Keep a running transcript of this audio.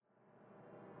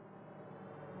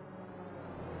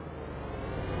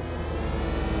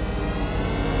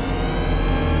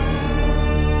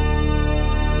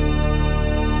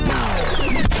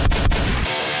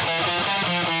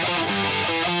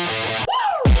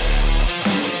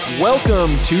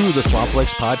Welcome to the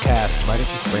Swamplex Podcast. My name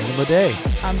is Brandon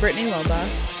Leday. I'm Brittany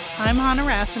Lobos. I'm Hannah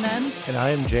Rassinen. And I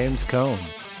am James Cohn.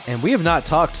 And we have not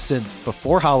talked since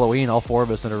before Halloween, all four of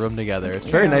us in a room together. It's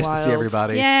very nice to see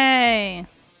everybody. Yay.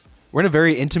 We're in a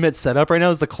very intimate setup right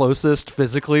now. It's the closest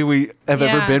physically we have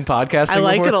ever been podcasting. I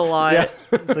like it a lot. Yeah.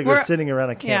 It's like we're sitting around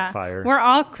a campfire. We're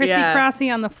all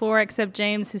crissy-crossy on the floor except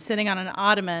James, who's sitting on an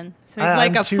ottoman. So he's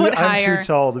like a foot higher. I'm too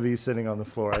tall to be sitting on the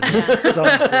floor.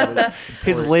 I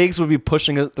His legs would be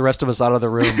pushing the rest of us out of the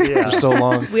room for so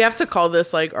long. We have to call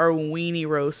this like our weenie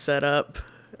roast setup.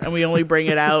 And we only bring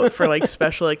it out for like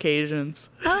special occasions.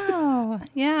 Oh,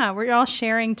 yeah. We're all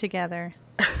sharing together.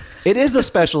 It is a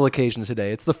special occasion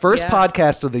today. It's the first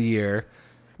podcast of the year,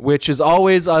 which is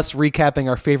always us recapping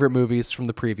our favorite movies from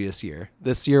the previous year.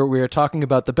 This year, we are talking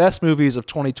about the best movies of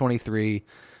 2023,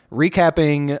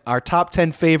 recapping our top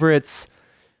 10 favorites,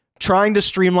 trying to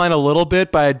streamline a little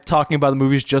bit by talking about the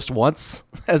movies just once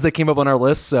as they came up on our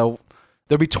list. So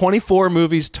there'll be 24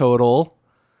 movies total.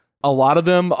 A lot of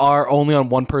them are only on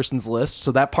one person's list,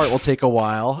 so that part will take a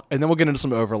while, and then we'll get into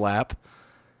some overlap.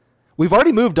 We've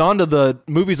already moved on to the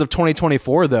movies of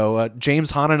 2024, though. James,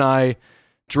 Hahn, and I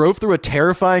drove through a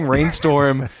terrifying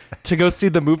rainstorm to go see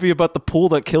the movie about the pool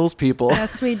that kills people.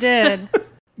 Yes, we did.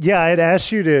 Yeah, I had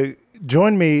asked you to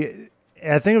join me.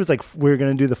 I think it was like we were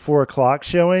going to do the 4 o'clock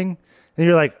showing. And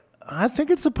you're like, I think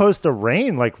it's supposed to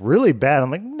rain like really bad. I'm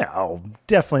like, no,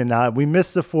 definitely not. We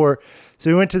missed the 4.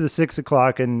 So we went to the 6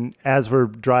 o'clock, and as we're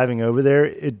driving over there,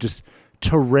 it just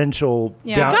torrential.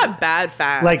 It got bad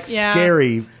fast. Like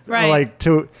scary. Right. Like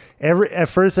at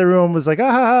first everyone was like,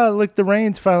 look, the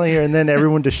rain's finally here. And then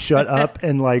everyone just shut up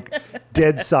and like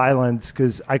dead silence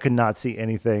because I could not see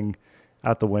anything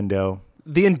out the window.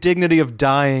 The indignity of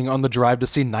dying on the drive to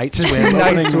see Night Swim.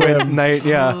 Night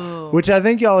Swim. Which I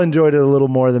think y'all enjoyed it a little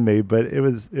more than me, but it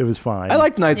was fine. I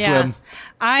liked Night Swim.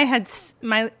 I had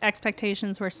my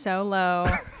expectations were so low,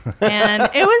 and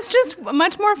it was just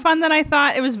much more fun than I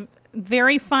thought. It was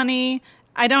very funny.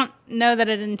 I don't know that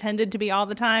it intended to be all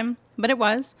the time, but it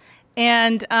was.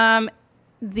 And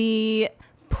the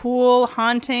pool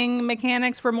haunting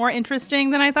mechanics were more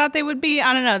interesting than I thought they would be.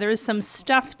 I don't know. There was some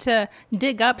stuff to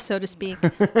dig up, so to speak.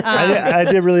 I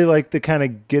did really like the kind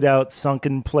of get out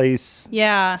sunken place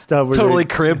stuff. Totally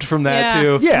cribbed from that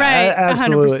too. Yeah, right,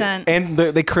 absolutely. 100%. And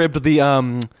they cribbed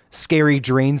the scary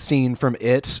drain scene from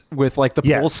It with like the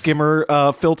pool skimmer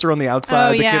filter on the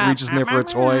outside. The kid reaches in there for a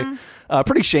toy.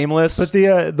 Pretty shameless. But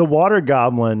the water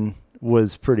goblin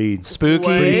was pretty spooky.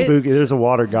 Pretty spooky. There's a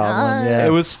water goblin. Yeah, it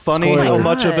was funny how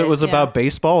much of it was about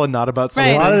baseball and not about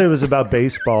swimming. A lot of it was about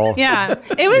baseball. Yeah,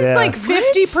 it was like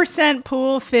 50%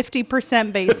 pool,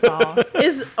 50% baseball.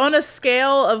 Is on a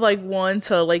scale of like 1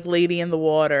 to like Lady in the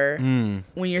Water.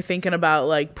 When you're thinking about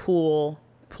like pool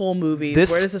movies,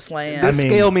 where does this land? This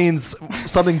scale means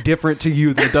something different to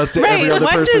you than it does to every other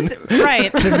person.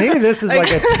 To me, this is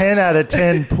like a 10 out of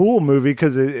 10 pool movie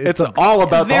because it's all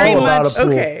about a pool.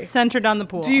 Okay. Centered on the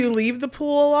pool. Do you leave the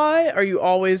pool a lot? Are you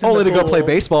always in only the to pool? go play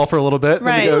baseball for a little bit?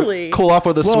 Right. Then you go cool off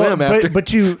with a swim after.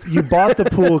 But you bought the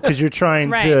pool because you're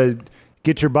trying to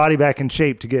get your body back in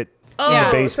shape to get to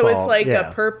baseball. So it's like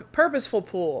a purposeful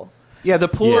pool. Yeah, the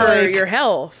pool for your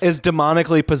health is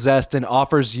demonically possessed and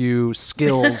offers you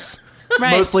skills,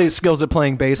 mostly skills at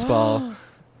playing baseball,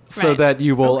 so that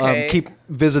you will keep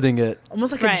visiting it.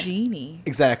 Almost like a genie.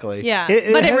 Exactly. Yeah,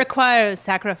 but it requires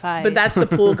sacrifice. But that's the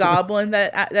pool goblin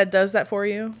that does that for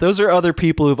you? Those are other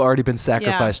people who've already been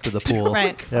sacrificed to the pool.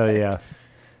 Right. Oh, yeah.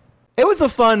 It was a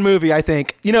fun movie, I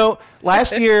think. You know,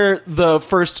 last year, the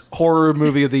first horror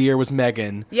movie of the year was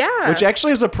Megan. Yeah. Which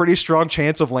actually has a pretty strong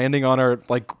chance of landing on our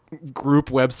group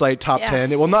website top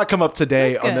 10. It will not come up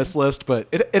today on this list, but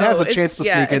it has a chance to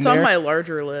sneak in there. It's on my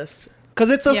larger list. Because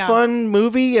it's a fun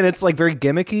movie and it's like very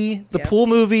gimmicky. The pool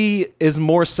movie is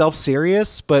more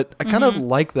self-serious, but I kind of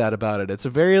like that about it. It's a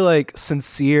very like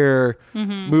sincere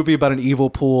movie about an evil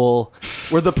pool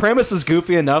where the premise is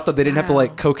goofy enough that they didn't have to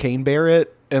like cocaine bear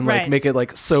it and like make it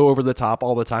like so over the top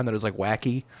all the time that it was like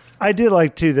wacky. I did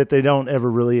like too that they don't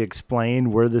ever really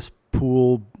explain where this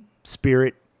pool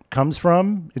spirit comes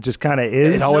from. It just kind of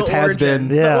is. It always has been.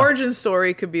 The origin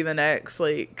story could be the next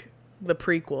the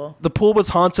prequel. The pool was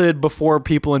haunted before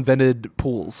people invented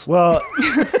pools. Well,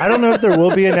 I don't know if there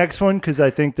will be a next one because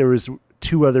I think there was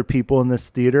 2 other people in this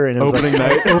theater and it was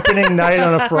opening night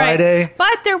on a Friday. Right.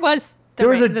 But there was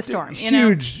the storm,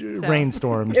 huge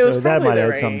rainstorm, so that might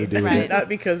have something to do with it. Not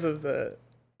because of the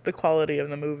quality of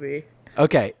the movie.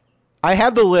 Okay, I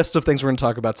have the list of things we're going to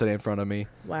talk about today in front of me.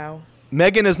 Wow.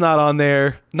 Megan is not on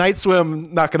there. Night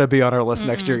Swim not going to be on our list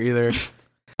next year either.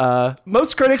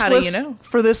 Most critics lists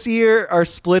for this year are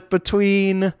split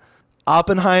between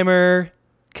Oppenheimer,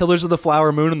 Killers of the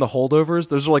Flower Moon, and The Holdovers.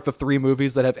 Those are like the 3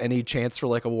 movies that have any chance for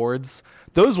like awards.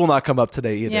 Those will not come up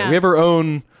today either. Yeah. We have our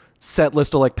own set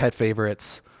list of like pet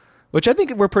favorites, which I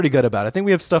think we're pretty good about. I think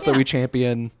we have stuff that we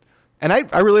champion. And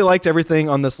I really liked everything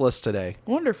on this list today.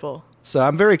 Wonderful. So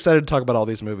I'm very excited to talk about all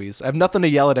these movies. I have nothing to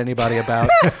yell at anybody about.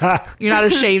 You're not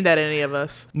ashamed at any of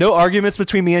us. No arguments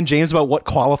between me and James about what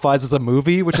qualifies as a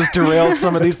movie, which has derailed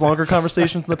some of these longer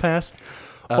conversations in the past.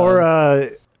 Or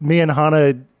me and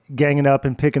Hannah ganging up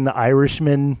and picking The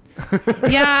Irishman.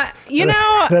 Yeah,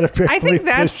 That I apparently think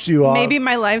that's pissed you off. maybe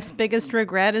my life's biggest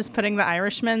regret is putting The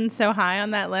Irishman so high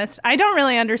on that list. I don't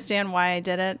really understand why I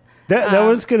did it. That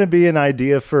was going to be an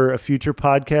idea for a future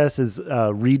podcast is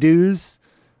redos.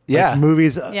 Yeah. Like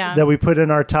movies that we put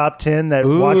in our top 10 that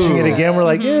watching it again, we're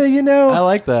like, I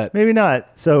like that. maybe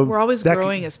not. So We're always that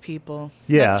growing as people.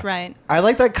 Yeah. That's right. I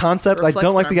like that concept. I Reflects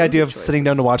don't like on our the idea of movie sitting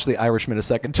down to choices. watch The Irishman a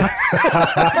second time.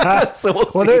 So we'll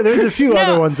see. Well, there's a few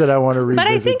other ones that I want to read. But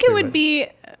I think it would be,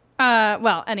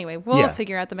 well, anyway, we'll Yeah.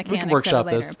 figure out the can mechanics workshop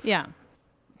of it later. this. Yeah.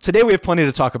 Today we have plenty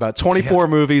to talk about. 24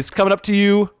 movies coming up to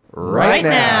you right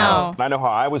now. I know how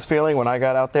I was feeling when I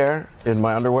got out there in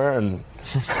my underwear and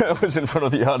I was in front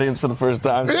of the audience for the first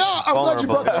time. Yeah, I'm glad you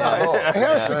brought that up.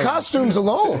 Harris, the costumes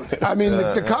alone. I mean,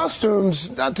 the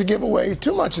costumes, not to give away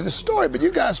too much of the story, but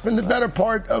you guys spend the better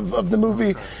part of the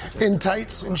movie in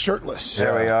tights and shirtless.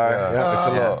 There we are.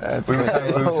 Yeah. It's a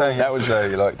lot. We were saying That was-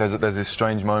 yesterday, like, there's this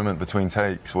strange moment between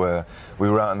takes where we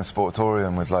were out in the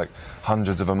sportatorium with like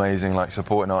hundreds of amazing like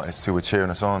supporting artists who were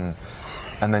cheering us on,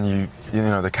 and then you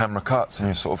know the camera cuts and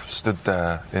you sort of stood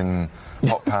there in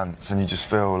hot pants and you just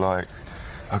feel like,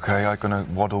 okay, I'm gonna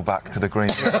waddle back to the green.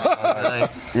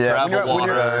 Yeah, grab a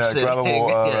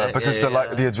water, because the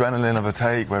the adrenaline of a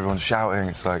take where everyone's shouting.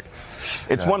 It's like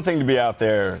It's one thing to be out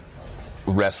there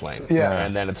wrestling, Yeah.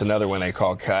 and then it's another when they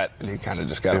call cut, and you kind of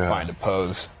just got to find a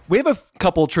pose. We have a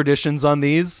couple traditions on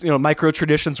these, micro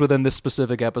traditions within this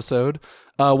specific episode.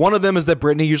 One of them is that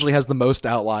Brittany usually has the most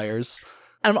outliers.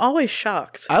 I'm always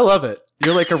shocked. I love it.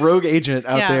 You're like a rogue agent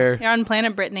out there. You're on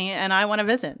Planet Brittany, and I want to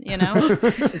visit,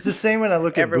 It's the same when I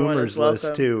look at Everyone Boomer's is welcome.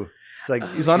 list, too. It's like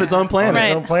He's on his own planet. on his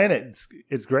Right. own planet.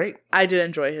 It's great. I did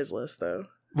enjoy his list, though.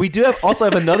 We do also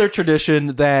have another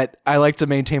tradition that I like to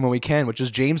maintain when we can, which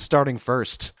is James starting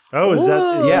first. Oh, is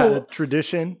that Yeah. a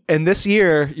tradition? And this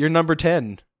year, your number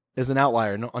 10 is an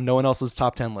outlier on no one else's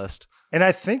top 10 list. And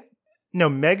I think,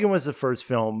 Megan was the first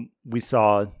film we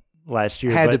saw last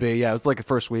year. Had but, to be. Yeah, it was like the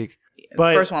first week.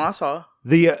 But First one I saw.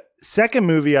 the second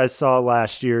movie I saw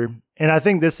last year, and I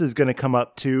think this is going to come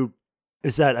up too,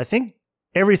 is that I think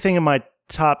everything in my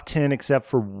top 10 except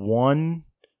for one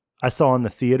I saw in the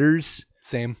theaters.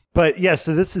 Same. But yeah,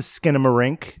 so this is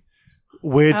Skinamarink,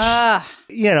 which,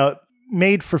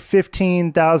 made for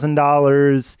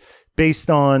 $15,000 based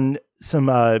on some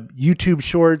YouTube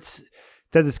shorts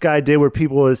that this guy did where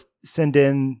people would send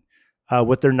in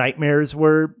what their nightmares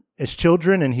were as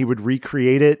children, and he would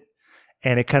recreate it.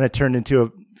 And it kind of turned into a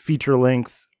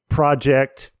feature-length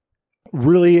project,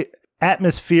 really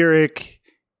atmospheric,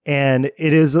 and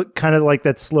it is kind of like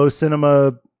that slow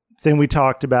cinema thing we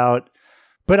talked about.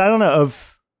 But I don't know,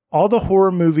 of all the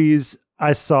horror movies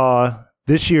I saw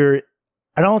this year,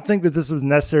 I don't think that this was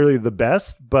necessarily the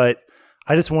best, but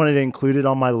I just wanted to include it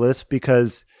on my list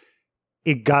because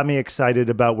it got me excited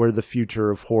about where the future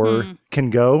of horror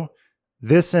can go.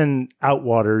 This and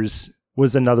Outwaters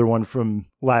was another one from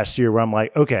last year where I'm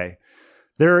like, okay,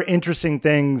 there are interesting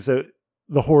things that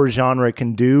the horror genre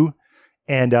can do.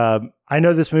 And I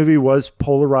know this movie was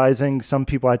polarizing. Some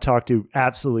people I talked to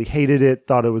absolutely hated it,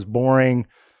 thought it was boring.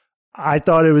 I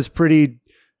thought it was pretty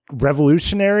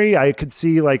revolutionary. I could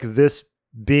see like this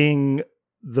being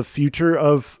the future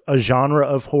of a genre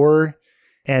of horror.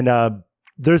 And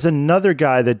there's another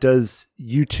guy that does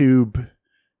YouTube.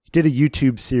 He did a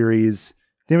YouTube series.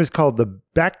 I think it was called The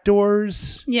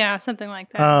Backdoors. Yeah, something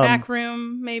like that. Back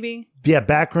room, maybe. Yeah,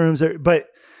 Backrooms, but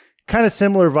kind of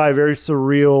similar vibe, very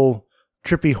surreal,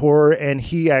 trippy horror. And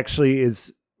he actually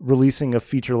is releasing a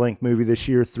feature-length movie this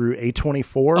year through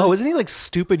A24. Oh, isn't he like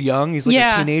stupid young? He's like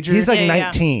a teenager. He's like Yeah, yeah.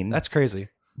 19. That's crazy.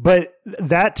 But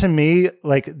that to me,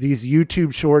 like these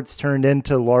YouTube shorts turned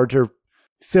into larger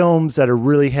films that are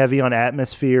really heavy on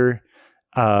atmosphere.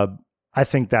 I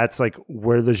think that's like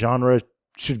where the genre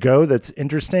should go. That's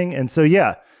interesting. And so,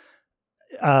 yeah,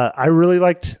 I really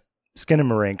liked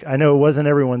Skinamarink. I know it wasn't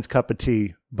everyone's cup of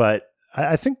tea, but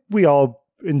I think we all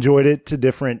enjoyed it to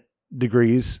different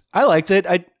degrees. I liked it.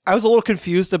 I was a little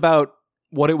confused about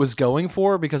what it was going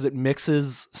for because it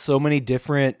mixes so many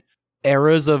different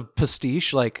eras of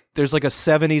pastiche. Like there's like a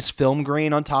 70s film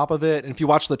grain on top of it. And if you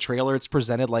watch the trailer, it's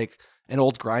presented like an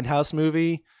old Grindhouse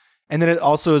movie. And then it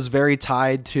also is very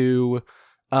tied to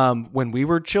when we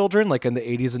were children, like in the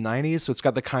 80s and 90s. So it's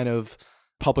got the kind of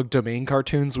public domain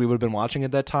cartoons we would have been watching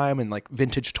at that time and like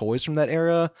vintage toys from that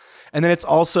era. And then it's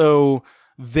also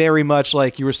very much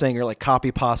like you were saying, you're like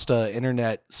copy pasta,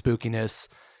 internet spookiness.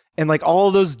 And like all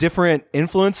of those different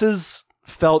influences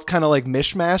felt kind of like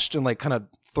mishmashed and like kind of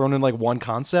thrown in like one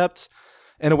concept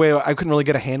in a way I couldn't really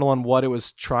get a handle on what it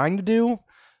was trying to do,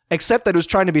 except that it was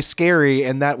trying to be scary,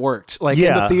 and that worked. Like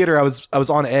in the theater, I was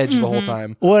on edge the whole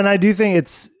time. Well, and I do think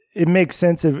it makes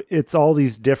sense if it's all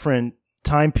these different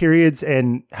time periods,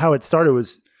 and how it started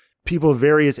was people of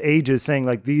various ages saying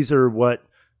like, these are what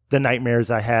the nightmares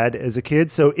I had as a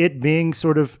kid. So it being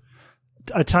sort of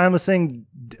a timeless thing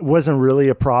wasn't really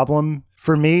a problem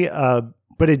for me.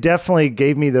 But it definitely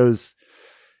gave me the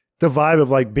vibe of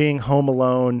like being home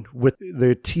alone with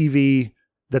the TV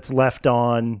that's left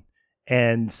on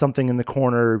and something in the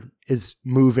corner is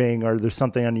moving, or there's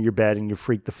something under your bed and you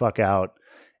freak the fuck out.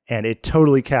 And it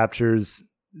totally captures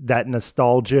that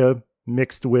nostalgia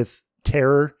mixed with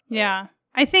terror. Yeah.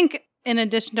 I think in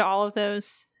addition to all of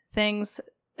those things,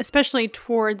 especially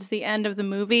towards the end of the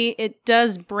movie, it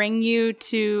does bring you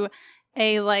to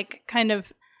a like kind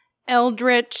of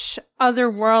eldritch,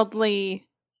 otherworldly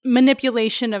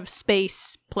manipulation of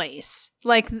space place.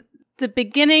 Like the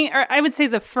beginning, or I would say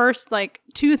the first like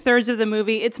 2/3 of the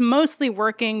movie, it's mostly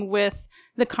working with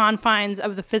the confines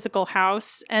of the physical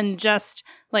house and just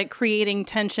like creating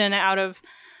tension out of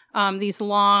these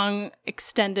long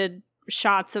extended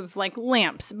shots of like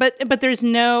lamps. But there's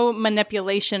no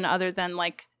manipulation other than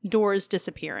like doors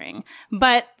disappearing.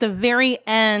 But the very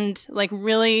end like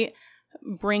really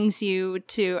brings you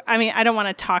to, I mean, I don't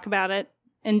want to talk about it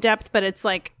in depth, but it's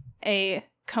like a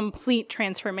complete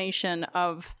transformation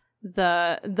of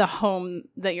the home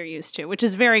that you're used to, which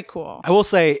is very cool. I will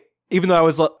say, even though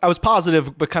I was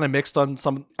positive but kind of mixed on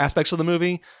some aspects of the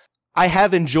movie, I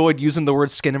have enjoyed using the word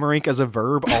skinamarink as a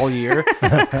verb all year.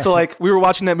 So like we were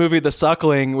watching that movie The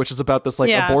Suckling, which is about this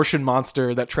like abortion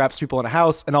monster that traps people in a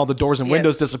house and all the doors and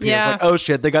windows disappear. It's like, oh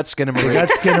shit, they got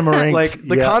skinamarink. Like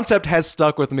the concept has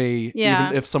stuck with me,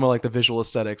 even if some of like the visual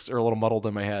aesthetics are a little muddled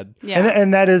in my head. Yeah.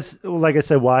 And that is, like I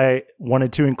said, why I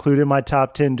wanted to include it in my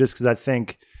top 10, just because I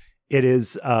think it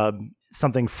is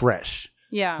something fresh.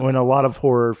 Yeah. When a lot of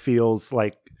horror feels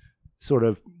like sort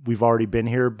of we've already been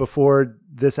here before,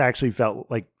 this actually felt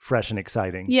like fresh and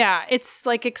exciting. Yeah, it's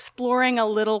like exploring a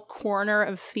little corner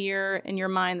of fear in your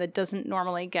mind that doesn't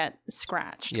normally get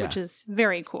scratched, which is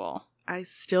very cool. I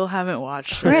still haven't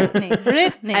watched it.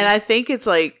 Brittany. And I think it's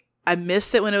like, I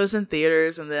missed it when it was in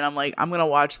theaters, and then I'm like, I'm going to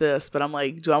watch this, but I'm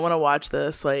like, do I want to watch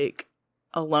this like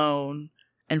alone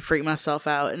and freak myself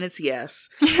out? And it's yes.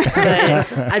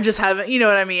 But I just haven't, you know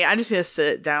what I mean? I just need to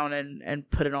sit down and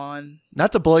put it on.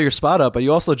 Not to blow your spot up, but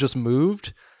you also just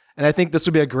moved. And I think this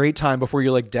would be a great time before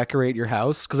you like decorate your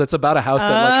house, because it's about a house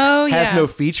that like has no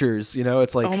features. You know,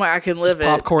 it's like, oh my, I can live just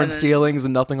popcorn ceilings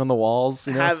and nothing on the walls.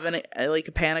 You know? Have like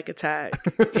a panic attack.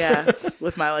 Yeah,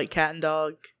 with my like cat and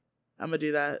dog. I'm gonna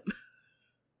do that.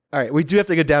 All right, we do have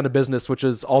to get down to business, which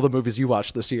is all the movies you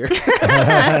watched this year.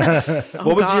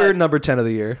 What was your number 10 of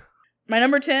the year? My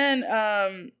number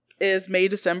 10 is May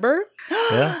December.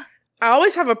 Yeah. I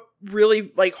always have a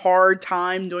really like hard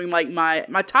time doing like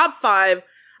my top 5.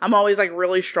 I'm always like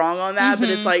really strong on that, but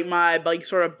it's like my like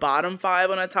sort of bottom 5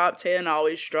 on a top 10 I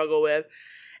always struggle with.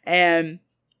 And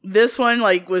this one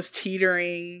like was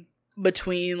teetering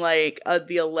between like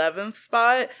the 11th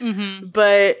spot,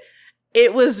 but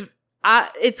it was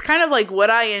it's kind of like what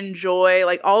I enjoy,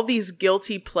 like all these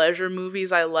guilty pleasure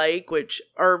movies I like, which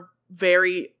are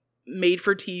very made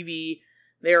for TV.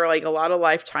 They are like a lot of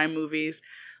Lifetime movies.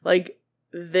 Like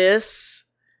this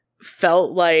felt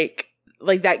like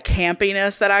that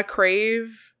campiness that I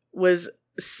crave was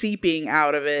seeping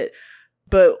out of it.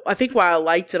 But I think why I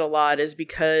liked it a lot is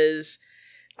because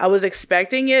I was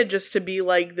expecting it just to be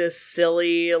like this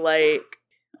silly, like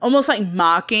almost like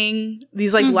mocking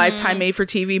these like Lifetime made for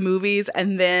TV movies.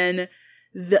 And then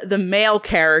the male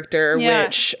character,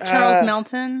 which Charles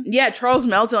Melton. Yeah, Charles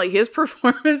Melton, like his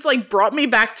performance like brought me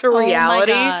back to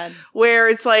reality, where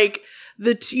it's like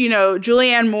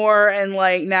Julianne Moore and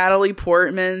like Natalie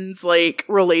Portman's like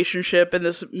relationship in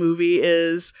this movie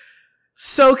is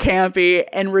so campy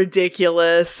and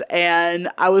ridiculous, and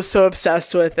I was so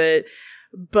obsessed with it.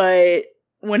 But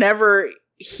whenever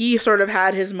he sort of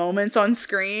had his moments on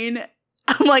screen,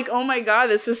 I'm like, oh my God,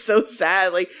 this is so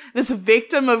sad. Like this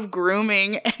victim of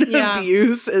grooming and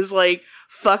abuse is like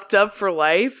fucked up for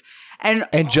life. And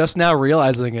just now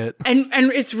realizing it. And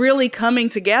it's really coming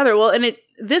together. Well, and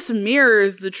this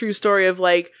mirrors the true story of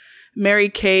like Mary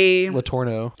Kay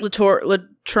Letourneau.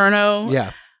 Letourneau.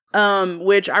 Yeah.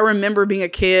 which I remember being a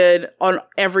kid on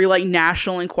every like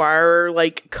National Enquirer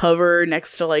like cover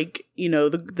next to like, you know,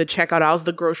 the checkout aisles,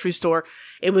 the grocery store.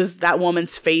 It was that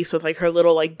woman's face with like her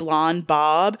little like blonde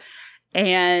bob.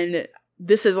 And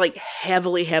this is like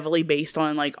heavily based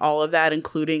on like all of that,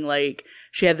 including like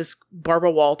she had this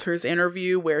Barbara Walters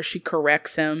interview where she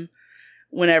corrects him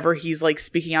whenever he's like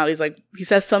speaking out. He's like, he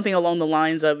says something along the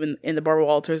lines of in the Barbara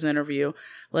Walters interview,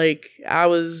 like, I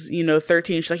was, you know,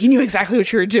 13. She's like, you knew exactly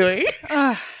what you were doing.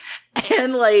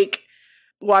 And like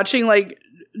watching like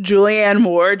Julianne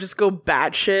Moore just go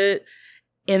batshit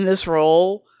in this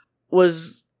role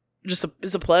was just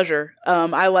it's a pleasure.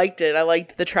 I liked it. I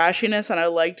liked the trashiness, and I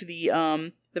liked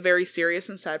the very serious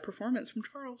and sad performance from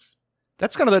Charles.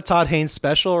 That's kind of the Todd Haynes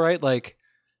special, right? Like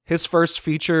his first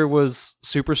feature was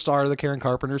Superstar, the Karen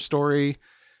Carpenter story,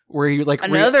 where he like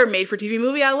another made-for-TV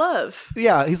movie I love.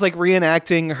 Yeah, he's like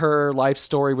reenacting her life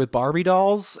story with Barbie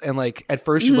dolls, and like at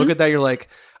first you look at that, you're like,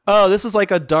 oh, this is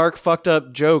like a dark, fucked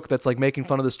up joke that's like making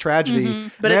fun of this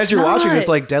tragedy. But as you're watching, it's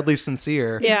like deadly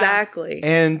sincere. Yeah. Exactly.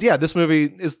 And yeah, this movie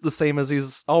is the same as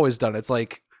he's always done. It's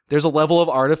like there's a level of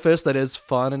artifice that is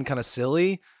fun and kind of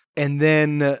silly, and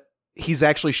then he's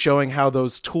actually showing how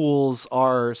those tools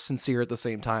are sincere at the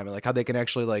same time, and like how they can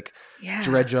actually like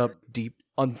dredge up deep,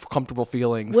 uncomfortable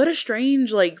feelings. What a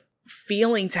strange like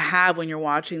feeling to have when you're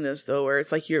watching this, though, where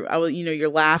it's like you're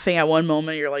laughing at one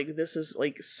moment, you're like, this is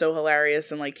like so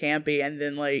hilarious and like campy, and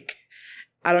then like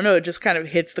I don't know, it just kind of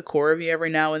hits the core of you every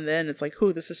now and then. It's like,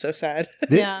 ooh, this is so sad.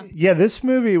 This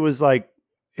movie was like,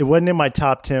 it wasn't in my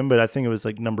top 10, but I think it was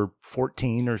like number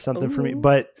 14 or something for me.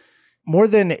 But more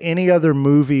than any other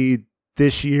movie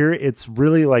this year, it's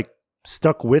really like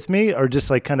stuck with me, or just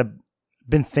like kind of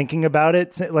been thinking about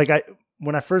it. Like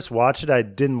when I first watched it, I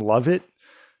didn't love it.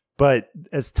 But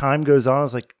as time goes on, I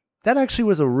was like, that actually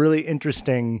was a really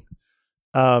interesting,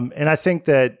 and I think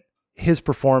that his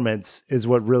performance is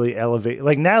what really elevates.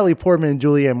 Like Natalie Portman and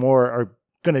Julianne Moore are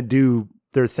going to do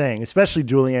their thing, especially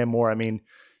Julianne Moore. I mean,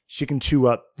 she can chew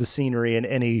up the scenery in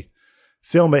any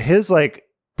film, but his like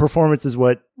performance is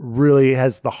what really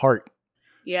has the heart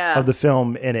of the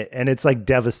film in it, and it's like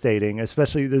devastating.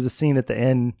 Especially there's a scene at the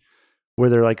end where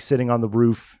they're like sitting on the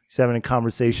roof, he's having a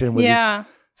conversation with his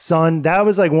son. That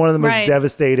was like one of the most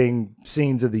devastating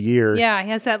scenes of the year. Yeah, he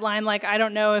has that line like, I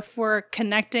don't know if we're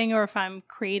connecting or if I'm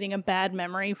creating a bad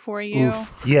memory for you.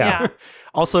 Oof. Yeah.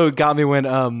 Also got me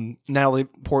when Natalie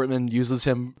Portman uses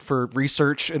him for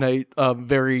research in a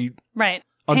very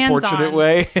unfortunate hands-on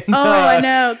way. And, I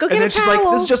know. Go get and then a she's towel.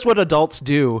 like, this is just what adults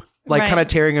do. Like kind of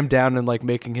tearing him down and like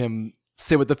making him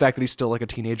sit with the fact that he's still like a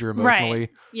teenager emotionally. Right.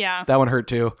 Yeah. That one hurt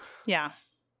too. Yeah.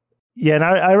 Yeah, and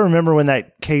I remember when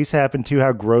that case happened too,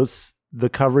 how gross the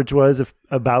coverage was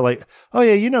about like, oh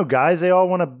yeah, you know, guys, they all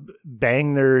want to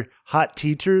bang their hot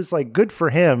teachers. Like, good for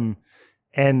him.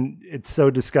 And it's so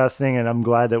disgusting, and I'm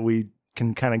glad that we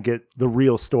can kind of get the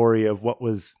real story of what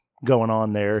was going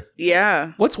on there.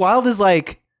 Yeah. What's wild is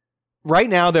like, right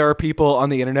now there are people on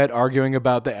the internet arguing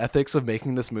about the ethics of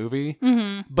making this movie.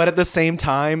 But at the same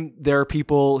time, there are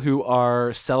people who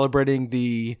are celebrating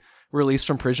the release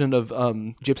from prison of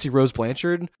Gypsy Rose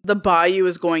Blanchard. The Bayou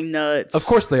is going nuts. Of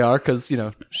course they are, because, you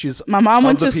know, she's my mom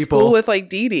went to school with like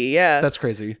Dee Dee. Yeah. That's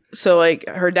crazy. So like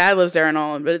her dad lives there and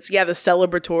all, but it's the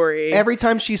celebratory. Every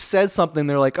time she says something,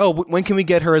 they're like, oh, when can we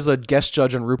get her as a guest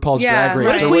judge on RuPaul's Drag Race?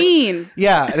 What a queen.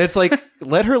 And it's like,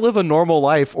 let her live a normal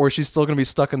life, or she's still going to be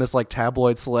stuck in this like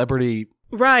tabloid celebrity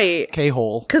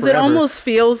K-hole. Because it almost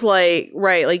feels like,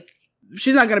 like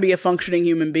she's not going to be a functioning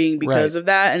human being because of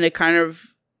that. And it kind of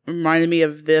reminded me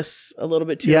of this a little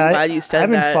bit too. I'm glad you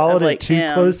said that. I haven't followed it too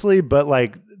closely, but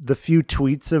like the few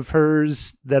tweets of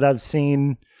hers that I've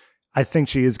seen, I think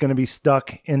she is going to be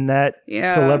stuck in that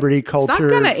celebrity culture. It's not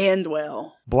going to end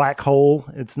well. Black hole.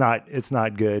 It's not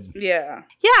good. Yeah.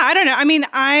 Yeah, I don't know. I mean,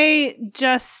 I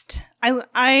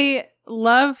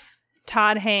love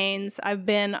Todd Haynes. I've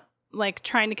been like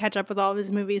trying to catch up with all of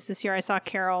his movies this year. I saw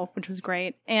Carol, which was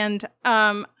great. And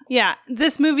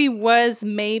this movie was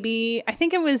maybe, I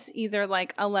think it was either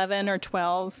like 11 or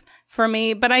 12 for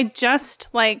me, but I just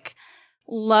like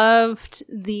loved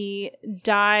the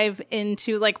dive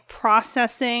into like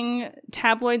processing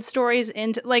tabloid stories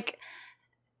into like,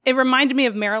 it reminded me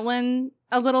of Marilyn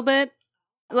a little bit,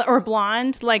 or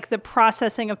Blonde, like the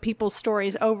processing of people's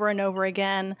stories over and over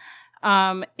again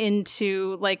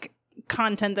into like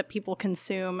content that people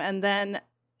consume. And then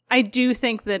I do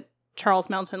think that Charles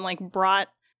Melton like brought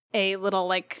a little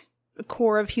like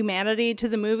core of humanity to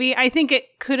the movie. I think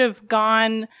it could have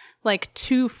gone like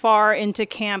too far into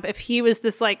camp if he was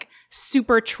this like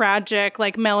super tragic,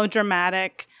 like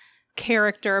melodramatic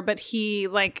character, but he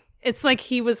like, it's like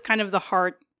he was kind of the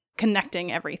heart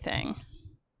connecting everything.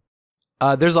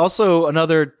 There's also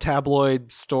another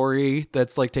tabloid story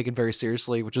that's like taken very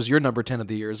seriously, which is your number 10 of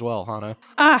the year as well, Hannah.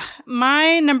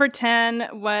 My number 10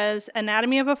 was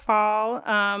Anatomy of a Fall,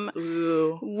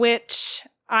 which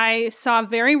I saw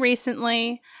very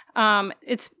recently.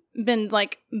 It's been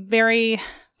like very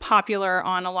popular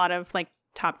on a lot of like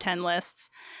top 10 lists.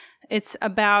 It's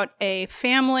about a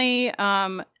family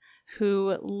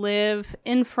who live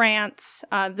in France.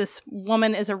 This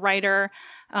woman is a writer.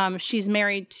 She's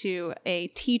married to a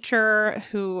teacher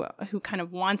who kind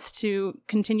of wants to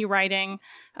continue writing,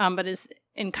 but is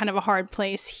in kind of a hard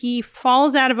place. He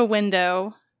falls out of a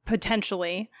window,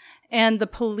 potentially, and the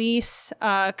police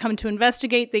come to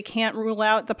investigate. They can't rule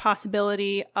out the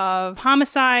possibility of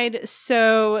homicide.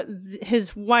 So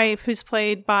his wife, who's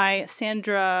played by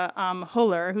Sandra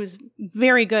Huller, who's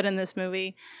very good in this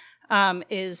movie,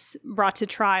 is brought to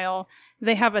trial.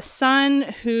 They have a son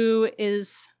who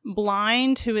is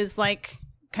blind, who is like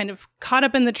kind of caught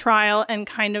up in the trial and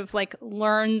kind of like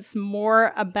learns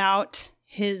more about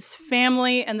his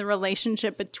family and the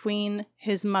relationship between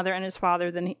his mother and his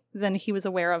father than he was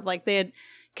aware of. Like they had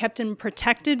kept him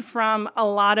protected from a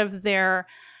lot of their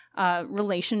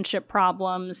relationship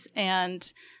problems,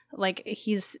 and like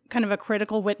he's kind of a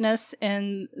critical witness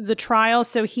in the trial.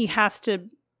 So he has to,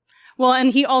 well,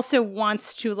 and he also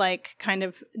wants to like kind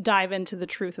of dive into the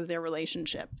truth of their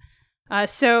relationship.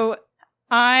 So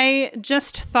I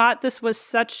just thought this was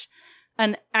such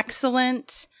an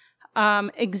excellent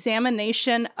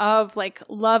examination of like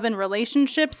love and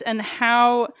relationships and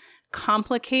how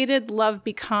complicated love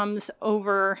becomes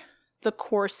over the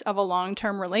course of a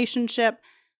long-term relationship.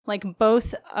 Like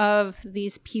both of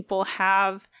these people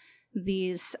have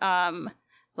these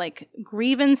like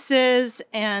grievances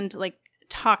and like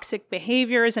toxic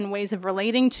behaviors and ways of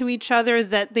relating to each other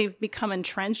that they've become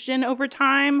entrenched in over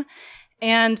time.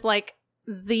 And like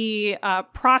the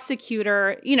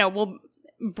prosecutor, you know, will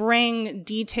bring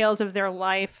details of their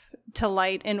life to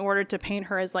light in order to paint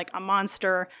her as like a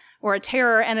monster or a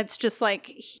terror. And it's just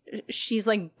like she's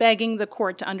like begging the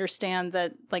court to understand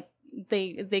that like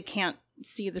they can't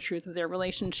see the truth of their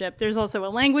relationship. There's also a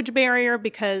language barrier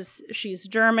because she's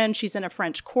German. She's in a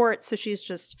French court, so she's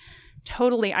just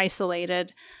totally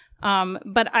isolated.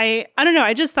 But I don't know.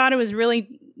 I just thought it was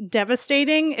really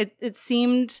devastating. It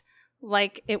seemed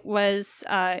like it was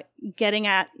getting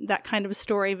at that kind of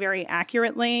story very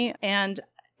accurately. And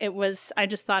I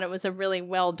just thought it was a really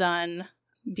well done,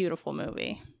 beautiful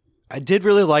movie. I did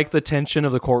really like the tension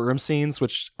of the courtroom scenes,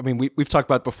 which, I mean, we've talked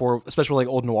about before, especially like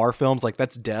old noir films, like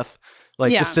that's death.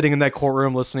 Like just sitting in that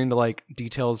courtroom listening to like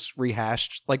details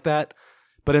rehashed like that.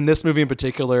 But in this movie in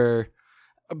particular,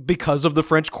 because of the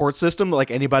French court system,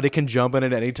 like anybody can jump in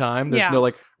at any time. There's no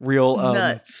like real,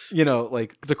 nuts, you know,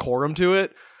 like decorum to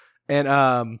it.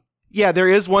 And there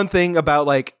is one thing about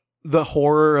like the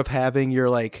horror of having your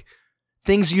like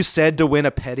things you said to win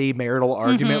a petty marital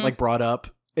argument like brought up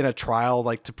in a trial,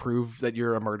 like to prove that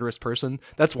you're a murderous person.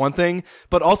 That's one thing.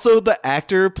 But also the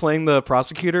actor playing the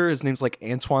prosecutor, his name's like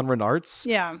Antoine Renarts.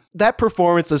 Yeah. That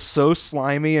performance is so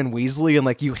slimy and weaselly and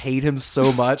like you hate him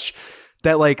so much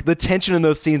that like the tension in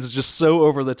those scenes is just so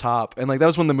over the top. And like that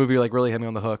was when the movie like really had me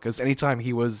on the hook, because anytime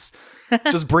he was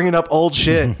just bringing up old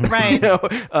shit, right, you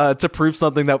know, to prove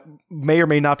something that may or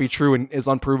may not be true and is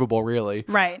unprovable, really.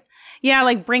 Right. Yeah,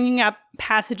 like bringing up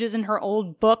passages in her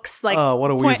old books. Like, oh, what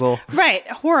a weasel. Right.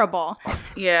 Horrible.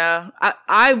 Yeah.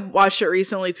 I watched it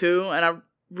recently too, and I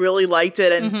really liked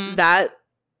it. And that,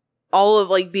 all of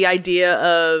like the idea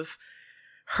of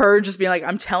her just being like,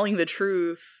 I'm telling the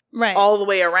truth, right, all the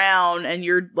way around, and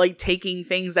you're like taking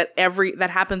things that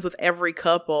happens with every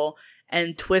couple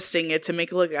and twisting it to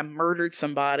make it look like I murdered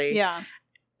somebody. Yeah.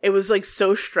 It was like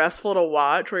so stressful to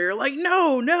watch, where you're like,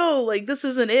 no, like this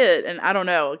isn't it. And I don't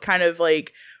know, it kind of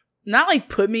like, not like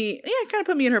kind of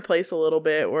put me in her place a little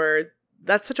bit, where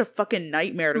that's such a fucking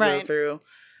nightmare to go through.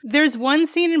 There's one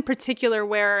scene in particular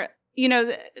where, you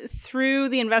know, through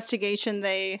the investigation,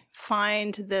 they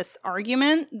find this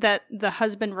argument that the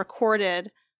husband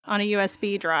recorded on a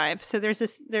USB drive. So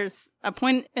there's a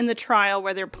point in the trial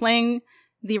where they're playing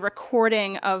the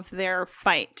recording of their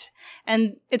fight.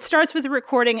 And it starts with the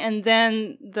recording, and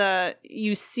then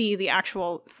you see the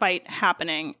actual fight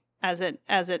happening as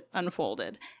it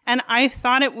unfolded. And I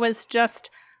thought it was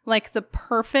just like the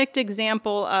perfect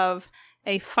example of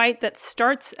a fight that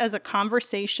starts as a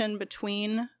conversation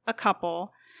between a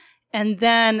couple, and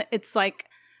then it's like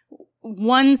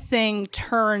one thing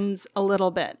turns a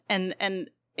little bit and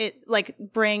it like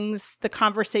brings the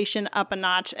conversation up a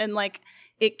notch, and like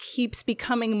it keeps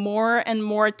becoming more and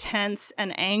more tense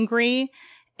and angry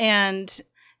and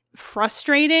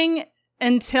frustrating.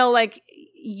 until like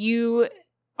you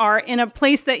are in a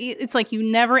place that it's like you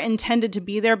never intended to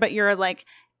be there, but you're like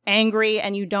angry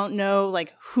and you don't know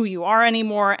like who you are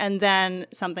anymore, and then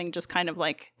something just kind of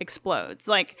like explodes.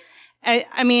 Like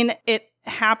I mean, it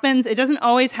happens. It doesn't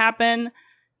always happen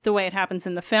the way it happens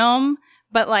in the film,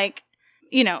 but like,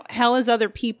 you know, Hell is Other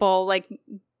People, like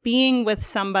being with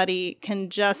somebody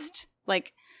can just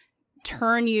like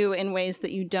turn you in ways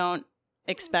that you don't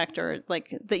expect, or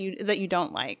like that you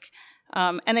don't like.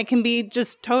 And it can be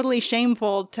just totally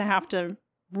shameful to have to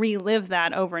relive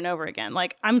that over and over again.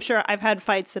 Like, I'm sure I've had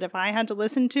fights that if I had to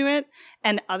listen to it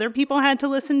and other people had to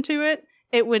listen to it,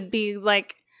 it would be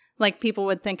like people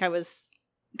would think I was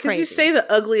because crazy. you say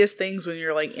the ugliest things when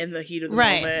you're like in the heat of the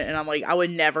Right. moment, and I'm like, I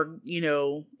would never, you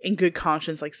know, in good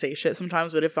conscience, like say shit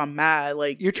sometimes. But if I'm mad,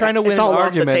 like You're trying to win it's all an off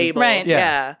argument. the table, Right.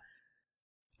 Yeah.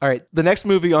 All right. The next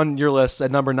movie on your list at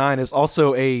number 9 is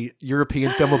also a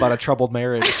European film about a troubled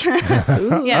marriage. Yes.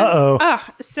 Uh-oh. Oh,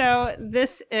 so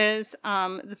this is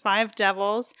The Five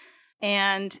Devils,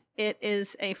 and it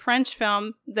is a French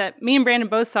film that me and Brandon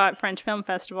both saw at French Film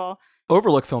Festival.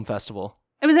 Overlook Film Festival.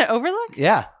 It was at Overlook?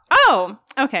 Yeah. Oh,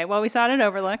 okay. Well, we saw it at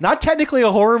Overlook. Not technically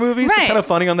a horror movie, so Right. kind of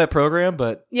funny on that program,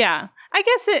 but Yeah. I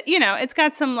guess it, you know, it's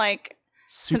got some like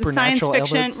supernatural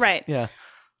fiction, elements. right. Yeah.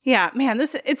 Yeah, man,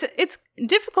 it's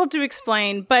difficult to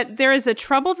explain, but there is a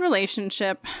troubled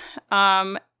relationship,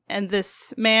 and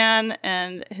this man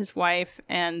and his wife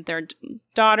and their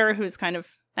daughter, who's kind of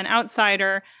an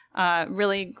outsider,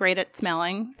 really great at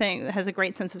smelling, has a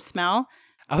great sense of smell.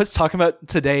 I was talking about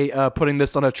today putting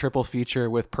this on a triple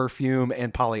feature with Perfume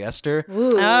and Polyester,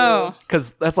 Oh,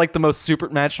 because that's like the most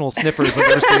supernatural sniffers I've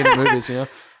ever seen in movies, you know?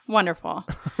 wonderful.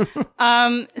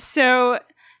 So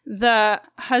the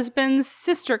husband's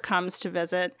sister comes to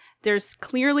visit. There's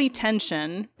clearly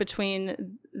tension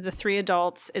between the three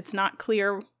adults. It's not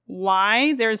clear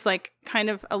why. There's like kind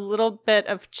of a little bit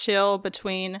of chill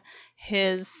between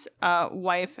his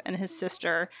wife and his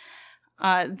sister.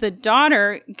 The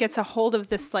daughter gets a hold of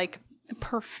this like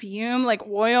perfume, like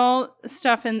oil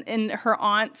stuff in her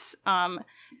aunt's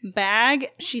bag.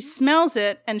 She smells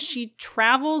it and she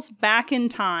travels back in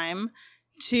time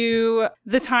to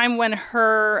the time when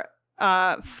her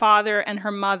father and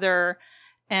her mother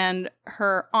and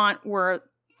her aunt were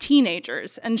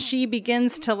teenagers, and she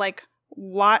begins to like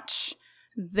watch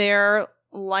their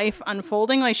life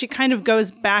unfolding. Like she kind of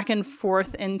goes back and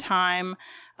forth in time.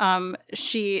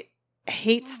 She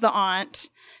hates the aunt,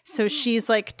 so she's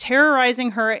like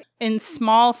terrorizing her in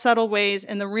small, subtle ways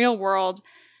in the real world,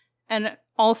 and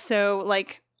also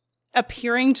like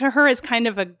appearing to her as kind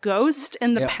of a ghost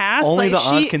in the past. Only like the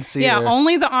aunt can see her. Yeah,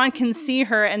 only the aunt can see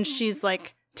her, and she's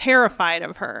like terrified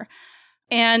of her.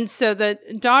 And so the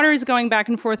daughter is going back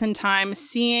and forth in time,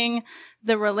 seeing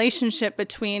the relationship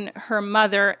between her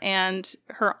mother and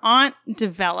her aunt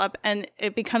develop, and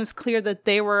it becomes clear that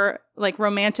they were like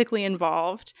romantically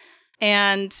involved,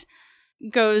 and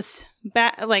goes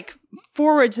back like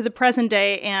forward to the present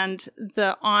day, and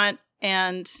the aunt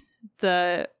and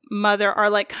the mother are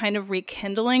like kind of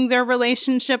rekindling their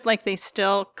relationship, like they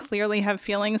still clearly have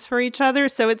feelings for each other.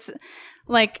 So it's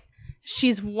like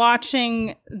she's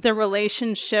watching the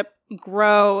relationship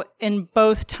grow in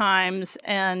both times,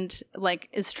 and like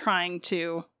is trying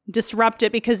to disrupt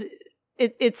it because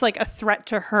it's like a threat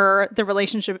to her, the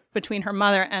relationship between her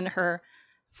mother and her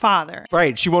father.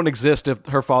 Right. She won't exist if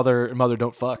her father and mother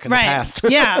don't fuck in the past.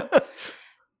 Yeah.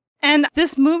 And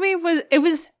this movie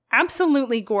was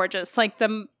absolutely gorgeous. Like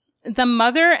the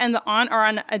mother and the aunt are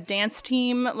on a dance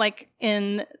team. Like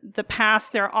in the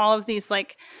past, there are all of these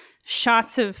like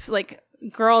shots of like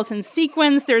girls in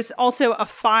sequins. There's also a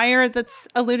fire that's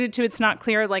alluded to. It's not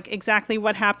clear like exactly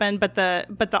what happened, but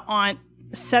the aunt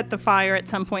set the fire at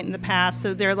some point in the past.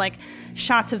 So there are like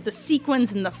shots of the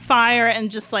sequins and the fire,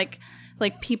 and just like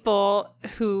people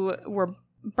who were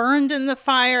burned in the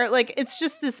fire. Like it's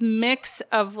just this mix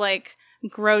of like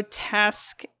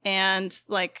grotesque and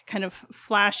like kind of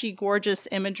flashy, gorgeous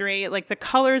imagery. Like the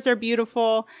colors are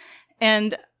beautiful,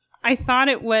 and I thought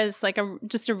it was like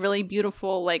just a really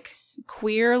beautiful like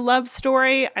queer love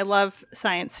story. I love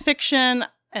science fiction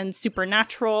and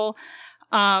supernatural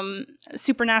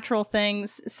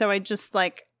things. So I just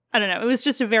like, I don't know, it was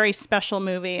just a very special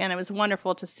movie, and it was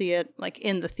wonderful to see it like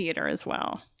in the theater as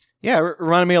well. Yeah, it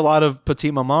reminded me a lot of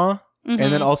Petite Maman, and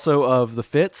then also of The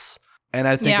Fits. And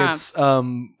I think it's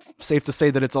safe to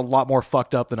say that it's a lot more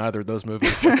fucked up than either of those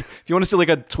movies. Like, if you want to see like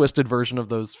a twisted version of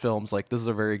those films, like this is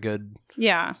a very good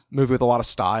movie with a lot of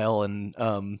style and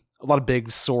a lot of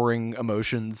big soaring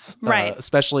emotions. Right.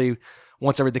 Especially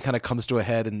once everything kind of comes to a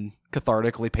head and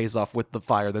cathartically pays off with the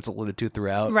fire that's alluded to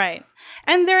throughout. Right.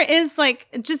 And there is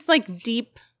just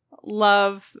deep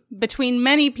love between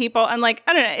many people. And I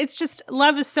don't know, it's just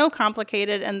love is so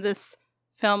complicated. And this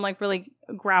film really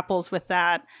grapples with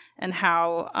that and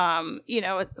how,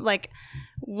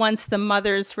 once the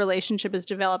mother's relationship is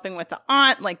developing with the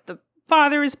aunt, the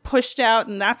father is pushed out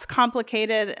and that's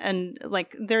complicated. And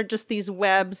they're just these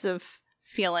webs of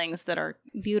feelings that are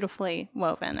beautifully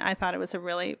woven. I thought it was a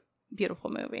really beautiful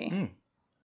movie.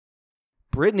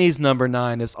 Brittany's number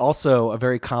 9 is also a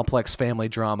very complex family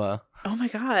drama. Oh my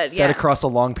God. Set across a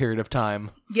long period of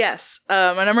time. Yes.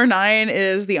 My number 9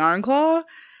 is The Iron Claw.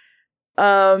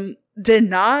 Did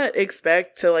not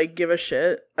expect to give a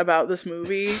shit about this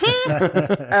movie.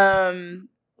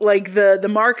 The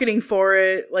marketing for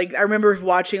it, I remember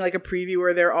watching a preview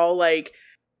where they're all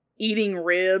eating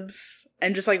ribs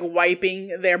and just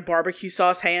wiping their barbecue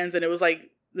sauce hands, and it was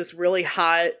this really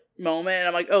hot moment, and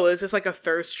I'm like, oh, is this a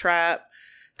thirst trap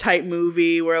type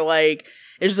movie where it's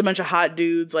just a bunch of hot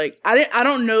dudes? I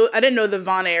didn't know the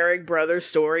Von Erich brothers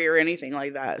story or anything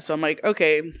like that, so I'm like,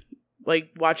 okay,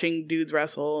 watching dudes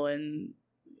wrestle and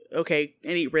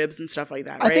eat ribs and stuff like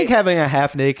that, right? I think having a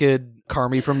half-naked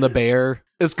Carmy from The Bear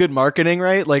is good marketing,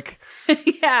 right?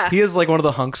 Yeah, he is one of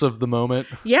the hunks of the moment.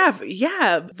 Yeah,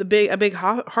 a big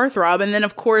heartthrob, and then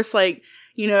of course the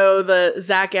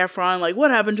Zac Efron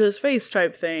what happened to his face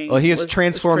type thing. Well, he has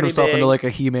transformed himself big. into a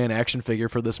He-Man action figure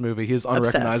for this movie. He is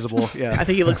unrecognizable. Obsessed. Yeah, I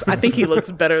think he looks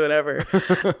better than ever.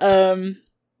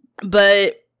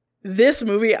 But this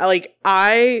movie,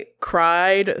 I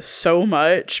cried so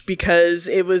much because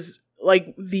it was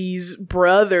these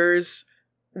brothers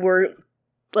were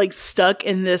stuck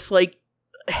in this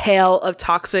hell of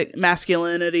toxic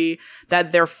masculinity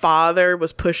that their father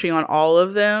was pushing on all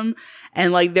of them,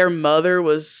 and their mother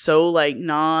was so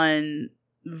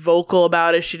non-vocal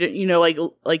about it. She didn't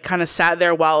kind of sat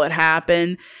there while it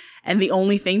happened, and the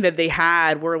only thing that they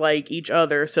had were each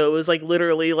other. So it was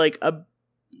literally a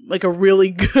really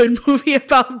good movie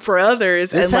about brothers.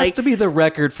 This and has to be the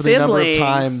record for the number of siblings.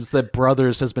 times that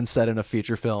brothers has been said in a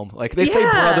feature film. They say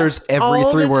brothers every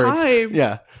 3 words. Time.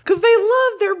 Yeah. Because they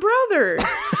love their brothers.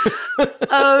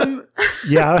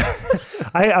 Yeah.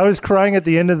 I was crying at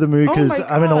the end of the movie because my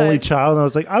I'm an God. only child, and I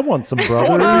was like, I want some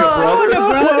brothers.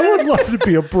 I would love to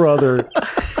be a brother.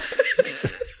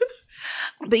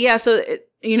 But yeah, so,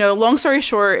 long story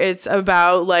short, it's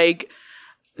about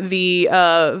the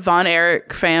Von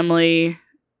Erich family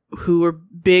who were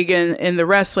big in the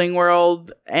wrestling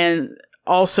world and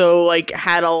also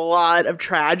had a lot of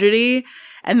tragedy,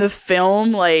 and the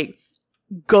film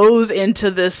goes into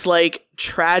this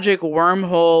tragic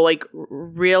wormhole,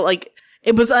 real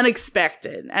it was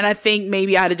unexpected. And I think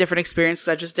maybe I had a different experience because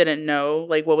I just didn't know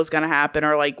what was gonna happen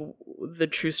or the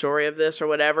true story of this or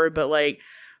whatever. But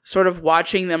sort of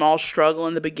watching them all struggle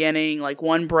in the beginning,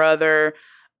 one brother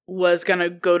was going to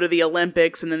go to the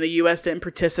Olympics, and then the U.S. didn't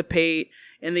participate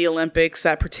in the Olympics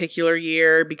that particular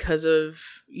year because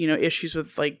of, issues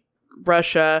with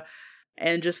Russia,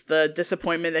 and just the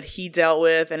disappointment that he dealt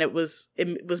with. And it was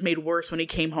made worse when he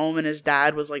came home and his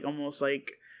dad was almost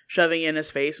shoving in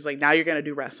his face, was now you're going to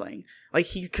do wrestling.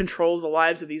 He controls the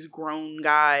lives of these grown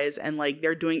guys, and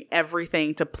they're doing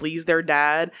everything to please their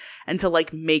dad and to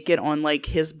make it on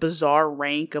his bizarre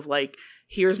rank of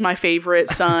here's my favorite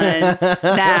son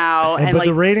now. And but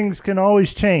the ratings can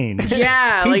always change.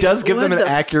 Yeah. He does give them an what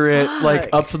the accurate, fuck?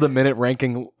 up to the minute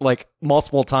ranking,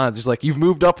 multiple times. He's you've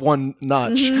moved up one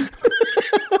notch.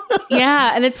 Mm-hmm.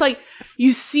 Yeah. And it's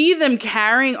you see them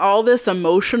carrying all this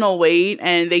emotional weight,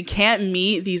 and they can't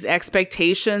meet these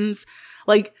expectations.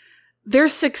 They're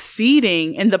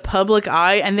succeeding in the public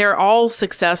eye, and they're all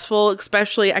successful,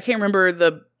 especially, I can't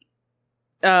remember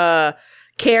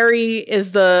Carrie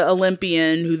is the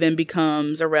Olympian who then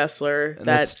becomes a wrestler.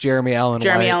 That's Jeremy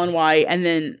Allen White. And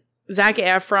then Zac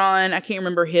Efron, I can't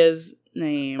remember his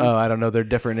name. Oh, I don't know. They're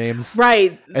different names.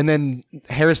 Right. And then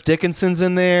Harris Dickinson's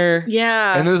in there.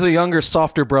 Yeah. And there's a younger,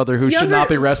 softer brother who should not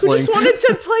be wrestling. Who just wanted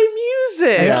to play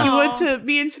music. Yeah. He wanted to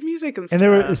be into music and stuff. And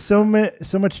there was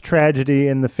so much tragedy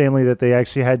in the family that they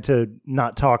actually had to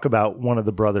not talk about one of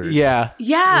the brothers. Yeah.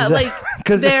 Yeah.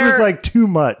 Because it was too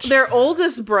much. Their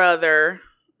oldest brother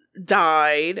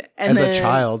died and as a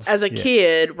child, as a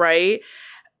kid, right?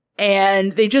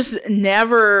 And they just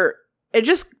never, it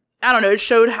just, I don't know, it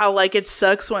showed how it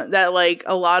sucks when that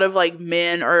a lot of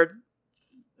men are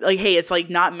hey, it's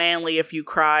not manly if you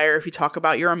cry or if you talk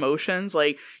about your emotions.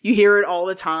 You hear it all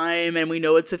the time and we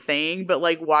know it's a thing, but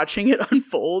watching it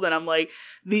unfold, and I'm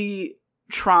the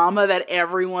trauma that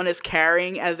everyone is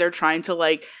carrying as they're trying to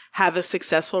like have a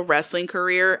successful wrestling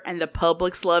career, and the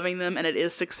public's loving them and it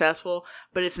is successful,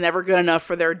 but it's never good enough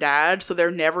for their dad, so they're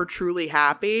never truly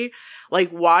happy.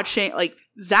 Like watching, like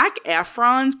Zac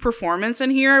Efron's performance in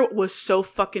here was so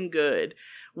fucking good,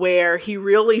 where he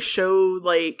really showed,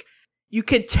 like, you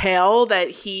could tell that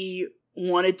he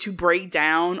wanted to break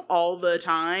down all the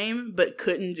time but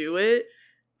couldn't do it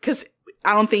because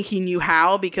I don't think he knew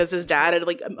how, because his dad had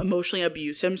like emotionally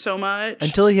abused him so much.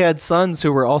 Until he had sons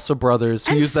who were also brothers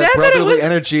who And used said that that it brotherly was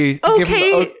energy to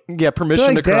give him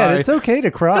permission to Dad, cry. it's okay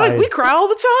to cry. They're like, we cry all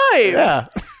the time. Yeah.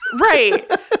 Right.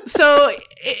 So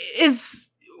it's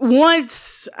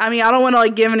once, I mean, I don't want to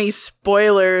like give any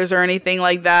spoilers or anything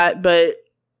like that, but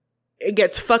it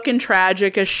gets fucking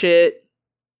tragic as shit.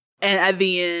 And at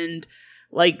the end,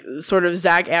 like, sort of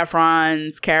Zac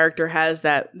Efron's character has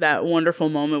that wonderful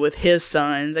moment with his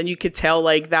sons, and you could tell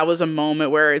like that was a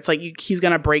moment where it's like he's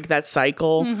gonna break that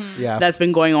cycle Yeah. that's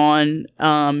been going on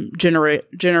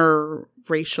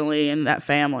generationally in that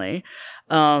family.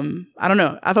 I don't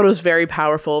know. I thought it was very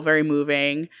powerful, very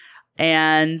moving,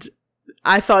 and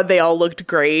I thought they all looked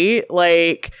great.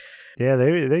 Like, Yeah,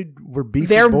 they were beefy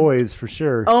They're- boys for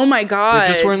sure. oh my god, They're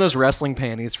just wearing those wrestling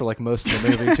panties for like most of the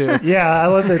movie too. Yeah, I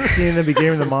love that scene in the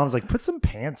beginning. The mom's like, "Put some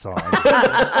pants on."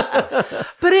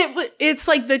 But it's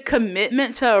like the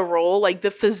commitment to a role, like the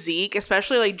physique,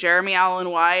 especially like Jeremy Allen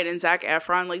White and Zac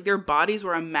Efron, like their bodies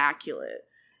were immaculate,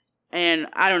 and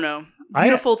I don't know,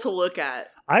 beautiful to look at.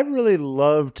 I really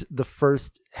loved the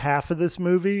first half of this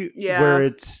movie, Yeah. where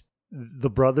it's the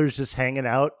brothers just hanging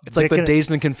out. It's like the dicking-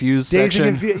 Dazed and Confused Dazed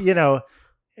section. and you know,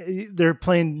 they're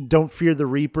playing "Don't Fear the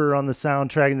Reaper" on the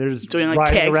soundtrack, and they're just Doing, like,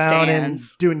 riding keg around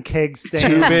stands. and doing keg stands,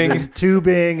 Tubing. and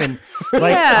tubing, and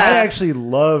like Yeah. I actually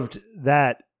loved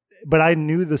that, but I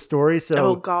knew the story, so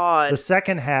Oh god, the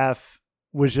second half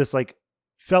was just like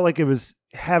felt like it was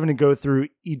having to go through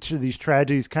each of these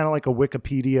tragedies, kind of like a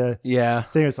Wikipedia Yeah.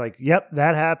 thing. It's like, yep,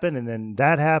 that happened, and then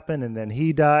that happened, and then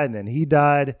he died, and then he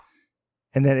died.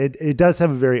 And then it does have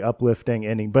a very uplifting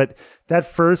ending. But that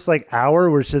first like hour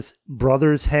was just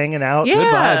brothers hanging out.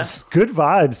 Yeah. Good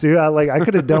vibes, dude. I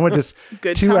could have done with just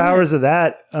Good 2 time. hours of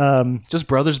that. Just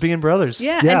brothers being brothers.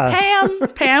 yeah. Yeah.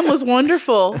 And Pam was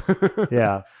wonderful.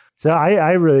 Yeah. So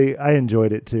I really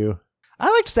enjoyed it too.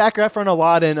 I liked Zac Efron a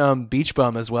lot in Beach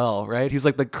Bum as well, right? He's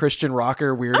like the Christian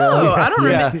rocker weirdo. Oh, I don't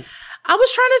Yeah. remember. I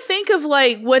was trying to think of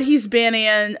like what he's been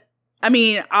in. I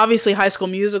mean, obviously High School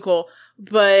Musical,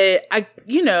 but I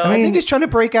think he's trying to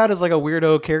break out as like a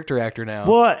weirdo character actor now.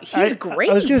 Well, he's great.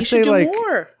 I was gonna He say should do like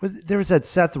more. there was that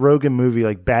Seth Rogen movie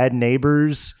like Bad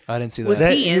Neighbors. I didn't see that. Was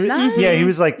he in that? Yeah, he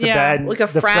was like the Yeah. bad, Like a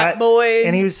the frat boy?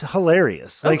 and he was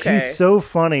hilarious. Like Okay. he's so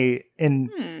funny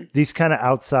in these kind of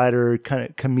outsider, kind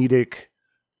of comedic.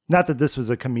 Not that this was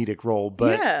a comedic role,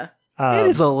 but Yeah. It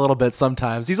is a little bit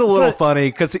sometimes. He's a little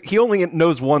funny because he only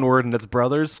knows one word and it's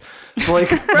brothers. It's like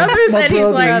Brothers, and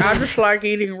he's like, brothers. I just like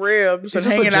eating ribs and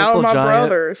he's just a hanging out with my gentle giant.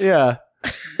 brothers. Yeah.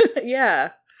 Yeah.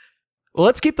 Well,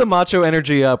 let's keep the macho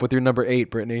energy up with your number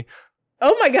 8, Brittany.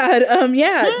 Oh my god.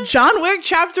 Yeah. John Wick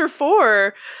Chapter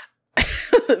 4.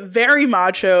 Very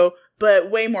macho, but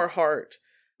way more heart.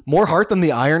 More heart than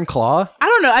the Iron Claw? I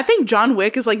don't know. I think John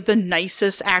Wick is like the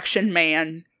nicest action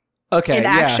man Okay. in yeah.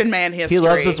 action man history. He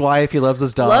loves his wife. He loves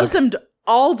his dog. Loves them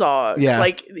all dogs. Yeah.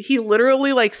 Like he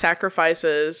literally like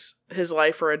sacrifices his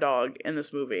life for a dog in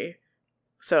this movie.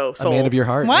 So A sold. man of your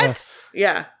heart. What?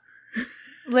 Yeah.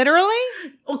 Literally?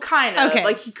 Well, kind of. Okay.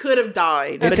 Like he could have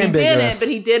died, It's but he didn't. ambiguous. But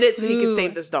he did it so he could Ooh.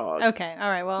 save this dog. Okay. All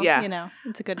right. Well, Yeah.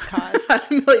 it's a good cause.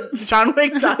 Like John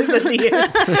Wick dies at the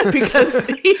end because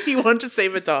he wanted to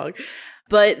save a dog.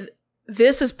 But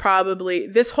this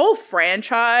whole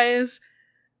franchise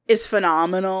is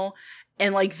phenomenal.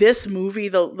 And like this movie,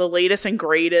 the latest and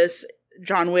greatest,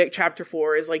 John Wick Chapter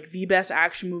 4, is like the best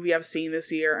action movie I've seen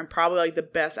this year, and probably like the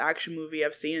best action movie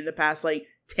I've seen in the past like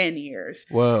 10 years.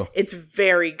 Whoa. It's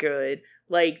very good.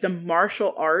 Like the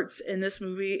martial arts in this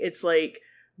movie, it's like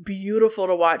beautiful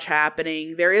to watch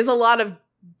happening. There is a lot of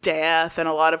death and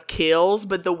a lot of kills,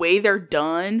 but the way they're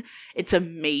done, it's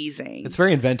amazing. It's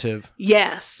very inventive.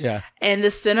 Yes. Yeah. And the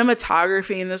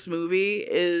cinematography in this movie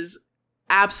is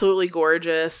absolutely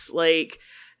gorgeous. Like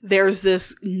there's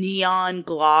this neon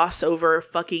gloss over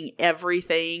fucking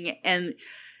everything, and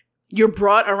you're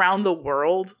brought around the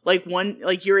world. Like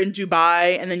you're in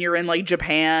Dubai and then you're in like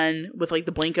Japan with like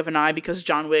the blink of an eye because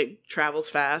John Wick travels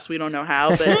fast. We don't know how,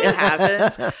 but it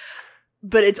happens.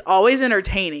 But it's always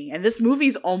entertaining. And this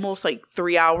movie's almost like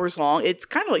 3 hours long. It's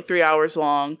kind of like 3 hours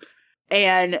long.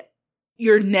 And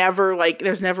you're never like,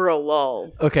 there's never a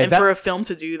lull. Okay, And for a film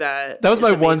to do that. That was is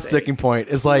my one amazing. sticking point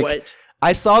is like, What?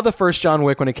 I saw the first John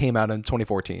Wick when it came out in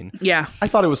 2014. Yeah. I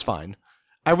thought it was fine.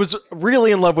 I was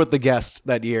really in love with The Guest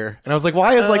that year. And I was like,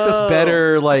 why is like this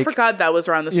better, like, I forgot that was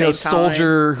around the same you know, time.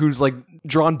 soldier who's like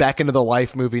drawn back into the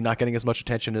life movie not getting as much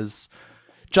attention as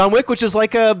John Wick, which is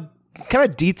like a kind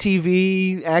of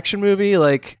DTV action movie.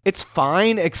 Like, it's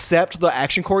fine, except the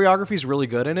action choreography is really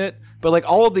good in it. But like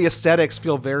all of the aesthetics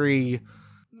feel very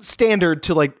standard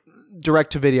to like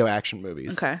direct to video action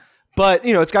movies. Okay. But,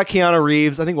 you know, it's got Keanu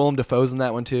Reeves. I think Willem Dafoe's in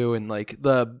that one too. And like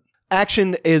the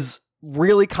action is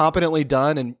really competently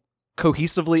done and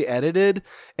cohesively edited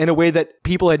in a way that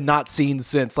people had not seen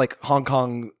since like Hong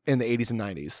Kong in the 80s and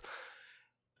 90s.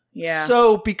 Yeah.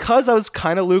 So because I was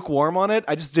kind of lukewarm on it,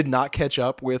 I just did not catch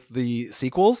up with the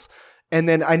sequels. And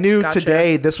then I knew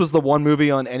today this was the one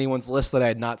movie on anyone's list that I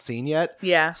had not seen yet.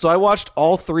 Yeah. So I watched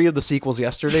all 3 of the sequels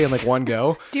yesterday in like one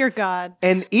go. Dear God.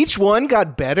 And each one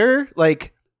got better.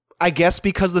 Like, I guess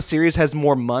because the series has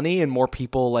more money and more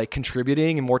people like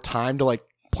contributing and more time to like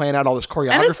plan out all this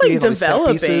choreography and it's like and all these set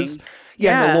developing. pieces.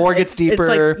 Yeah, and the lore gets deeper.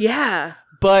 It's like, yeah.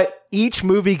 But each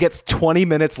movie gets 20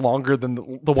 minutes longer than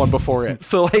the one before it.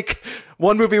 So like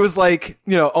one movie was like,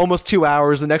 you know, almost 2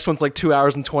 hours. The next one's like 2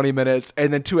 hours and 20 minutes,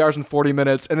 and then 2 hours and 40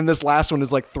 minutes. And then this last one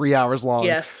is like 3 hours long.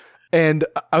 Yes. And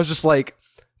I was just like,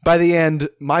 by the end,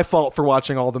 my fault for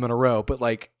watching all of them in a row, but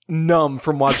like numb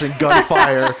from watching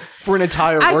gunfire for an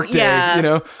entire workday, you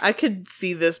know? I could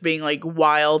see this being like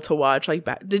wild to watch. Like,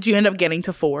 did you end up getting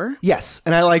to 4? Yes.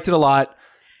 And I liked it a lot.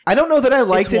 I don't know that I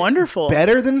liked It's wonderful.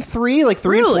 better than 3. Like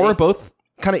 3 and 4 are both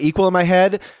kind of equal in my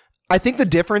head. I think the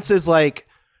difference is like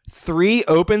 3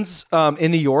 opens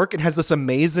in New York and has this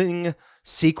amazing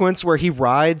sequence where he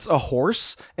rides a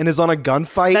horse and is on a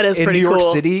gunfight That is in New pretty York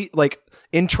cool. City, like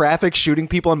in traffic, shooting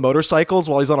people on motorcycles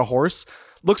while he's on a horse.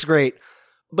 Looks great.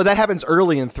 But that happens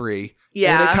early in 3.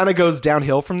 Yeah. And it kind of goes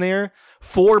downhill from there.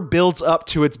 4 builds up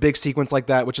to its big sequence like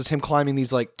that, which is him climbing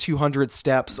these like 200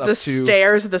 steps up The to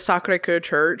stairs of the Sacre-Cœur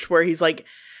Church, where he's like,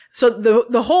 so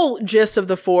the whole gist of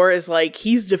the 4 is like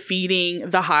he's defeating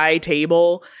the High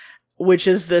Table, which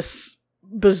is this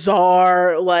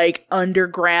bizarre like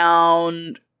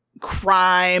underground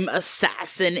crime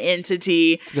assassin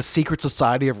entity. It's like a secret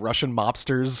society of Russian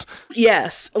mobsters.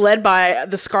 Yes, led by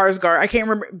the Skarsgård. I can't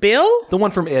remember. Bill? The one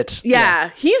from It.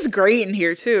 Yeah, he's great in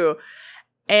here too.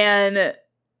 And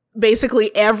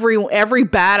basically every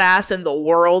badass in the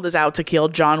world is out to kill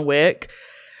John Wick.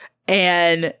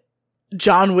 And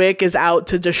John Wick is out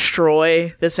to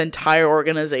destroy this entire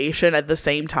organization at the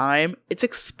same time. It's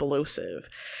explosive.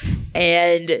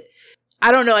 And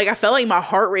I don't know, like I felt like my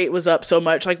heart rate was up so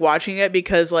much like watching it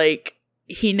because like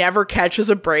he never catches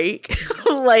a break.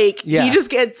 Like he just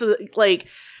gets like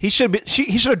he should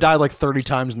have died like 30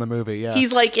 times in the movie. Yeah.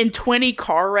 He's like in 20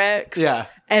 car wrecks. Yeah.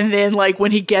 And then like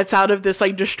when he gets out of this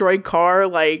like destroyed car,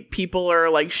 like people are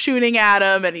like shooting at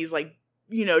him and he's like,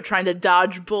 you know, trying to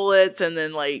dodge bullets and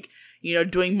then like, you know,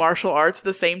 doing martial arts at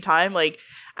the same time. Like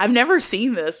I've never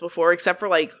seen this before except for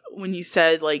like when you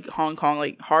said like Hong Kong,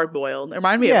 like Hard Boiled. It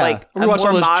reminded me of like we watched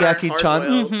all those Jackie Chan,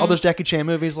 Hard-Boiled. all those Jackie Chan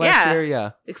movies last year.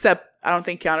 Yeah. Except I don't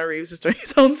think Keanu Reeves is doing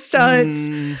his own stunts.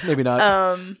 Maybe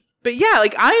not. But yeah,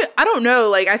 like I don't know.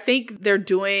 Like I think they're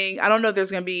doing. I don't know if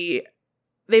there's gonna be.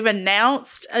 They've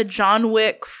announced a John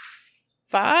Wick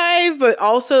 5, but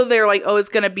also they're like, oh, it's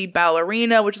gonna be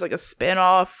Ballerina, which is like a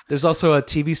spinoff. There's also a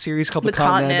TV series called The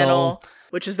Continental,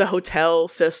 which is the hotel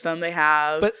system they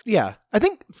have. But yeah, I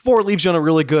think 4 leaves you on a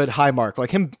really good high mark.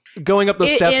 Like him going up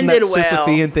those steps in that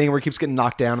Sisyphean thing where he keeps getting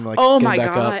knocked down and like, oh my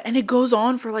back god! up. And it goes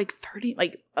on for like 30,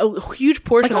 like a huge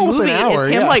portion Like of the movie almost an hour,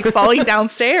 is him like falling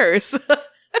downstairs.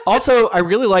 Also, I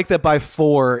really like that by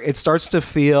 4, it starts to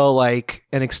feel like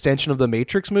an extension of the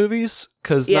Matrix movies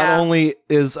because not only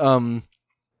is who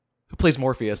plays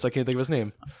Morpheus? I can't think of his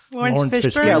name. Lawrence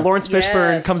Fishburne. Yeah, Lawrence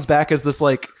Fishburne comes back as this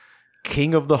like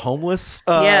king of the homeless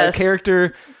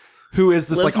character who is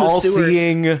this Lives like in the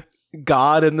all-seeing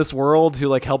god in this world who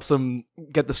like helps him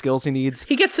get the skills he needs.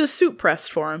 He gets his suit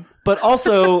pressed for him. But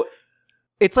also,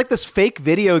 it's like this fake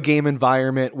video game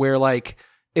environment where like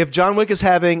if John Wick is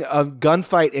having a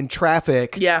gunfight in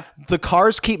traffic, the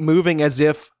cars keep moving as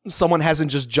if someone hasn't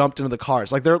just jumped into the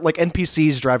cars. Like they're like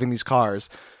NPCs driving these cars.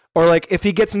 Or like if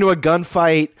he gets into a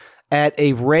gunfight at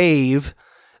a rave,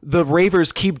 the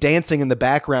ravers keep dancing in the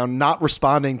background, not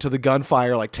responding to the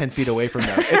gunfire like 10 feet away from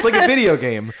them. It's like a video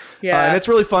game. And it's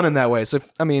really fun in that way. So,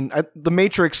 I mean, the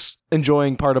Matrix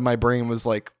enjoying part of my brain was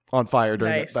like on fire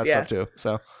during that stuff too.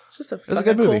 So it's just a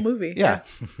good movie. cool movie. Yeah.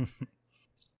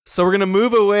 So we're going to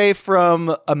move away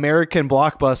from American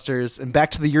blockbusters and back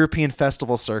to the European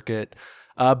festival circuit.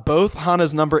 Both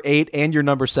Hannah's number 8 and your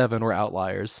number 7 were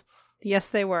outliers. Yes,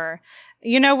 they were.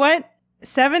 You know what?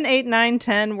 7, 8, 9,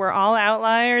 10 were all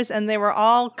outliers, and they were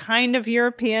all kind of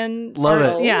European. Love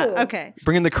it. Yeah. Okay.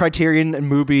 Bringing the Criterion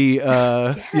and Mubi,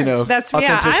 That's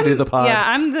authenticity of the pod.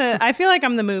 Yeah, I feel like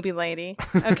I'm the movie lady.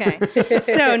 Okay.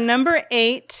 So number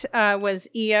 8 was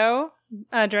EO,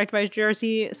 directed by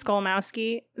Jerzy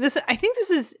Skolmowski. I think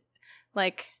this is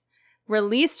like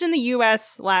released in the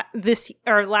US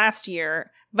last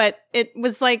year. But it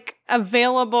was like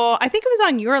available. I think it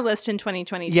was on your list in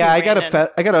 2022. Yeah, I got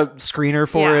a screener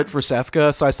for it for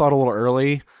SEFCA, so I saw it a little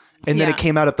early, and then it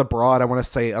came out at the Broad. I want to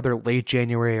say either late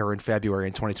January or in February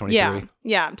in 2023.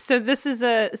 Yeah. So this is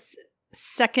a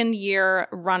second year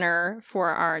runner for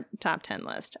our top 10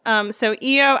 list. So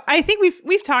EO, I think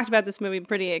we've talked about this movie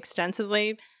pretty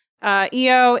extensively.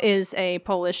 EO is a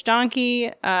Polish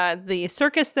donkey. The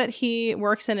circus that he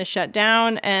works in is shut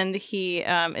down, and he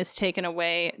is taken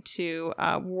away to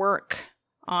work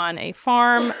on a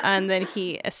farm, and then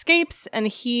he escapes, and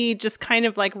he just kind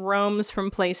of like roams from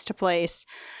place to place,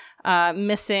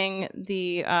 missing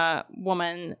the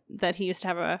woman that he used to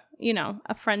have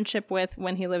a friendship with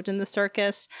when he lived in the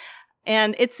circus.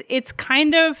 And it's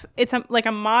like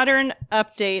a modern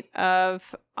update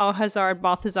of Alcazar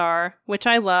Balthazar, which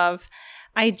I love.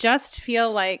 I just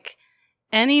feel like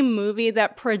any movie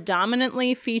that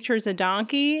predominantly features a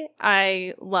donkey,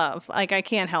 I love. Like, I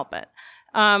can't help it.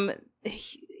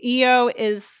 EO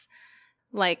is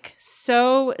like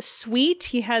so sweet.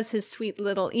 He has his sweet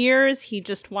little ears. He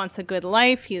just wants a good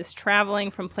life. He is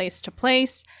traveling from place to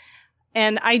place.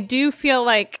 And I do feel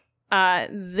like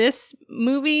this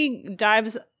movie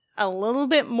dives a little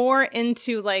bit more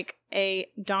into like a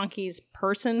donkey's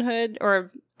personhood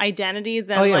or identity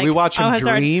than we watch him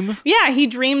dream. Yeah, he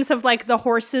dreams of like the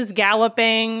horses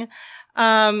galloping.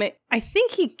 I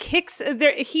think he kicks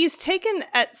there. He's taken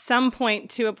at some point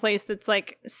to a place that's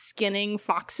like skinning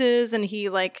foxes, and he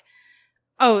like,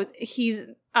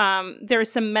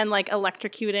 there's some men like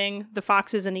electrocuting the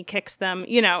foxes, and he kicks them.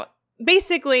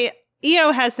 Basically,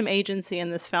 EO has some agency in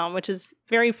this film, which is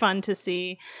very fun to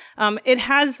see. It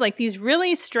has like these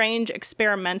really strange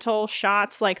experimental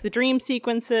shots, like the dream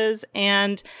sequences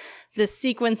and this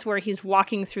sequence where he's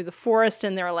walking through the forest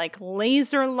and there are like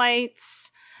laser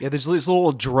lights. Yeah, there's these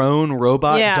little drone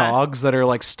robot dogs that are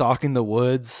like stalking the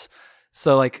woods.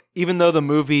 So like, even though the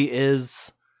movie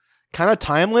is kind of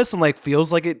timeless and like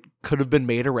feels like it could have been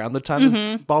made around the time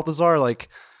as Balthazar, like,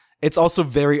 it's also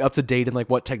very up to date in like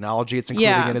what technology it's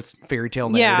including in its fairy tale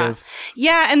narrative.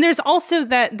 Yeah, and there's also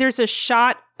there's a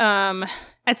shot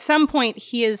at some point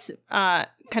he is kind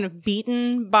of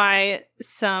beaten by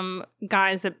some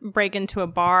guys that break into a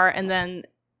bar, and then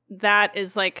that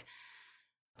is like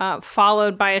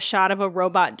followed by a shot of a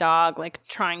robot dog like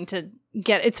trying to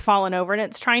it's fallen over and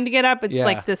it's trying to get up. It's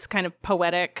like this kind of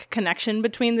poetic connection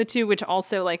between the two, which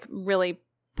also like really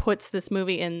puts this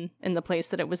movie in the place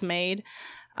that it was made.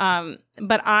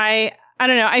 But I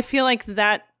don't know. I feel like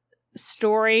that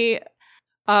story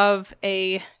of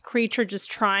a creature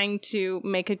just trying to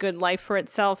make a good life for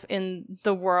itself in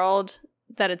the world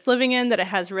that it's living in, that it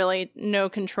has really no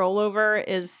control over,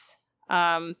 is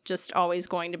just always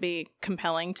going to be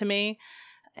compelling to me.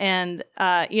 And,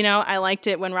 I liked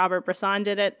it when Robert Bresson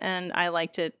did it, and I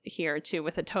liked it here too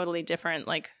with a totally different,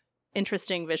 like,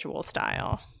 interesting visual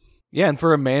style. Yeah, and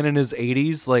for a man in his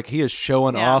 80s, like, he is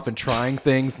showing off and trying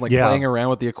things, and, like, playing around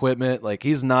with the equipment. Like,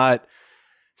 he's not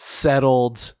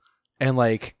settled and,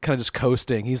 like, kind of just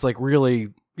coasting. He's, like, really,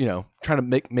 trying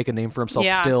to make a name for himself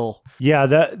still. Yeah,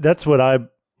 that's what I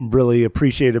really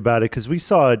appreciate about it, because we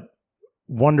saw a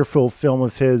wonderful film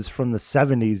of his from the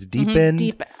 70s, Deep End.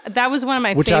 Deep. That was one of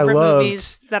my favorite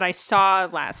movies that I saw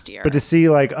last year. But to see,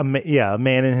 like, a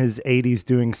man in his 80s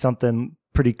doing something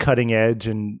pretty cutting edge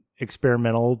and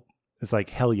experimental, it's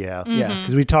like, hell yeah. Yeah.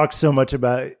 Because we talked so much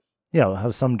about, how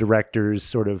some directors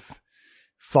sort of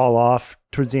fall off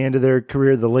towards the end of their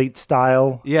career, the late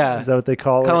style. Yeah. Is that what they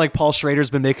call it? Kind of like Paul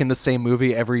Schrader's been making the same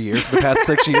movie every year for the past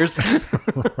 6 years.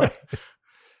 Right.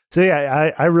 So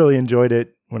yeah, I really enjoyed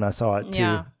it when I saw it too.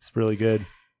 Yeah. It's really good.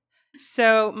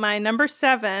 So my number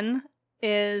 7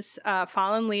 is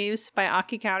Fallen Leaves by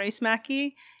Aki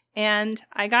Kaurismäki. And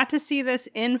I got to see this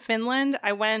in Finland.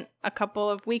 I went a couple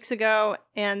of weeks ago,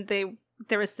 and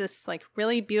there was this like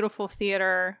really beautiful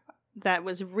theater that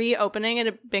was reopening. It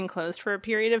had been closed for a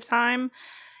period of time,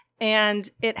 and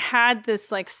it had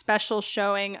this like special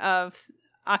showing of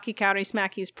Aki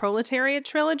Kaurismäki's Proletariat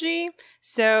trilogy.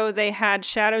 So they had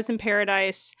Shadows in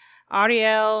Paradise,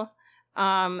 Ariel,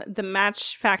 The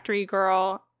Match Factory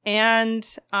Girl, and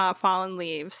Fallen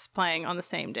Leaves playing on the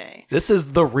same day. This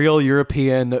is the real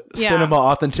European cinema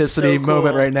authenticity So cool.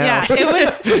 moment right now. Yeah, it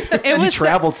was. It You was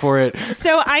traveled for it.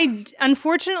 So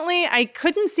unfortunately, I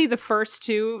couldn't see the first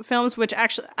two films, which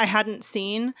actually I hadn't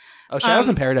seen. Oh, Shadows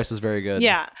in Paradise is very good.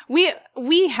 Yeah,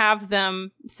 we have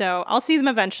them, so I'll see them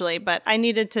eventually. But I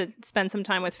needed to spend some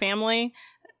time with family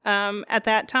at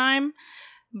that time.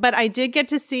 But I did get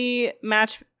to see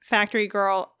Match Factory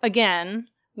Girl again,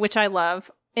 which I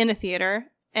love, in a theater,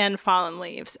 and Fallen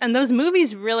Leaves. And those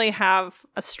movies really have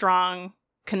a strong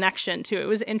connection to it. It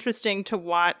was interesting to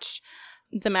watch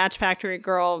the Match Factory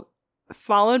Girl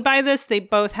followed by this. They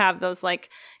both have those like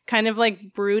kind of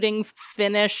like brooding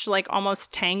Finnish, like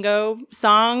almost tango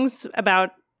songs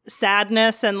about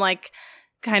sadness and like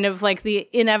kind of like the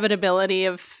inevitability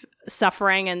of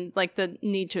suffering and like the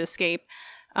need to escape.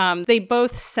 They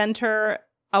both center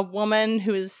a woman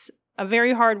who's a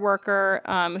very hard worker,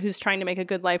 who's trying to make a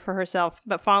good life for herself,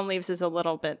 but Fallen Leaves is a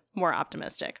little bit more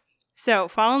optimistic. So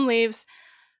Fallen Leaves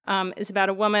is about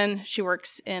a woman. She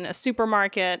works in a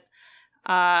supermarket.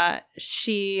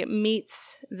 She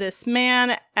meets this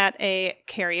man at a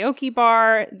karaoke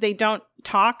bar. They don't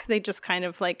talk. They just kind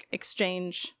of like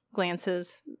exchange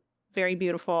glances. Very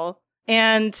beautiful.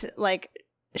 And like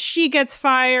she gets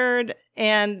fired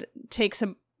and takes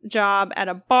a job at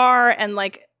a bar and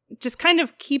like just kind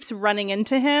of keeps running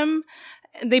into him.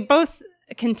 They both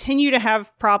continue to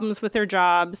have problems with their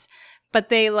jobs, but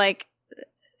they like,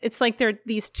 it's like they're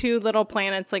these two little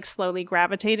planets like slowly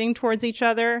gravitating towards each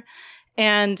other.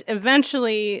 And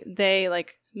eventually they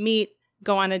like meet,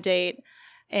 go on a date,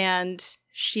 and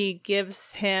she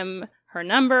gives him her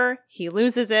number. He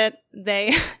loses it.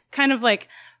 They kind of like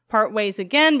part ways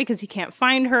again because he can't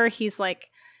find her. He's like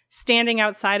standing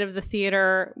outside of the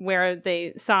theater where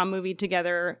they saw a movie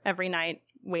together every night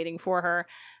waiting for her.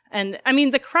 And I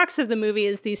mean, the crux of the movie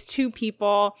is these two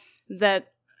people that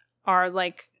are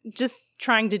like just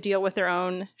trying to deal with their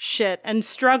own shit and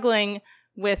struggling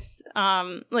with,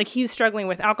 like he's struggling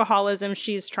with alcoholism.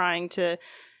 She's trying to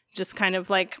just kind of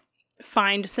like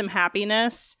find some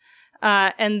happiness.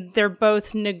 And they're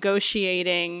both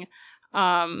negotiating,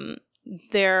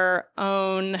 their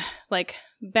own like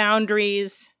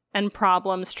boundaries and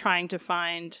problems, trying to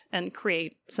find and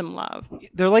create some love.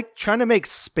 They're like trying to make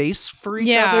space for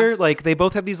each other. Like they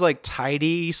both have these like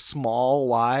tidy, small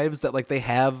lives that like they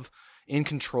have in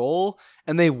control,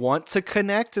 and they want to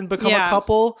connect and become a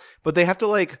couple, but they have to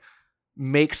like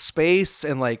make space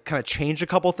and like kind of change a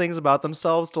couple things about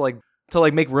themselves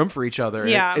to make room for each other.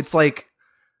 Yeah. It's like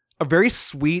a very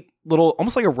sweet little,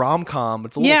 almost like a rom-com.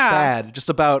 It's a little sad, just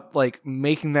about like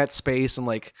making that space and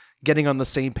like getting on the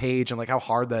same page and like how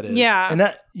hard that is. Yeah. And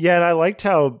and I liked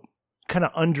how kind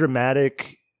of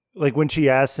undramatic, like when she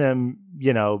asked him,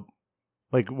 you know,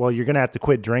 like, well, you're going to have to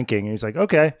quit drinking. And he's like,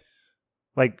 okay.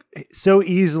 Like so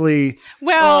easily.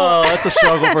 Well, that's a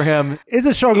struggle for him. It's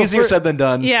a struggle. Easier said than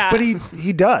done. Yeah. But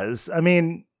he does. I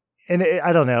mean, and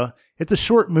I don't know. It's a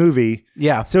short movie.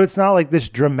 Yeah. So it's not like this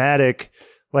dramatic,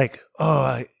 like,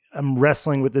 oh, I'm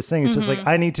wrestling with this thing. It's just like,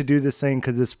 I need to do this thing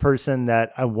because this person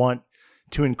that I want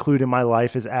to include in my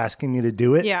life is asking me to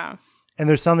do it. Yeah. And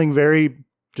there's something very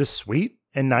just sweet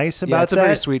and nice about that. Yeah, it's a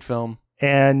very sweet film.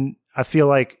 And I feel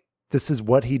like this is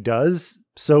what he does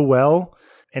so well.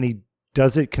 And he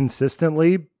does it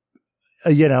consistently.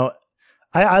 You know,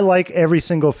 I like every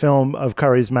single film of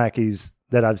Kaurismäki's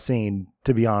that I've seen,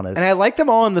 to be honest. And I like them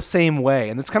all in the same way.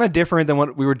 And it's kind of different than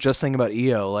what we were just saying about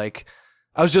EO. Like,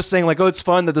 I was just saying, like, oh, it's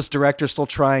fun that this director's still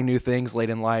trying new things late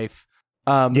in life.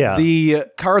 The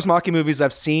Kaurismäki movies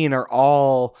I've seen are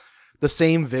all the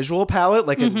same visual palette.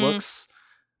 Like, it looks,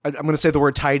 I'm going to say the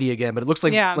word tidy again, but it looks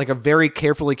like a very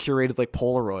carefully curated, like,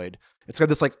 Polaroid. It's got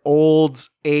this, like, old,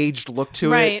 aged look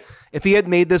to it. If he had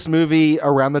made this movie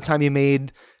around the time he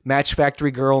made Match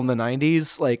Factory Girl in the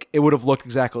 90s, like, it would have looked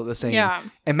exactly the same. Yeah.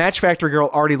 And Match Factory Girl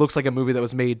already looks like a movie that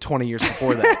was made 20 years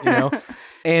before that, you know?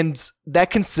 And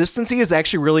that consistency is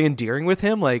actually really endearing with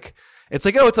him. Like, it's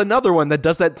like, oh, it's another one that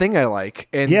does that thing I like.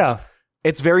 And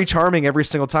it's very charming every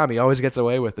single time. He always gets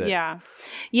away with it. Yeah.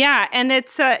 Yeah. And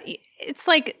it's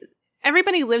like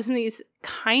everybody lives in these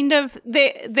kind of,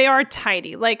 they are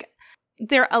tidy. Like,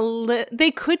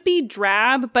 they could be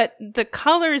drab, but the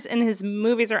colors in his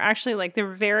movies are actually like, they're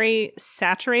very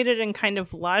saturated and kind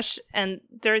of lush. And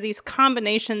there are these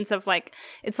combinations of like,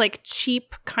 it's like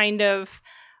cheap kind of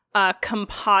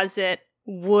composite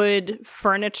wood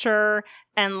furniture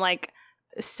and like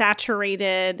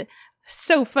saturated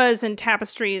sofas and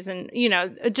tapestries and, you know,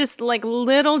 just like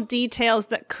little details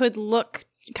that could look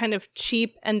kind of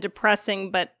cheap and depressing,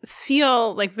 but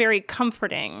feel like very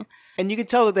comforting. And you can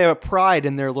tell that they have a pride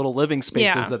in their little living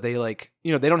spaces Yeah. that they like,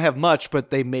 they don't have much,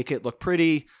 but they make it look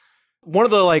pretty. One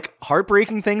of the like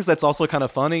heartbreaking things that's also kind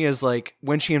of funny is like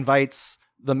when she invites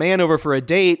the man over for a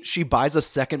date, she buys a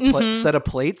second set of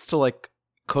plates to like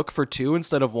cook for 2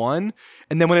 instead of 1.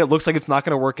 And then when it looks like it's not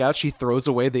going to work out, she throws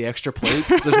away the extra plate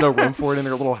because there's no room for it in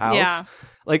her little house. Yeah.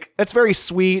 Like, that's very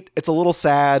sweet. It's a little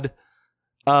sad.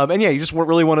 And yeah, you just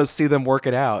really want to see them work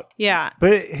it out. Yeah.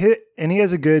 But he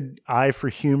has a good eye for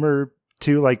humor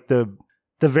too. Like the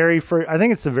very first, I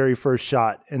think it's the very first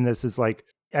shot in this is like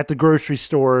at the grocery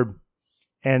store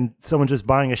and someone just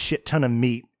buying a shit ton of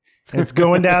meat. And it's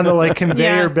going down the like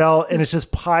conveyor belt and it's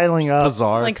just piling up.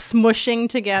 Bizarre. Like smushing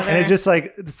together. And it just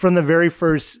like from the very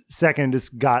first second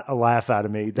just got a laugh out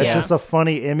of me. That's just a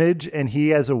funny image. And he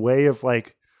has a way of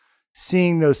like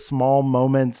seeing those small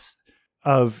moments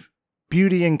of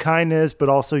beauty and kindness, but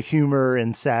also humor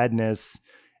and sadness.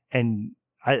 And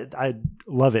I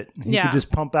love it. He could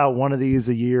just pump out one of these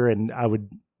a year and I would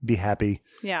be happy.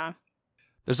 Yeah.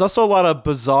 There's also a lot of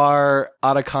bizarre,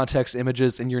 out of context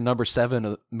images in your number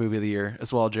 7 movie of the year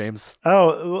as well, James.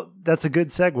 Oh, well, that's a good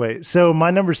segue. So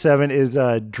my number 7 is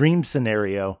Dream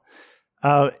Scenario.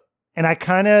 And I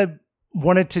kind of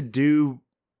wanted to do,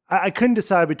 I couldn't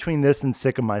decide between this and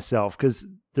Sick of Myself because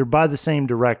they're by the same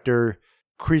director,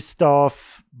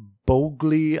 Christoph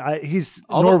Bogli. He's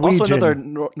Norwegian. Also another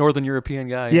Northern European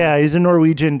guy. Yeah, he's a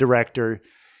Norwegian director.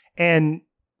 And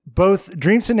both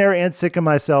Dream Scenario and Sick of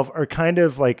Myself are kind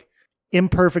of like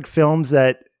imperfect films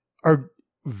that are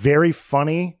very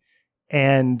funny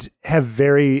and have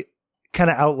very kind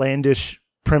of outlandish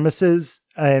premises.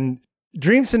 And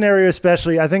Dream Scenario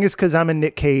especially, I think it's because I'm a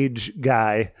Nick Cage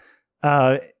guy.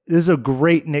 This is a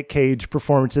great Nick Cage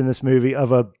performance in this movie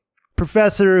of a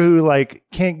professor who like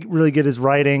can't really get his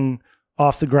writing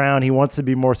off the ground. He wants to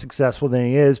be more successful than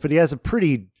he is, but he has a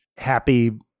pretty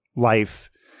happy life.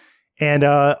 And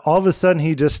all of a sudden,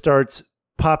 he just starts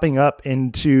popping up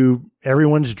into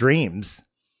everyone's dreams.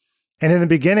 And in the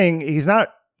beginning, he's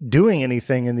not doing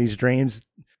anything in these dreams.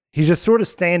 He's just sort of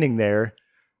standing there.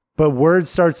 But word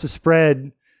starts to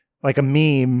spread like a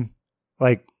meme.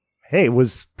 Like, hey,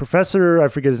 was Professor, I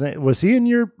forget his name, was he in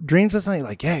your dreams last night?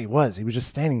 Like, yeah, he was. He was just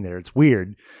standing there. It's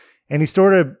weird. And he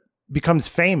sort of becomes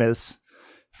famous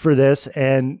for this.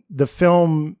 And the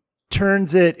film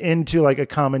turns it into like a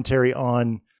commentary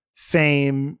on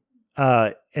fame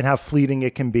and how fleeting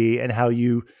it can be and how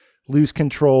you lose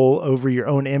control over your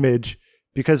own image,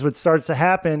 because what starts to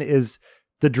happen is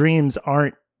the dreams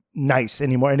aren't nice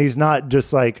anymore. And he's not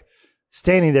just like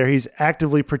standing there, he's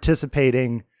actively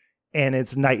participating and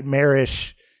it's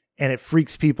nightmarish and it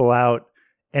freaks people out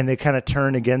and they kind of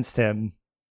turn against him.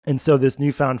 And so this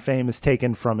newfound fame is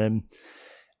taken from him.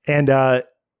 And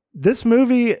this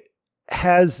movie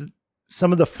has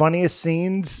some of the funniest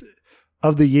scenes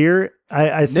of the year.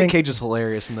 I think Nick Cage is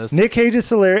hilarious in this. Nick Cage is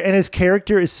hilarious, and his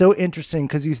character is so interesting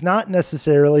because he's not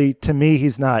necessarily, to me,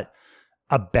 he's not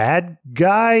a bad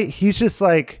guy. He's just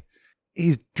like,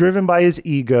 he's driven by his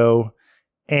ego,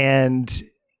 and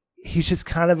he's just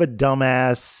kind of a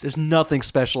dumbass. There's nothing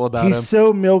special about him. He's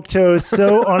so milquetoast,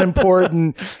 so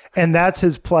unimportant, and that's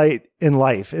his plight in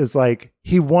life, is like,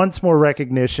 he wants more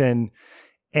recognition,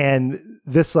 and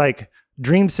this like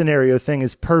Dream Scenario thing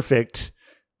is perfect.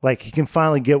 Like, he can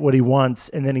finally get what he wants,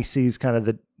 and then he sees kind of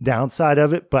the downside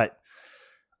of it. But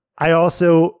I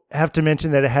also have to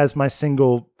mention that it has my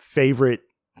single favorite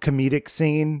comedic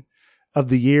scene of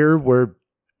the year, where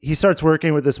he starts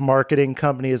working with this marketing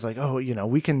company. It's like, oh, you know,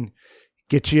 we can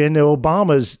get you into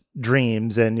Obama's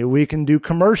dreams, and we can do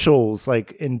commercials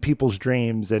like in people's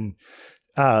dreams. And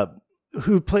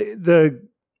who play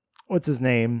what's his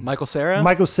name? Michael Cera?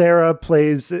 Michael Cera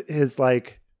plays his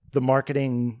like the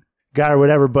marketing guy or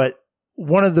whatever, but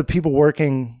one of the people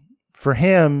working for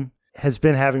him has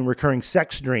been having recurring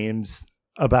sex dreams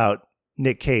about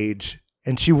Nick Cage,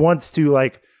 and she wants to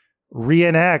like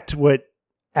reenact what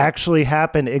actually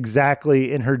happened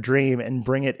exactly in her dream and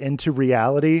bring it into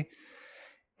reality.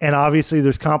 And obviously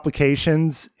there's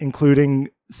complications, including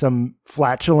some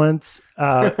flatulence,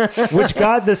 which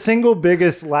got the single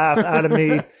biggest laugh out of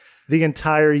me the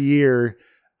entire year.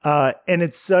 And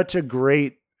it's such a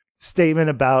great statement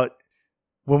about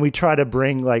when we try to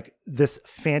bring like this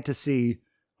fantasy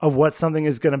of what something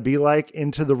is going to be like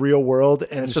into the real world.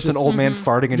 And it's just an old man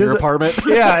farting in your apartment.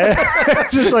 Yeah.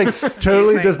 Just like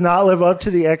totally does not live up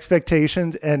to the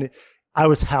expectations. And I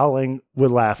was howling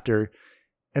with laughter.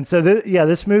 And so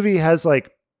this movie has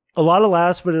like a lot of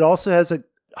laughs, but it also has a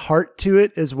heart to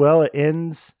it as well. It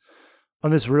ends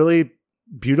on this really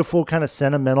beautiful kind of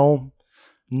sentimental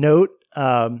note.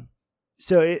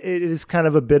 So it is kind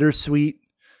of a bittersweet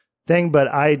thing, but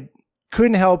I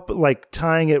couldn't help like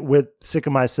tying it with Sick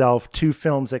of Myself, two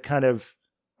films that kind of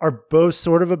are both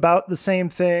sort of about the same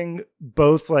thing,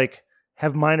 both like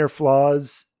have minor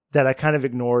flaws that I kind of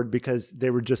ignored because they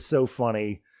were just so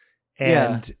funny.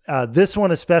 And this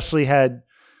one especially had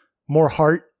more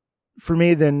heart for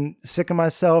me than Sick of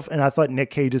Myself. And I thought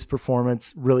Nick Cage's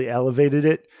performance really elevated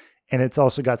it. And it's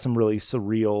also got some really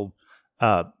surreal,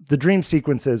 the dream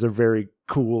sequences are very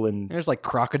cool and there's like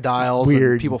crocodiles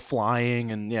weird. And people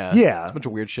flying and Yeah. it's a bunch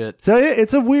of weird shit. So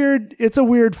it's a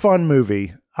weird, fun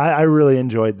movie. I really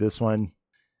enjoyed this one.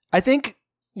 I think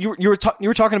you were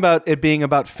talking about it being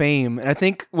about fame, and I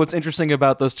think what's interesting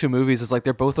about those two movies is like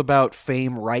they're both about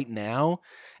fame right now,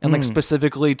 and like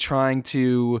specifically trying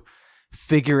to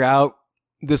figure out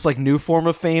this like new form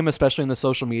of fame, especially in the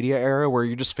social media era where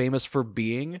you're just famous for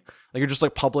being like you're just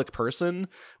like public person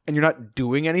and you're not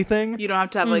doing anything. You don't have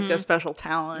to have like a special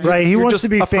talent. Right. He You're wants just to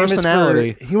be a famous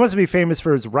personality. he wants to be famous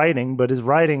for his writing, but his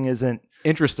writing isn't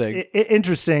Interesting.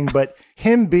 interesting, but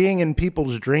him being in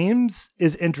people's dreams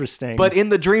is interesting. But in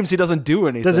the dreams, he doesn't do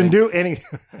anything. doesn't do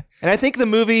anything. And I think the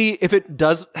movie, if it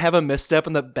does have a misstep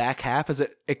in the back half, is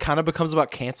it kind of becomes about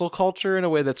cancel culture in a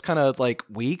way that's kind of like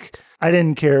weak. I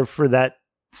didn't care for that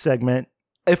segment.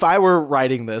 If I were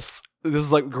writing this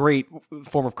is like great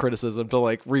form of criticism to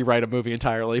like rewrite a movie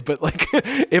entirely. But like,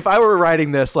 if I were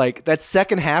writing this, like that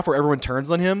second half where everyone turns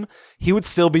on him, he would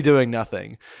still be doing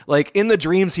nothing. Like in the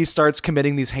dreams, he starts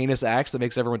committing these heinous acts that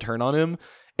makes everyone turn on him.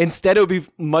 Instead, it would be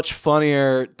much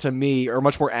funnier to me, or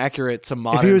much more accurate to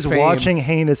modern If he was fame. watching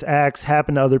heinous acts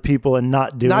happen to other people and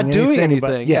not doing anything.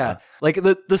 but Yeah. Like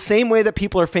the same way that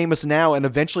people are famous now, and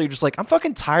eventually you're just like, I'm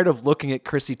fucking tired of looking at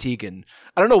Chrissy Teigen.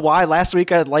 I don't know why. Last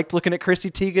week I liked looking at Chrissy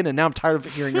Teigen, and now I'm tired of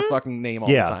hearing her fucking name all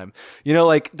Yeah. the time. You know,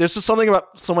 like there's just something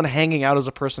about someone hanging out as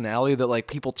a personality that like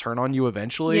people turn on you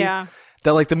eventually. Yeah.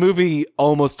 That like the movie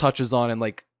almost touches on, and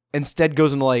like instead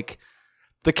goes into like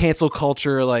the cancel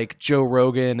culture, like Joe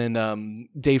Rogan and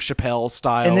Dave Chappelle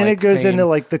style. And then like, it goes fame. into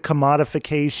like the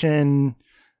commodification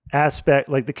aspect,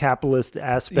 like the capitalist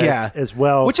aspect as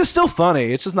well. Which is still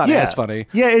funny. It's just not as funny.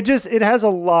 Yeah, it has a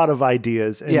lot of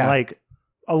ideas, and Yeah. like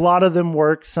a lot of them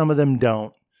work, some of them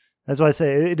don't. That's why I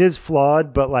say it is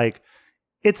flawed, but like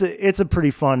it's a pretty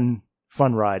fun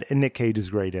ride, and Nick Cage is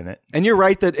great in it. And you're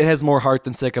right that it has more heart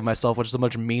than Sick of Myself, which is a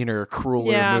much meaner,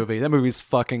 crueler Yeah. movie. That movie's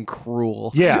fucking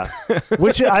cruel. Yeah,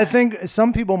 which I think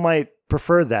some people might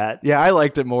prefer that. Yeah, I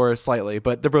liked it more slightly,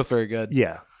 but they're both very good.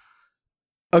 Yeah.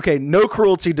 Okay, no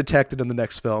cruelty detected in the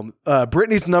next film.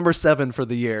 Brittany's number 7 for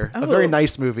the year. A very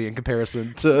nice movie in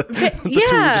comparison to the two we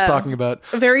were just talking about.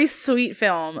 A very sweet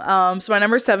film. So my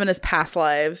number 7 is Past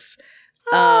Lives.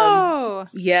 Oh.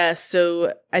 Yes,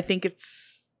 so I think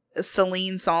it's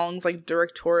Celine Song's like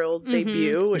directorial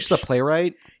debut. Which, She's a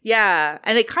playwright. yeah,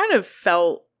 and it kind of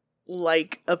felt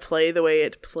like a play the way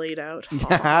it played out.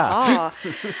 Yeah.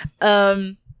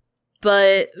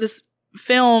 But this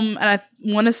film, and I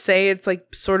want to say it's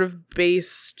like sort of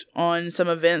based on some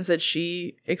events that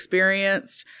she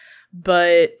experienced,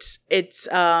 but it's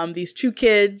these two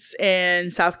kids in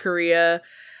South Korea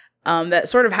that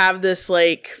sort of have this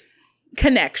like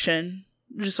connection,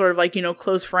 just sort of like, you know,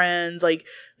 close friends, like,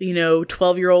 you know,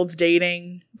 12-year-olds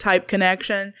dating type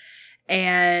connection.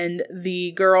 And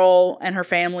the girl and her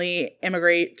family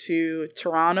immigrate to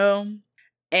Toronto,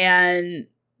 and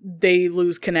they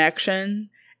lose connection.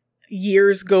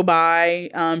 Years go by.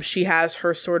 She has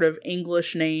her sort of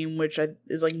English name, which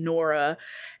is like Nora,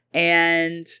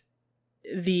 and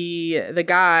the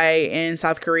guy in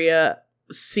South Korea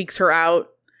seeks her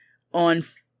out on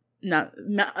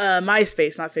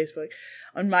MySpace, not Facebook,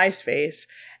 on MySpace,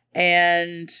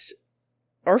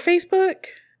 or Facebook.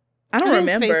 I don't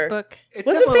remember. Facebook. It's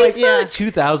Was it definitely, like,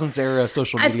 Facebook? 2000s era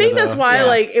social media. I think that's though. why, Yeah.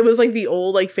 like, it was like the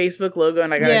old like Facebook logo,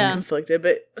 and I got Yeah. conflicted.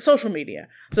 But social media,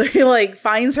 so he like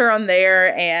finds her on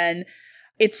there, and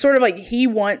it's sort of like he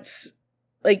wants,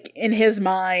 like in his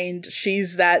mind,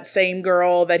 she's that same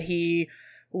girl that he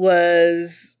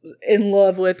was in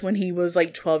love with when he was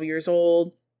like 12 years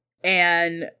old,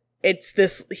 and it's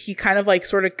this. He kind of like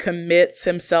sort of commits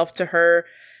himself to her,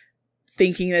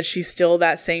 thinking that she's still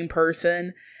that same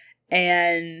person.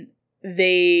 And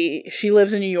she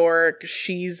lives in New York.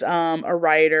 She's a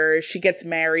writer. She gets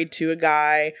married to a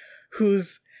guy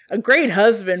who's a great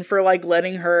husband for like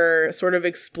letting her sort of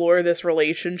explore this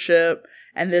relationship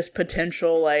and this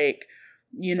potential, like,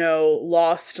 you know,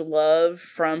 lost love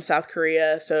from South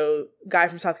Korea. So guy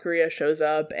from South Korea shows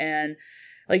up, and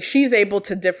like she's able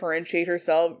to differentiate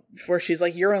herself where she's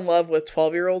like, you're in love with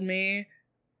 12-year-old me.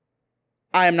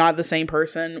 I am not the same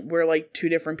person. We're like two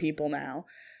different people now.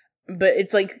 But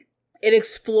it's like, it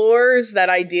explores that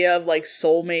idea of like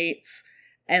soulmates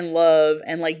and love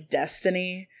and like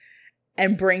destiny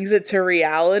and brings it to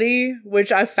reality,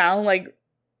 which I found like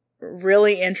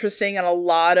really interesting. And a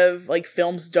lot of like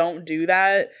films don't do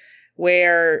that,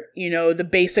 where, you know, the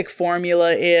basic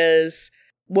formula is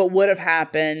what would have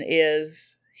happened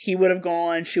is he would have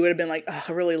gone, she would have been like, oh,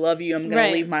 I really love you, I'm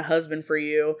going to leave my husband for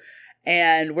you,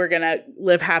 and we're going to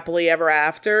live happily ever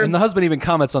after. And the husband even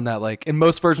comments on that, like, in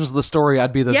most versions of the story,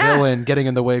 I'd be the villain getting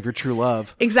in the way of your true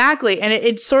love. Exactly. And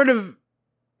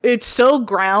it's so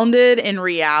grounded in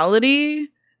reality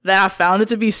that I found it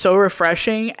to be so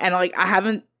refreshing. And like, I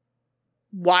haven't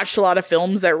watched a lot of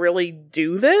films that really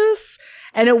do this.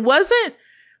 And it wasn't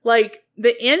like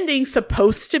the ending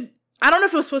supposed to, I don't know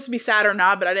if it was supposed to be sad or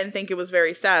not, but I didn't think it was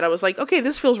very sad. I was like, okay,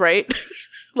 this feels right.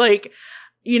 Like,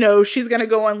 you know, she's going to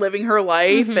go on living her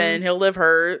life and he'll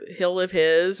live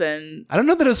his. And I don't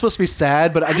know that it was supposed to be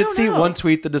sad, but I did see one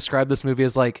tweet that described this movie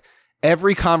as like,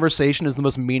 every conversation is the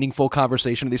most meaningful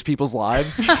conversation of these people's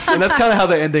lives. And that's kind of how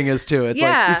the ending is too. It's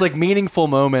like these like meaningful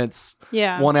moments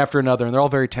one after another, and they're all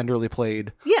very tenderly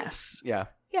played. Yes. Yeah.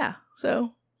 Yeah.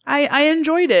 So I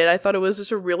enjoyed it. I thought it was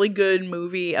just a really good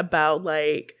movie about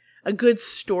like a good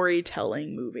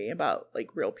storytelling movie about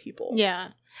like real people. Yeah.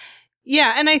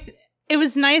 Yeah. And it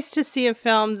was nice to see a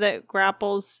film that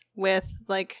grapples with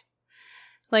like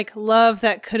love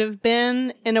that could have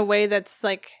been in a way that's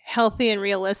like healthy and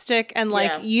realistic, and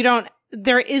like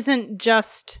there isn't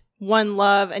just one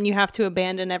love and you have to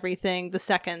abandon everything the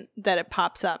second that it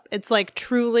pops up. It's like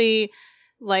truly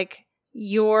like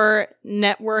your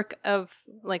network of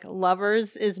like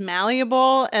lovers is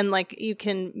malleable, and like you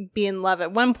can be in love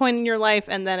at one point in your life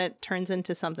and then it turns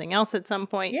into something else at some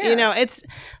point. You know, it's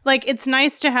like, it's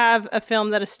nice to have a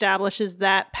film that establishes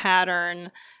that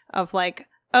pattern of like,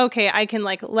 okay, I can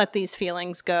like let these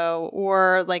feelings go,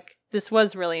 or like this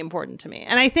was really important to me.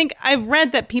 And I think I've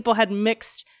read that people had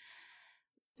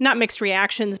not mixed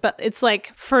reactions, but it's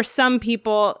like for some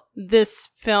people, this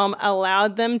film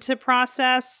allowed them to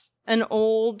process an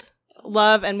old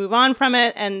love and move on from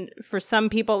it. And for some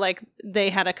people, like they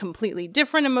had a completely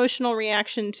different emotional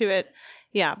reaction to it.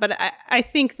 Yeah, but I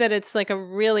think that it's like a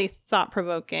really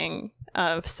thought-provoking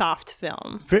soft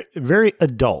film. Very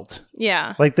adult.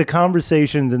 Yeah. Like the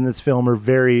conversations in this film are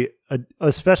very,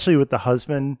 especially with the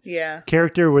husband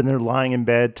character, when they're lying in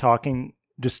bed talking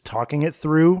it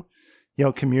through, you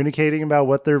know, communicating about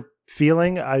what they're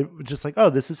feeling. I was just like, oh,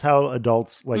 this is how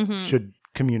adults like should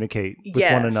communicate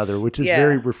with one another, which is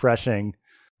very refreshing.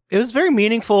 It was very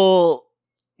meaningful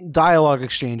dialogue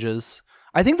exchanges.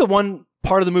 I think the one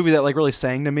part of the movie that like really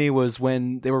sang to me was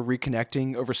when they were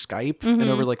reconnecting over Skype and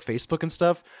over like Facebook and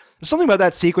stuff. There's something about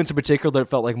that sequence in particular that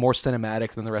felt like more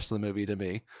cinematic than the rest of the movie to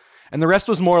me. And the rest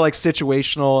was more like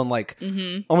situational and like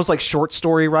almost like short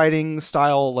story writing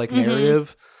style, like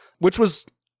narrative, which was,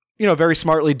 you know, very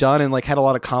smartly done and like had a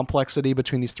lot of complexity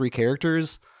between these three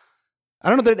characters. I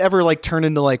don't know that it ever like turned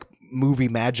into like movie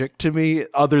magic to me,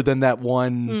 other than that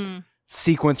one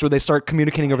sequence where they start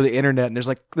communicating over the internet, and there's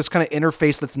like this kind of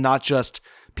interface that's not just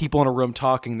people in a room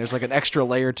talking. There's like an extra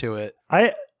layer to it.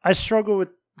 I struggle with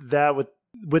that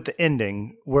with the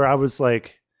ending, where I was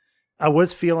like, I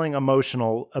was feeling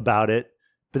emotional about it,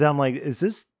 but then I'm like,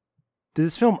 did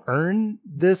this film earn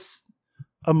this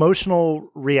emotional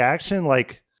reaction?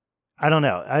 Like, I don't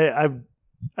know.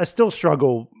 I still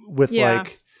struggle with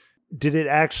like, did it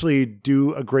actually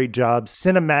do a great job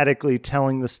cinematically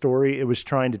telling the story it was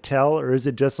trying to tell? Or is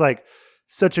it just like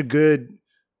such a good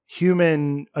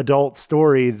human adult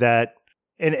story that,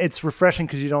 and it's refreshing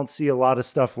because you don't see a lot of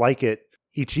stuff like it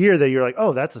each year, that you're like,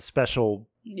 oh, that's a special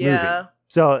movie.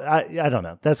 So I don't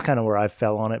know. That's kind of where I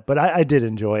fell on it, but I did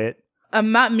enjoy it.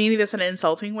 I'm not meaning this in an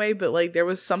insulting way, but like there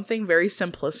was something very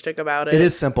simplistic about it. It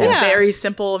is simple. Very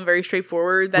simple and very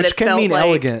straightforward. That which it can felt mean like,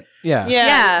 elegant.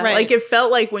 Yeah. Right. Like it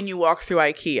felt like when you walk through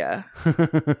IKEA.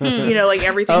 You know, like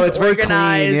everything's it's very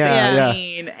organized clean. and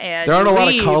clean. And there aren't a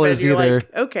lot of colors and you're either.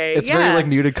 Like, okay. It's very like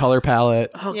muted color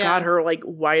palette. Oh God, her like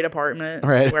white apartment.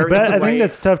 Right. But I think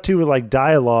that's tough too with like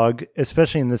dialogue,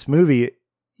 especially in this movie.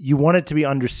 You want it to be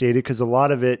understated because a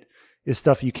lot of it is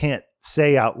stuff you can't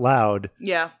say out loud.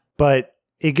 Yeah. But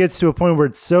it gets to a point where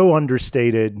it's so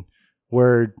understated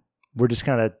where we're just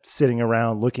kind of sitting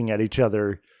around looking at each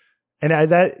other. And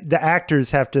that the actors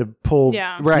have to pull, you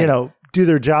know, do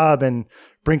their job and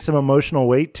bring some emotional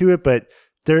weight to it. But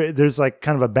there's like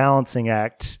kind of a balancing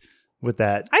act with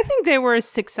that. I think they were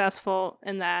successful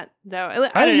in that, though.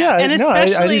 I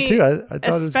do too. I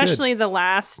thought especially the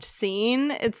last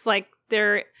scene. It's like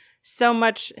there so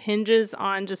much hinges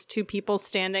on just two people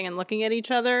standing and looking at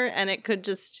each other, and it could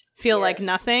just feel like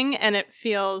nothing, and it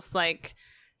feels like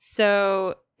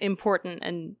so important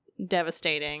and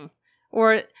devastating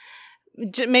or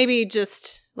maybe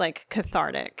just like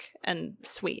cathartic and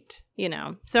sweet,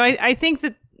 So I think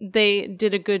that they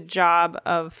did a good job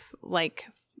of like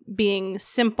being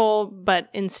simple, but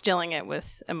instilling it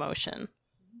with emotion.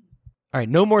 All right,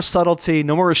 no more subtlety,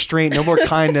 no more restraint, no more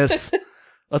kindness.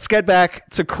 Let's get back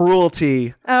to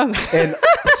cruelty and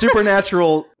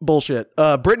supernatural bullshit.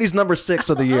 Brittany's number 6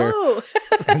 of the year. Oh.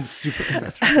 And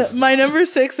Supernatural. My number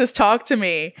 6 is Talk to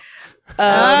Me.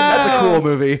 That's a cruel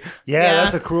movie. Yeah,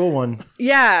 that's a cruel one.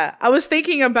 Yeah, I was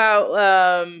thinking about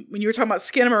when you were talking about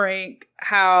Skinamarink,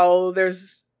 how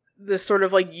there's this sort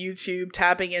of like YouTube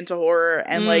tapping into horror,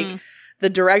 and like the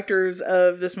directors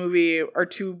of this movie are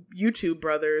 2 YouTube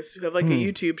brothers who have like a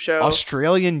YouTube show.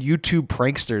 Australian YouTube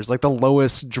pranksters, like the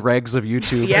lowest dregs of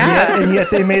YouTube. Yeah. And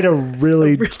yet they made a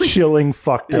really chilling,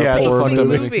 fucked up it's a horror fucked up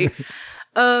movie.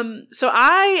 So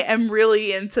I am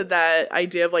really into that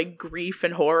idea of like grief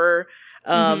and horror.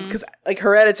 Because like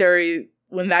Hereditary,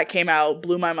 when that came out,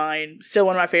 blew my mind. Still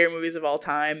one of my favorite movies of all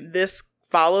time. This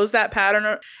follows that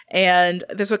pattern, and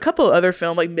there's a couple of other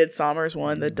films like Midsommar's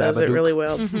one that does it really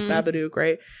well. Babadook,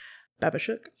 right?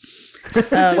 Babashook.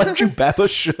 Why don't you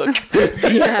Babashook?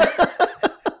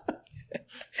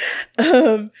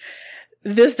 Yeah.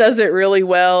 This does it really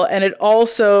well, and it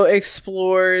also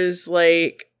explores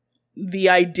like the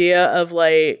idea of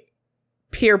like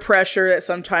peer pressure that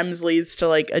sometimes leads to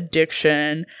like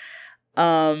addiction.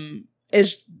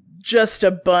 It's just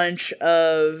a bunch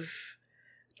of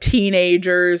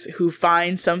teenagers who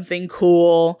find something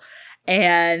cool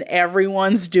and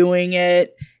everyone's doing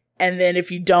it, and then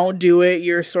if you don't do it,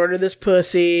 you're sort of this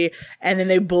pussy, and then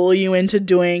they bully you into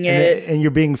doing it, and you're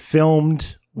being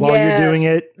filmed while you're doing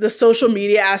it. The social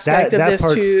media aspect of that this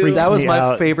part too. freaks That was me my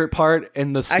out. favorite part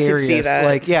and the I could see scariest. that.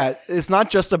 Like, yeah, it's not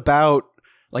just about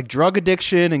like drug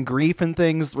addiction and grief and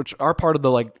things, which are part of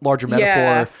the like larger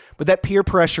metaphor, but that peer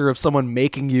pressure of someone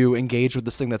making you engage with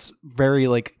this thing that's very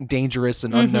like dangerous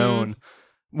and unknown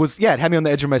was, it had me on the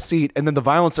edge of my seat. And then the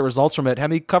violence that results from it had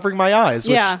me covering my eyes,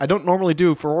 which I don't normally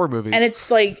do for horror movies. And it's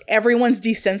like everyone's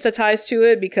desensitized to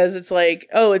it because it's like,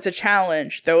 oh, it's a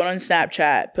challenge. Throw it on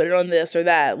Snapchat, put it on this or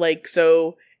that. Like,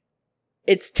 so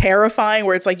it's terrifying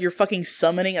where it's like you're fucking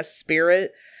summoning a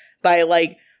spirit by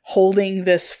like holding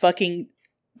this fucking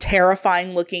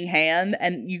terrifying looking hand,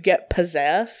 and you get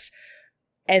possessed.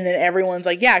 And then everyone's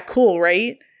like, yeah, cool,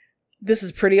 right? This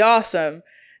is pretty awesome.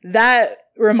 That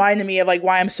reminded me of like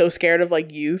why I'm so scared of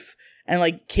like youth and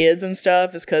like kids and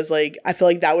stuff, is because like I feel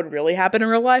like that would really happen in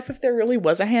real life if there really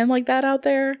was a hand like that out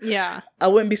there. Yeah. I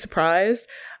wouldn't be surprised.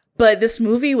 But this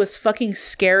movie was fucking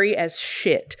scary as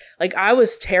shit. Like, I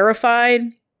was terrified.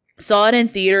 Saw it in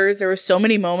theaters. There were so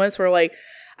many moments where like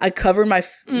I covered my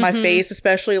face,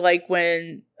 especially like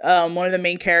when one of the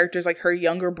main characters, like her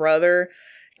younger brother,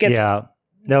 gets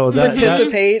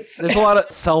participates. There's a lot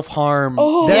of self-harm.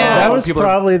 That was People are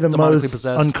probably the most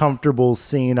possessed. uncomfortable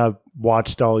scene I've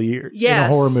watched all year in a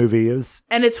horror movie.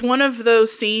 And it's one of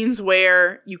those scenes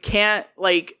where you can't,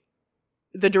 like,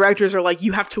 the directors are like,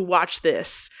 you have to watch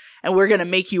this and we're going to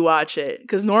make you watch it.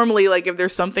 Because normally, like, if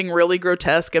there's something really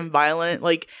grotesque and violent,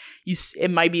 like, it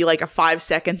might be like a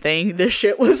 5-second thing. This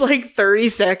shit was like 30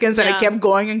 seconds and it kept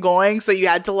going and going. So you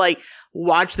had to like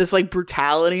watch this like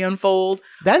brutality unfold.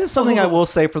 That is something I will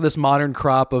say for this modern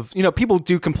crop of, people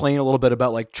do complain a little bit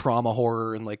about like trauma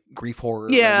horror and like grief horror.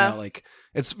 Yeah. Right now. Like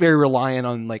it's very reliant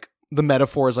on like the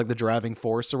metaphors, like the driving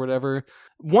force or whatever.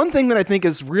 One thing that I think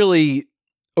is really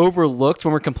overlooked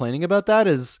when we're complaining about that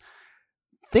is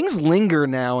things linger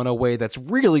now in a way that's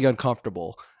really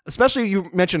uncomfortable. Especially, you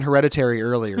mentioned Hereditary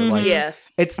earlier. Like,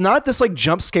 yes. It's not this like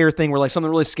jump scare thing where like something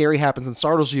really scary happens and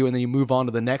startles you and then you move on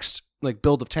to the next like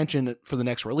build of tension for the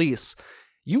next release.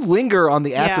 You linger on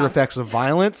the after effects of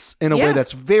violence in a way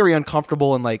that's very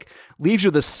uncomfortable and like leaves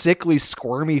you this sickly,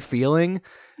 squirmy feeling.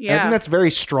 Yeah. And I think that's very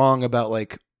strong about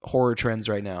like horror trends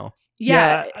right now.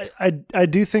 Yeah. I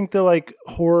do think that like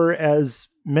horror as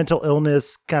mental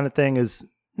illness kind of thing is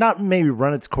not maybe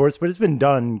run its course, but it's been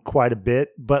done quite a bit.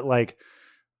 But like,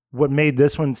 what made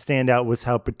this one stand out was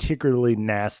how particularly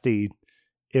nasty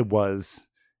it was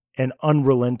and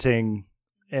unrelenting,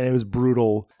 and it was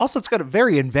brutal. Also, it's got a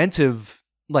very inventive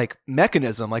like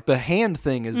mechanism. Like the hand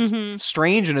thing is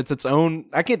strange and it's its own.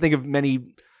 I can't think of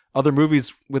many other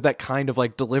movies with that kind of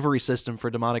like delivery system for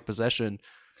demonic possession.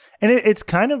 And it's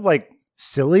kind of like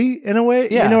silly in a way.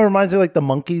 Yeah. It reminds me of like the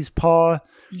monkey's paw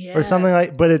or something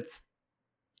like, but it's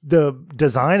the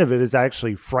design of it is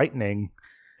actually frightening.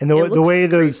 And the way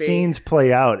those scenes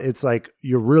play out, it's like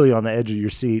you're really on the edge of your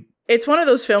seat. It's one of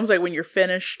those films like when you're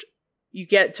finished, you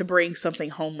get to bring something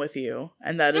home with you.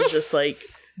 And that is just like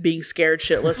being scared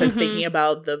shitless and thinking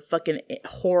about the fucking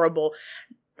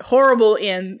horrible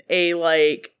in a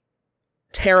like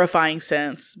terrifying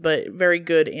sense, but very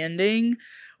good ending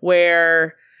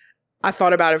where I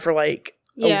thought about it for like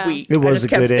a week. It was I just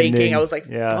kept thinking, ending. I was like,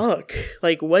 fuck,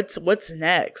 like what's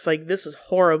next? Like this is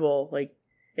horrible. Like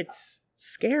it's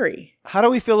scary. How do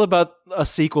we feel about a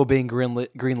sequel being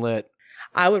greenlit?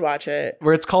 I would watch it.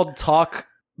 Where it's called Talk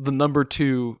the Number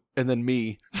 2 and then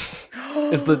Me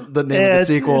is the name of the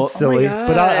sequel. It's silly, Oh my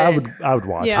but I God. would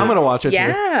watch it. I'm gonna watch it too.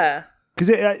 Yeah. Because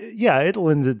it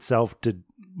lends itself to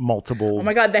multiple. Oh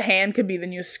my God, the hand could be the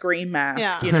new Scream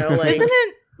mask. Yeah. You know,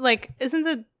 like isn't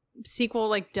the sequel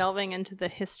like delving into the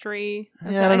history?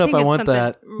 Yeah, I don't know if I want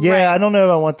that. Yeah, I don't know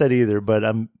if I want that either. But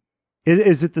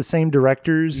is it the same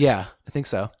directors? Yeah, I think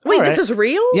so. wait, All this right. is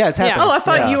real? Yeah, it's happening. Oh, I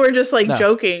thought Yeah. you were just like No.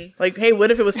 joking. Like, hey,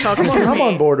 what if it was talking to I'm me?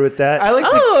 on board with that. I like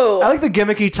Oh! I like the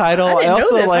gimmicky title. I didn't know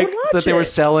also this. I like would watch that they were it.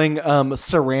 selling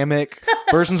ceramic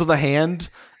versions of the hand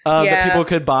that Yeah. people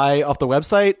could buy off the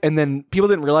website, and then people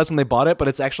didn't realize when they bought it, but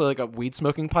it's actually like a weed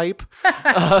smoking pipe.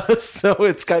 So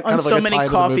it's got kind on of like so a many tie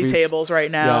to the coffee movies. tables right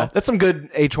now. Yeah, that's some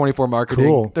good A24 marketing.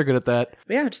 Cool. They're good at that.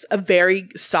 Yeah, just a very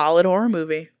solid horror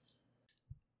movie.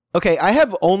 Okay, I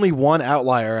have only one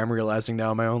outlier. I'm realizing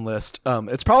now on my own list.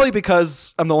 It's probably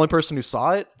because I'm the only person who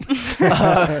saw it.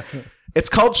 It's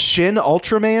called Shin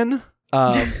Ultraman.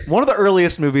 One of the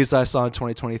earliest movies I saw in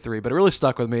 2023, but it really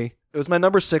stuck with me. It was my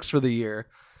number 6 for the year.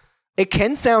 It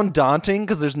can sound daunting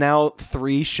because there's now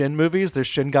 3 Shin movies. There's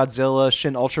Shin Godzilla,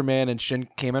 Shin Ultraman, and Shin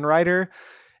Kamen Rider.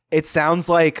 It sounds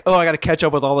like, oh, I got to catch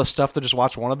up with all this stuff to just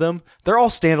watch one of them. They're all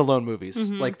standalone movies.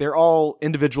 Like, they're all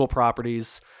individual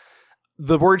properties.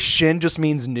 The word Shin just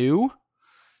means new.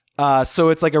 So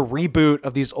it's like a reboot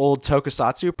of these old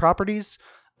tokusatsu properties,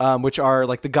 which are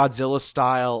like the Godzilla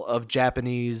style of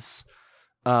Japanese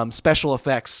special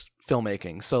effects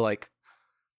filmmaking. So like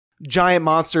giant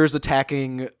monsters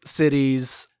attacking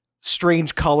cities,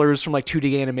 strange colors from like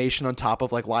 2D animation on top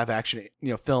of like live action,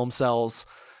 film cells.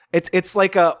 It's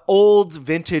like a old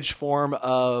vintage form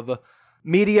of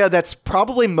media that's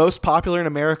probably most popular in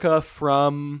America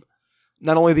from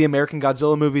not only the American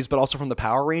Godzilla movies, but also from the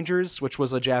Power Rangers, which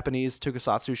was a Japanese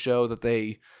tokusatsu show that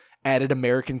they added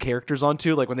American characters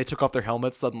onto. Like when they took off their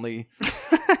helmets, suddenly,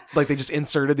 like they just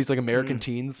inserted these like American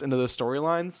teens into those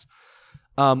storylines.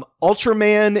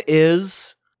 Ultraman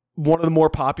is one of the more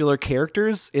popular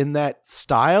characters in that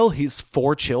style. He's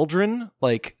for children.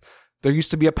 Like there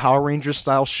used to be a Power Rangers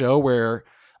style show where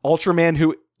Ultraman,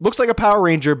 who looks like a Power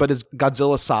Ranger but is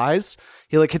Godzilla size,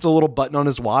 he like hits a little button on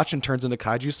his watch and turns into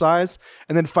kaiju size,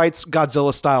 and then fights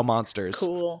Godzilla style monsters.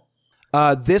 Cool.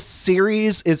 This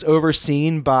series is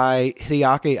overseen by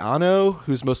Hideaki Anno,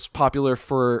 who's most popular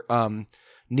for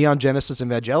Neon Genesis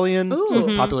Evangelion, so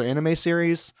a popular anime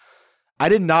series. I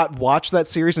did not watch that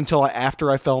series until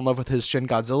after I fell in love with his Shin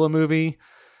Godzilla movie,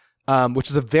 which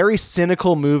is a very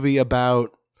cynical movie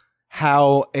about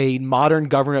how a modern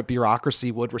government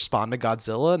bureaucracy would respond to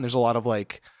Godzilla. And there's a lot of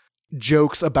like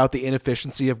jokes about the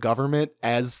inefficiency of government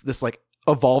as this like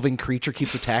evolving creature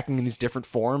keeps attacking in these different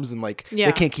forms and like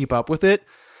they can't keep up with it.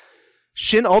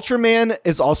 Shin Ultraman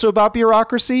is also about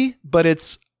bureaucracy, but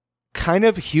it's kind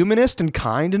of humanist and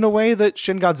kind in a way that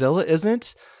Shin Godzilla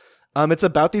isn't. It's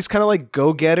about these kind of like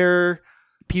go-getter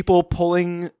people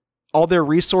pulling all their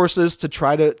resources to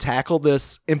try to tackle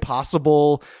this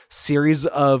impossible series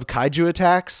of kaiju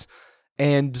attacks.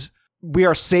 And we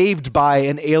are saved by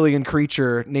an alien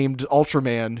creature named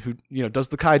Ultraman who, does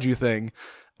the kaiju thing,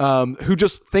 who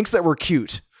just thinks that we're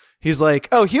cute. He's like,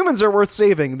 oh, humans are worth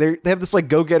saving. They have this like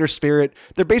go-getter spirit.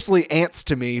 They're basically ants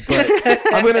to me, but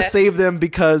I'm going to save them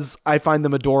because I find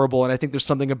them adorable. And I think there's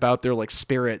something about their like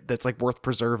spirit that's like worth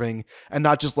preserving and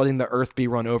not just letting the earth be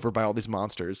run over by all these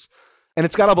monsters. And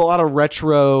it's got a lot of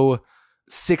retro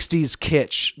 60s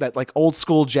kitsch, that like old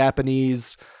school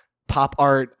Japanese pop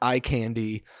art eye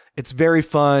candy. It's very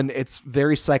fun. It's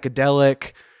very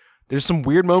psychedelic. There's some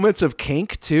weird moments of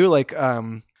kink too. Like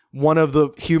one of the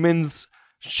humans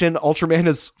Shin Ultraman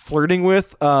is flirting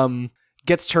with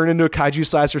gets turned into a kaiju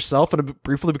size herself, and it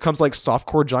briefly becomes like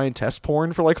softcore giantess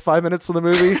porn for like 5 minutes of the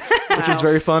movie, which is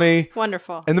very funny.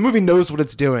 Wonderful. And the movie knows what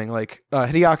it's doing. Like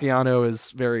Hideaki Anno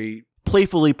is very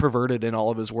playfully perverted in all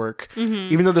of his work.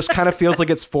 Even though this kind of feels like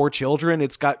it's for children,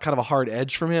 it's got kind of a hard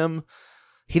edge from him.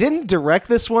 He didn't direct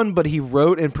this one, but he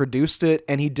wrote and produced it,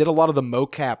 and he did a lot of the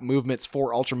mocap movements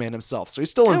for Ultraman himself. So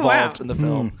he's still involved in the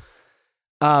film.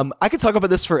 I could talk about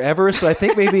this forever, so I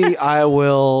think maybe I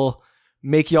will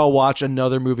make y'all watch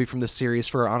another movie from the series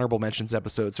for our honorable mentions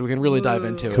episode so we can really dive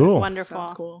into it. Cool. Wonderful.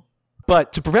 Sounds cool.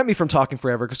 But to prevent me from talking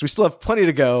forever, because we still have plenty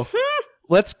to go,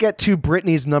 let's get to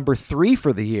Brittany's number 3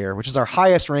 for the year, which is our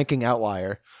highest ranking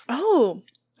outlier. Oh,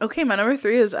 Okay, my number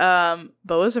 3 is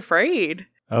Beau is Afraid.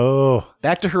 Oh,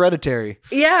 Back to Hereditary.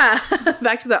 Yeah,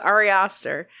 back to the Ari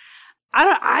Aster.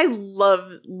 I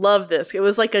love this. It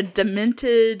was like a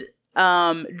demented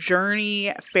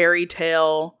journey fairy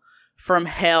tale from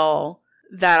hell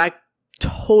that I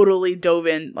totally dove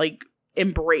in, like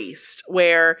embraced,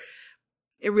 where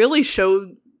it really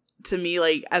showed to me,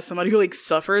 like, as somebody who like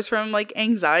suffers from like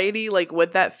anxiety, like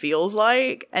what that feels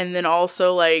like, and then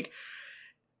also like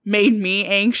made me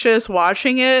anxious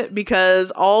watching it,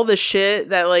 because all the shit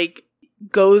that like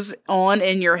goes on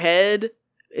in your head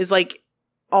is like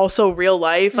also real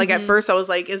life. Like at first I was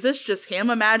like, is this just him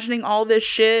imagining all this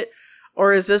shit,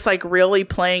 or is this like really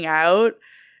playing out?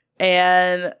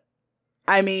 And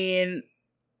I mean,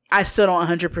 I still don't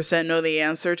 100% know the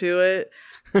answer to it.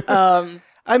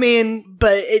 I mean,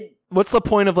 but what's the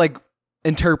point of like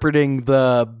interpreting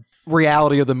the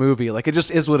reality of the movie? Like, it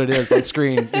just is what it is on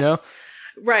screen, you know?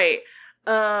 Right.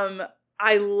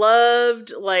 I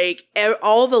loved like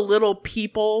all the little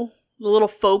people, the little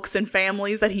folks and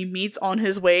families that he meets on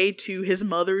his way to his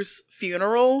mother's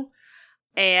funeral.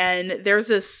 And there's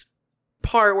this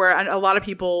part where a lot of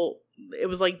people, it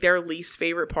was like their least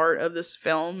favorite part of this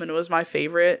film, and it was my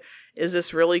favorite, is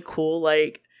this really cool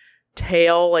like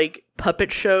tale, like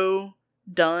puppet show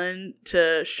done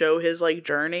to show his like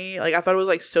journey. Like I thought it was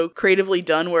like so creatively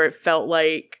done, where it felt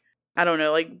like, I don't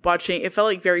know, like watching, it felt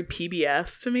like very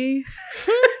PBS to me,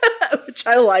 which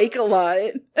I like a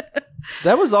lot.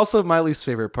 That was also my least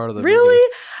favorite part of the movie.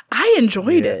 Really? I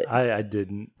enjoyed it. I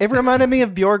didn't. It reminded me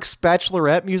of Bjork's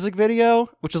Bachelorette music video,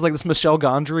 which is like this Michelle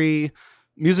Gondry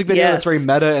music video that's very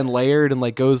meta and layered and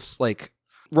like goes like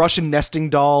Russian nesting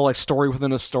doll, like story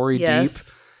within a story deep.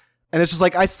 And it's just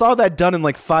like, I saw that done in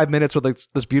like 5 minutes with like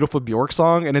this beautiful Bjork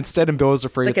song, and instead in Beau is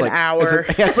Afraid, it's like an hour.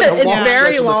 It's like a long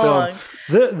very stretch of the long.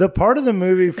 film. The part of the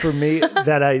movie for me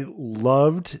that I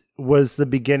loved was the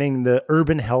beginning, the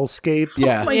urban hellscape.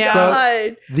 Yeah. Oh my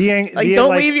God.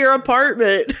 Don't leave your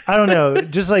apartment. I don't know.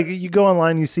 Just like you go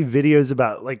online, you see videos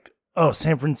about like, oh,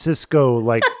 San Francisco,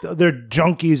 like their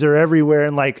junkies are everywhere.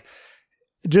 And like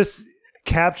just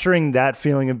capturing that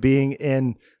feeling of being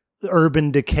in urban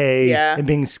decay and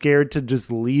being scared to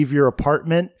just leave your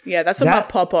apartment. Yeah, that's what my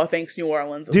papa thinks New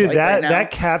Orleans is like that right now. that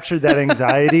captured that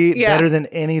anxiety better than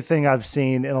anything I've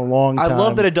seen in a long time. I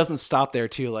love that it doesn't stop there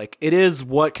too. Like, it is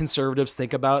what conservatives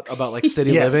think about like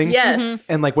city living. Yes.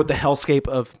 And like what the hellscape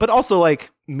of, but also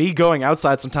like me going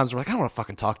outside sometimes, we're like, I don't want to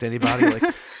fucking talk to anybody.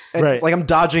 Like, and, like I'm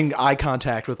dodging eye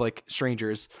contact with like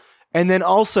strangers. And then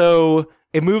also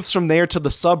it moves from there to the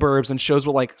suburbs and shows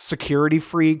what like security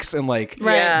freaks and like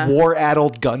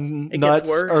war-addled gun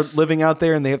nuts are living out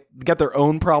there, and they got their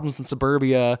own problems in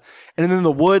suburbia. And then in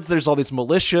the woods, there's all these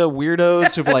militia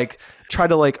weirdos who've like tried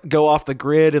to like go off the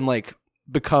grid and like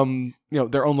become, you know,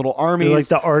 their own little armies. They're like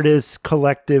the artist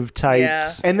collective types.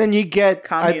 Yeah. And then you get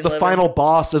the final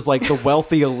boss is like the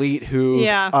wealthy elite who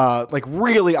like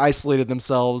really isolated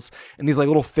themselves in these like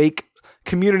little fake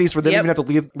communities where they don't even have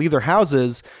to leave their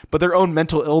houses, but their own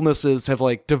mental illnesses have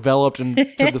like developed into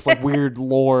this like weird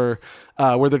lore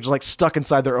where they're just like stuck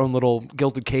inside their own little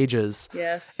gilded cages.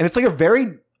 Yes. And it's like a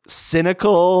very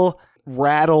cynical,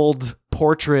 rattled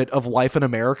portrait of life in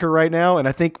America right now. And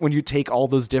I think when you take all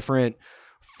those different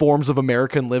forms of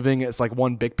American living as like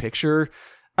one big picture,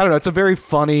 I don't know, it's a very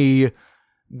funny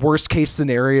worst case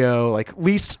scenario, like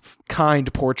least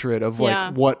kind portrait of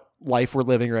like what life we're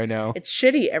living right now. It's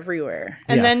shitty everywhere.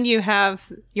 And then you have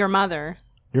your mother.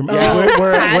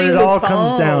 Where it all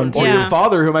comes down to. Or your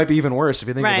father, who might be even worse if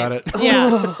you think about it.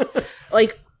 Yeah.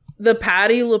 Like the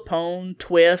Patti LuPone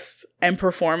twist and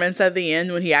performance at the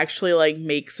end when he actually like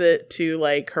makes it to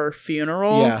like her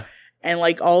funeral. Yeah. And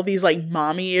like all these like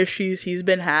mommy issues he's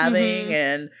been having,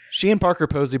 and she and Parker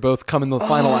Posey both come in the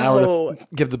final hour to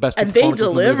give the best and they performances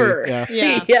deliver. in the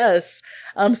movie. Yes.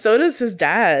 So does his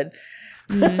dad.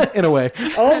 In a way.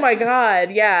 Oh my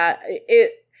God. Yeah.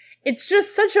 It's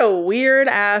just such a weird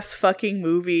ass fucking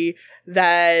movie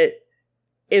that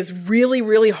is really,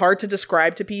 really hard to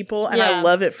describe to people. And I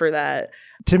love it for that.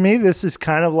 To me, this is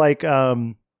kind of like, I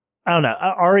don't know.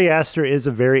 Ari Aster is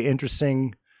a very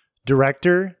interesting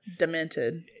director.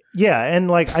 Demented. Yeah.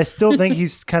 And like, I still think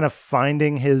he's kind of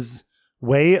finding his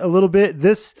way a little bit.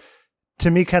 This to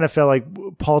me kind of felt like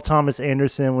Paul Thomas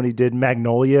Anderson when he did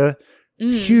Magnolia.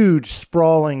 Huge,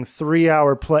 sprawling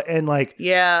 3-hour play, and like,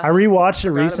 I rewatched it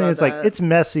recently. It's like it's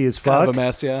messy as fuck, kind of a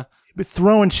mess, but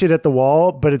throwing shit at the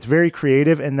wall, but it's very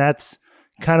creative, and that's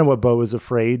kind of what Beau is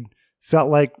Afraid felt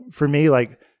like for me.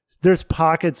 Like, there's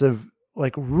pockets of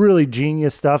like really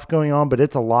genius stuff going on, but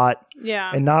it's a lot,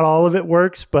 and not all of it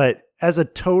works. But as a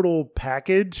total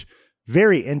package,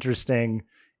 very interesting,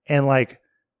 and like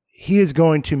he is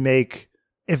going to make,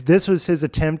 if this was his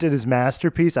attempt at his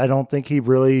masterpiece, I don't think he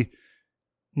really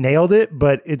nailed it,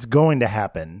 but it's going to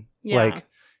happen. Yeah. Like,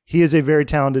 he is a very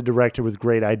talented director with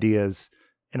great ideas,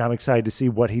 and I'm excited to see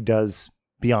what he does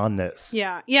beyond this.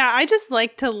 Yeah. Yeah. I just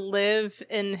like to live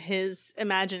in his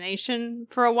imagination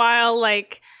for a while.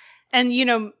 Like, and, you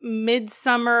know,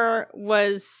 Midsummer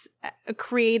was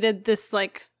created this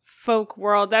like folk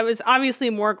world that was obviously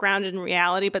more grounded in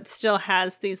reality, but still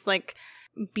has these like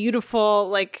beautiful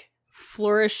like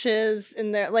flourishes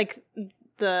in there, like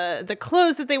the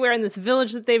clothes that they wear in this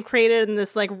village that they've created in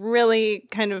this like really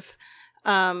kind of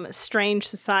strange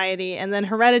society. And then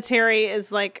Hereditary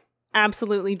is like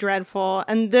absolutely dreadful,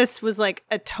 and this was like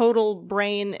a total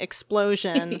brain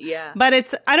explosion. Yeah. But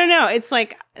it's, I don't know, it's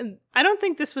like, I don't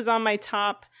think this was on my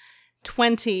top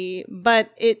 20,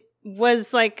 but it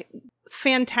was like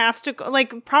fantastic,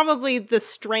 like probably the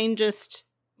strangest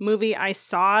movie I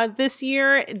saw this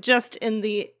year, just in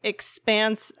the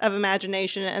expanse of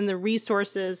imagination and the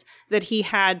resources that he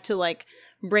had to like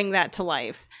bring that to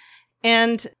life.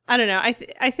 And I don't know, I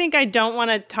think I don't want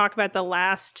to talk about the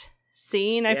last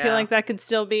scene. I feel like that could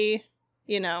still be,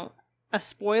 you know, a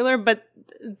spoiler, but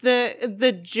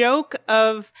the joke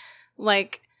of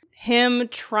like him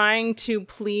trying to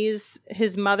please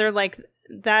his mother, like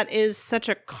that is such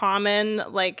a common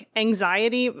like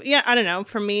anxiety. Yeah, I don't know,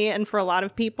 for me and for a lot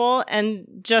of people, and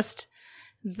just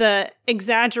the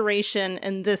exaggeration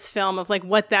in this film of like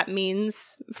what that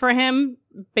means for him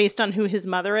based on who his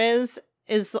mother is,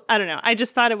 I don't know. I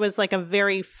just thought it was like a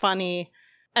very funny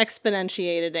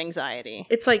exponentiated anxiety.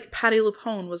 It's like Patty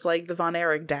LuPone was like the Von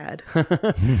Erich dad.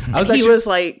 He was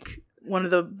like one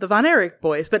of the Von Erich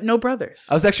boys, but no brothers.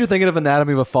 I was actually thinking of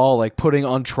Anatomy of a Fall, like putting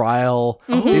on trial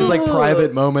these like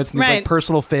private moments and these like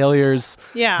personal failures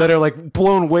that are like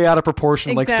blown way out of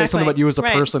proportion. Like say something about you as a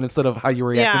person instead of how you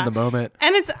react in the moment.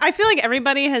 And I feel like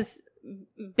everybody has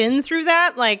been through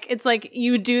that. Like it's like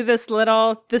you do this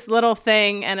little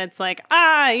thing and it's like,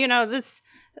 you know, this,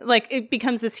 like it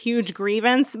becomes this huge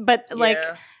grievance, but like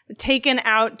taken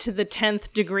out to the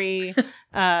 10th degree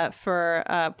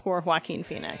for poor Joaquin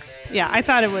Phoenix. Yeah, I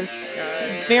thought it was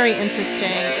very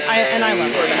interesting. I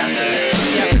love it.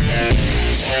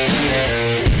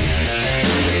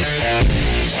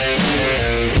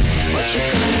 What you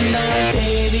gonna know,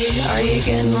 baby? Are you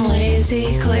getting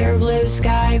lazy? Clear blue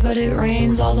sky, but it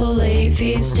rains all the late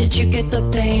fees. Did you get the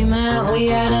payment? We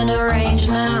had an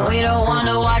arrangement. We don't want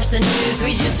to watch the news,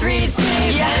 we just read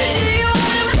statements. Yeah, do you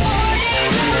want to party?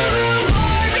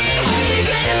 Barbie? Are you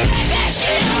gonna back that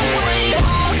shit up when it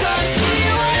all comes to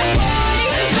you? Want to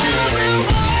party?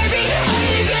 Barbie? Are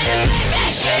you gonna back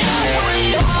that shit up when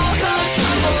it all comes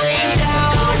tumbling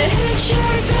down? Gonna hit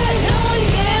your fit, no one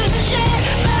gives a shit.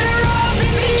 Better off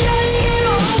if you just get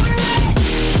over it.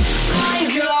 I'm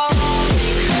going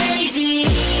crazy,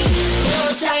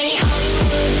 little tiny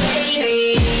Hollywood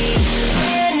baby.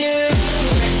 Brand new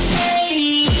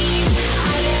Mercedes,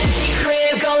 I'm in the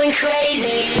crib going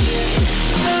crazy.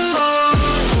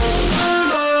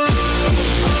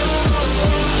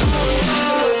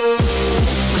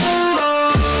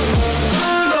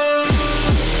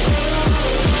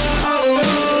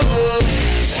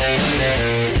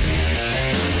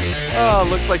 Oh,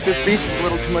 looks like this beach is a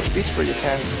little too much beach for you,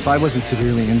 Ken. If I wasn't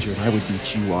severely injured, I would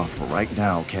beat you off right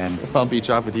now, Ken. I'll beach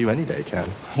off with you any day, Ken.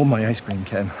 Hold my ice cream,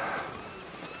 Ken.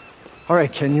 All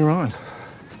right, Ken, you're on.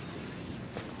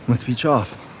 Let's beach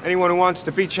off. Anyone who wants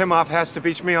to beach him off has to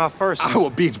beach me off first. I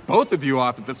will beach both of you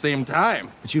off at the same time.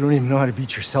 But you don't even know how to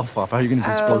beach yourself off. How are you going to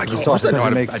beach both of us off? It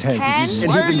doesn't make sense. Ken? And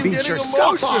Why you are you can beach getting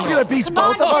yourself off. emotional? You're going to beach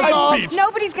both of us off.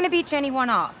 Nobody's going to beach anyone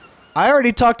off. I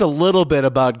already talked a little bit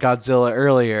about Godzilla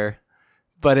earlier,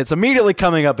 but it's immediately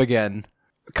coming up again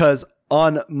because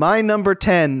on my number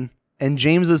 10 and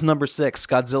James's number 6,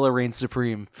 Godzilla reigns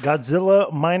supreme.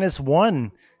 Godzilla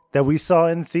 -1 that we saw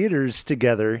in theaters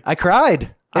together. I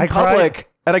cried in public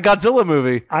at a Godzilla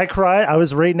movie. I cried. I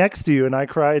was right next to you, and I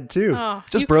cried too. Oh,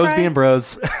 just bros being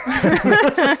bros.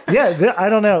 Yeah, I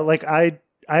don't know. Like I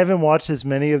haven't watched as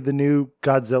many of the new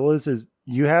Godzillas as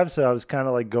you have, so I was kind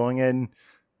of like going in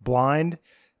blind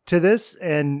to this,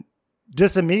 and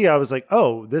just immediately I was like,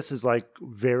 oh, this is like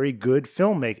very good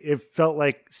filmmaking. It felt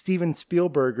like Steven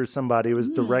Spielberg or somebody was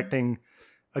directing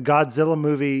a Godzilla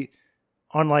movie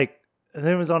on like, I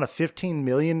think it was on a $15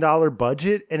 million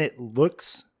budget, and it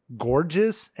looks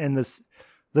gorgeous. And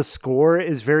the score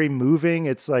is very moving.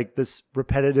 It's like this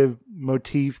repetitive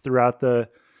motif throughout the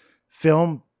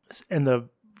film, and the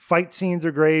fight scenes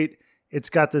are great.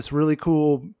 It's got this really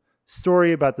cool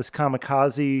story about this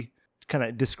kamikaze, kind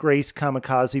of disgraced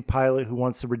kamikaze pilot who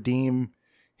wants to redeem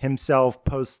himself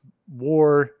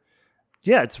post-war.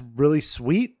 yeah, it's really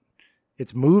sweet.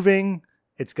 It's moving.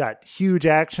 It's got huge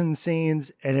action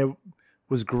scenes, and it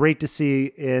was great to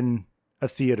see in a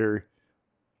theater.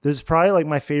 This is probably like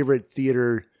my favorite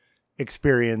theater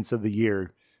experience of the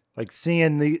year. Like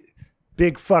seeing the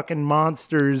big fucking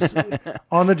monsters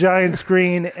on the giant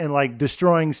screen and like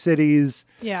destroying cities.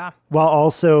 Yeah. While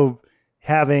also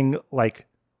having like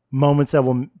moments that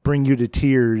will bring you to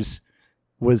tears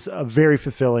was a very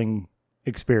fulfilling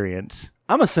experience.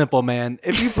 I'm a simple man.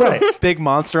 If you put a big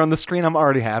monster on the screen, I'm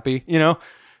already happy, you know?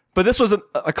 But this was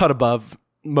a cut above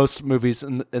most movies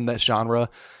in that genre.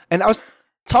 And I was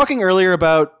talking earlier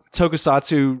about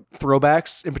tokusatsu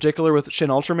throwbacks, in particular with Shin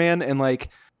Ultraman, and like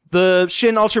the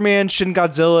Shin Ultraman, Shin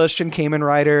Godzilla, Shin Kamen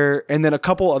Rider, and then a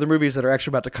couple other movies that are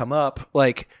actually about to come up.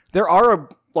 Like there are a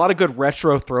lot of good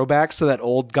retro throwbacks to that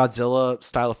old Godzilla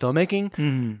style of filmmaking.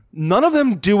 Mm-hmm. None of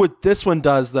them do what this one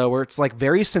does, though, where it's like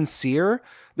very sincere.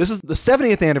 This is the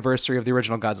 70th anniversary of the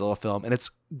original Godzilla film, and it's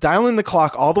dialing the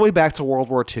clock all the way back to World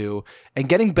War II and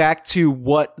getting back to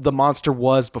what the monster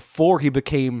was before he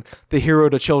became the hero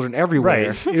to children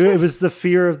everywhere. Right. It was the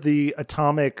fear of the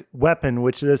atomic weapon,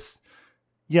 which this,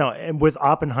 you know, and with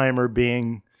Oppenheimer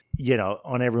being, you know,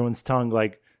 on everyone's tongue,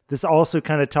 like this also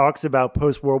kind of talks about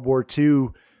post-World War II,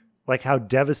 like how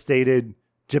devastated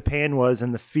Japan was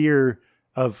and the fear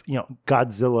of, you know,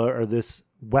 Godzilla or this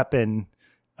weapon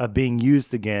being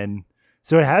used again.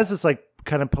 So it has this like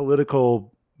kind of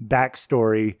political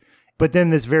backstory, but then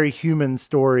this very human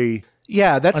story.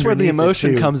 Yeah, that's where the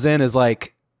emotion too. comes in, is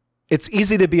like, it's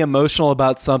easy to be emotional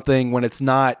about something when it's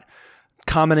not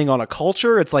commenting on a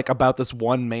culture. It's like about this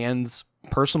one man's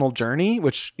personal journey,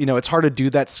 which, you know, it's hard to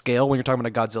do that scale when you're talking about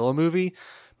a Godzilla movie,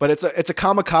 but it's a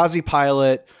kamikaze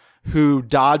pilot who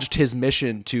dodged his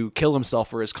mission to kill himself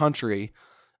for his country.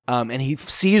 And he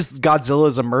sees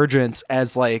Godzilla's emergence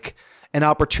as like an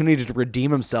opportunity to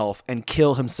redeem himself and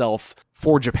kill himself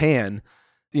for Japan.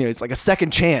 You know, it's like a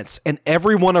second chance. And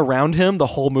everyone around him, the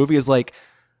whole movie, is like,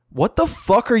 what the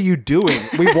fuck are you doing?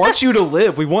 We want you to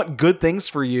live. We want good things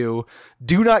for you.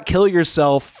 Do not kill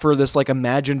yourself for this like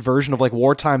imagined version of like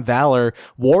wartime valor.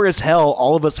 War is hell.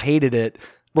 All of us hated it.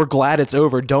 We're glad it's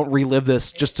over. Don't relive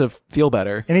this just to feel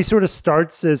better. And he sort of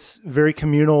starts this very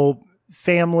communal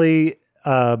family,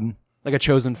 like a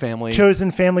chosen family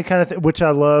kind of thing, which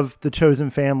I love, the chosen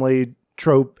family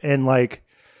trope. And like,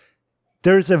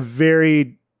 there's a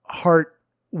very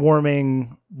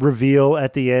heartwarming reveal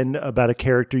at the end about a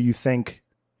character you think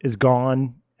is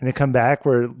gone and they come back,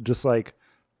 where just like,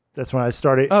 that's when I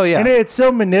started. Oh yeah. And it's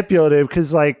so manipulative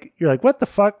because like, you're like, what the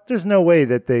fuck? There's no way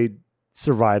that they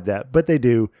survive that, but they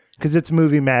do, because it's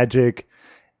movie magic.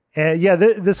 And yeah,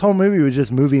 this whole movie was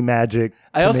just movie magic.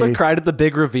 I also cried at the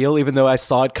big reveal, even though I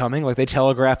saw it coming. Like they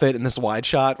telegraph it in this wide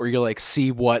shot where you like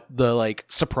see what the like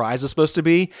surprise is supposed to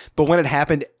be. But when it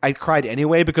happened, I cried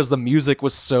anyway because the music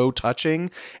was so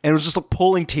touching and it was just like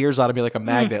pulling tears out of me like a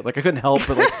magnet. Like I couldn't help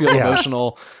but like feel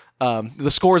emotional. The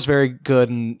score is very good,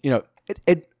 and you know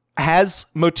it has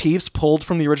motifs pulled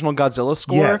from the original Godzilla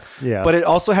score. Yes, yeah. But it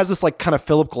also has this like kind of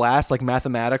Philip Glass like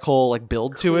mathematical like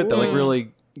build to it that like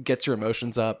really gets your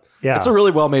emotions up. Yeah. It's a really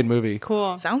well-made movie.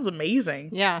 Cool. Sounds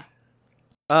amazing. Yeah.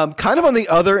 Kind of on the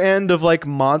other end of like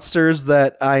monsters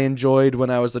that I enjoyed when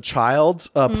I was a child,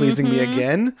 pleasing me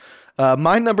again.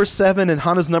 My number 7 and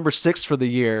Hannah's number 6 for the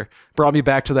year brought me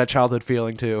back to that childhood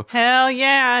feeling too. Hell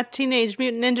yeah. Teenage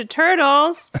Mutant Ninja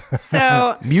Turtles.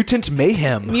 So Mutant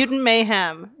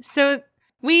Mayhem. So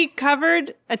we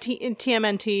covered a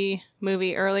TMNT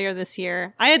movie earlier this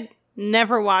year. I had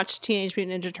never watched Teenage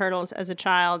Mutant Ninja Turtles as a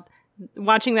child.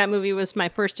 Watching that movie was my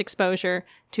first exposure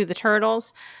to the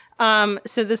Turtles.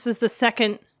 So this is the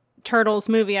second Turtles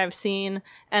movie I've seen,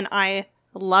 and I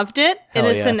loved it. It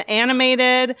is an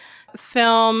animated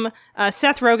film.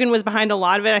 Seth Rogen was behind a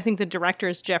lot of it. I think the director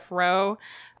is Jeff Rowe,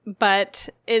 but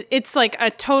it's like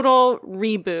a total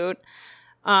reboot.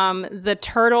 The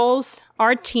Turtles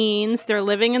are teens. They're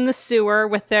living in the sewer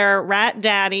with their rat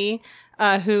daddy,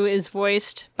 who is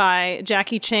voiced by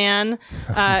Jackie Chan.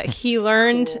 He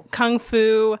learned Kung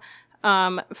Fu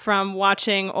from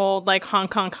watching old like Hong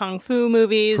Kong Kung Fu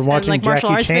movies and like martial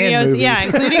arts videos. Movies. Yeah,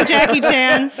 including Jackie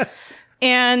Chan.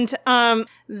 And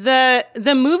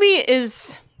the movie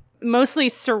is mostly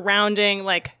surrounding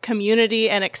like community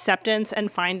and acceptance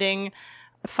and finding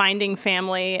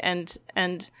family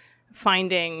and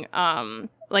finding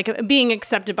like being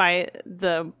accepted by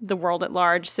the world at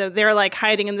large. So they're like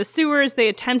hiding in the sewers. They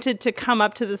attempted to come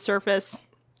up to the surface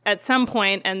at some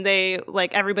point, and they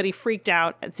like everybody freaked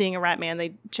out at seeing a rat man.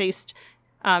 They chased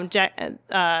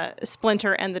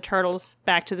Splinter and the Turtles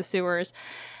back to the sewers.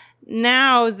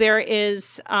 Now there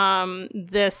is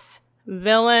this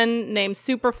villain named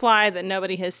Superfly that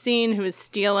nobody has seen, who is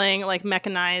stealing like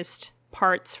mechanized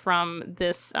parts from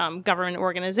this government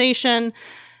organization.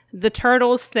 The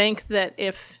Turtles think that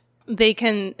if they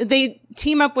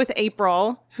team up with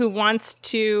April, who wants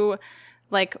to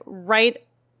like write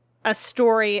a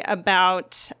story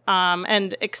about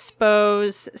and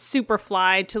expose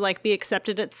Superfly to like be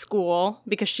accepted at school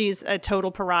because she's a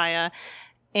total pariah.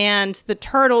 And the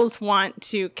Turtles want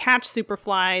to catch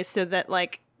Superfly so that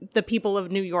like the people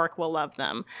of New York will love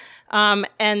them.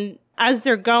 And as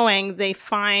they're going, they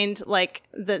find like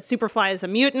that Superfly is a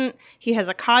mutant. He has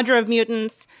a cadre of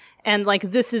mutants, and like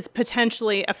this is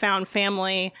potentially a found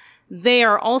family. They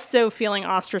are also feeling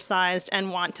ostracized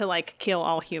and want to like kill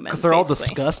all humans because they're all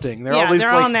disgusting. They're all these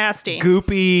they're like all nasty,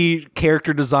 goopy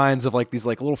character designs of like these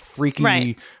like little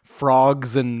freaky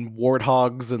frogs and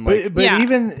warthogs and like. But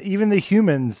even the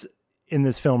humans in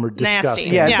this film are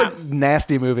disgusting. Nasty. Yeah, it's a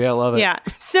nasty movie. I love it. Yeah.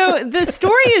 So the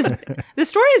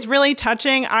story is really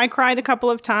touching. I cried a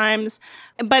couple of times,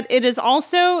 but it is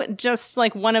also just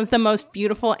like one of the most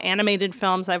beautiful animated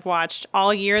films I've watched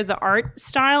all year. The art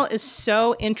style is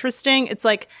so interesting. It's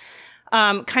like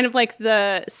kind of like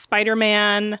the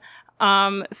Spider-Man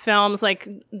films, like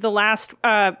the last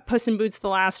Puss in Boots: The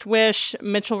Last Wish,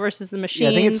 Mitchell versus the Machines. Yeah,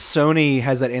 I think it's Sony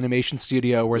has that animation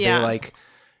studio where they like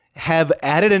have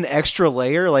added an extra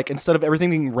layer. Like instead of everything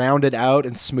being rounded out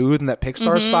and smooth in that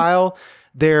Pixar style,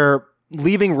 they're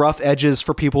leaving rough edges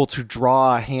for people to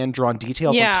draw hand-drawn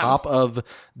details on top of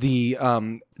the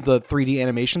 3D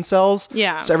animation cells.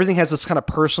 Yeah. So everything has this kind of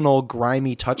personal,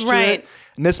 grimy touch to it.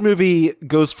 And this movie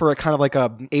goes for a kind of like a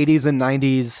 80s and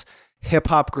 90s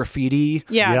hip-hop graffiti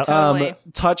totally.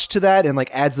 Touch to that, and like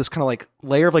adds this kind of like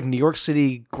layer of like New York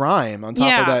City grime on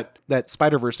top of that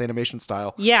Spider-Verse animation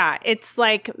style. Yeah, it's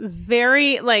like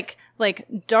very like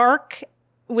dark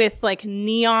with like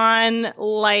neon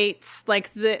lights.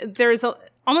 Like there's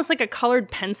almost like a colored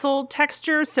pencil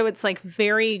texture, so it's like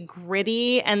very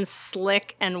gritty and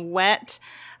slick and wet.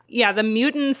 Yeah, the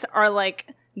mutants are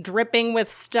like dripping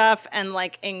with stuff and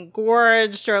like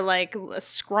engorged or like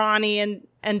scrawny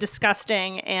and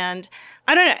disgusting. And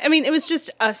I don't know. I mean, it was just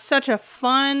such a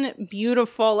fun,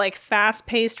 beautiful, like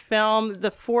fast-paced film.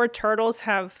 The four turtles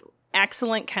have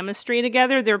excellent chemistry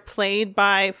together. They're played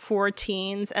by four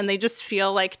teens, and they just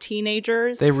feel like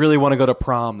teenagers. They really want to go to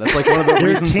prom. That's like one of the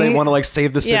reasons they want to like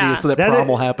save the city so that prom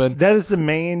will happen. That is the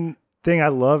main thing I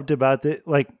loved about the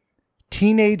like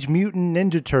Teenage Mutant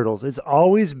Ninja Turtles. It's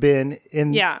always been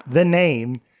in the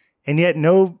name, and yet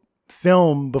no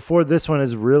film before this one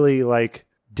has really like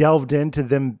delved into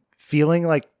them feeling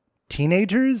like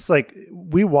teenagers. Like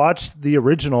we watched the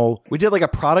original. We did like a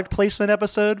product placement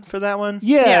episode for that one.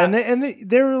 Yeah. And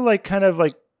they were like kind of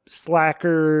like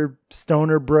slacker,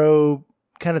 stoner bro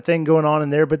kind of thing going on in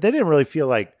there, but they didn't really feel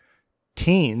like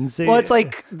teens. Well, it's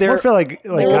like they're feel like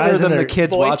older guys than the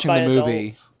kids watching the movie.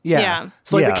 Adults. Yeah.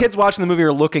 So like the kids watching the movie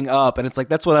are looking up, and it's like,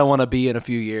 that's what I want to be in a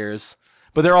few years.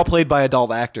 But they're all played by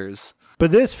adult actors.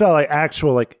 But this felt like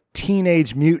actual like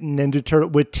Teenage Mutant Ninja Turtle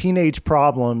with teenage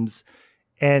problems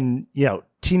and, you know,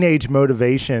 teenage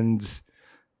motivations.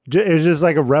 It was just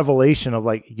like a revelation of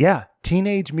like,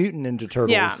 Teenage Mutant Ninja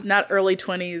Turtles. Yeah. Not early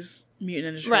 20s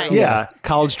Mutant Ninja Turtles. Right. Yeah.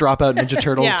 College dropout Ninja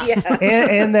Turtles.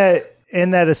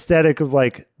 and that aesthetic of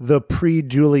like the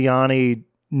pre-Giuliani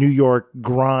New York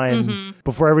grime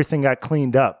before everything got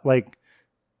cleaned up. Like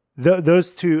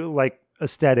those two like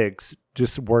aesthetics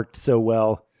just worked so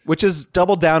well. Which is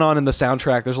doubled down on in the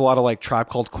soundtrack. There's a lot of like Tribe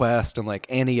Called Quest and like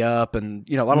Annie Up and,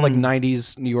 you know, a lot of like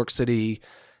 90s New York City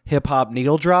hip hop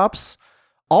needle drops.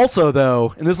 Also,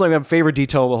 though, and this is like my favorite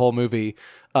detail of the whole movie,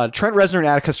 Trent Reznor and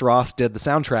Atticus Ross did the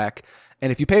soundtrack.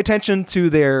 And if you pay attention to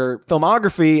their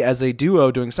filmography as a duo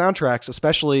doing soundtracks,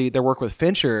 especially their work with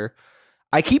Fincher,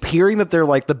 I keep hearing that they're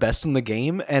like the best in the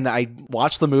game, and I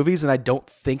watch the movies and I don't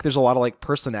think there's a lot of like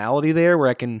personality there where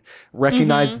I can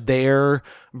recognize their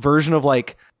version of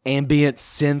like ambient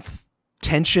synth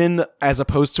tension as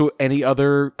opposed to any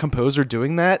other composer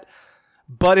doing that.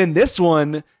 But in this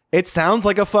one, it sounds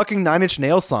like a fucking Nine Inch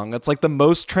Nails song. That's like the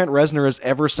most Trent Reznor has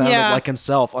ever sounded like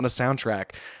himself on a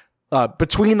soundtrack.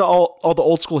 Between all the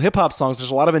old school hip hop songs, there's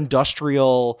a lot of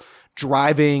industrial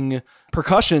driving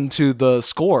percussion to the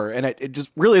score, and it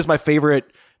just really is my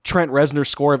favorite Trent Reznor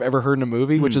score I've ever heard in a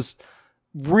movie, which is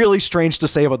really strange to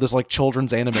say about this like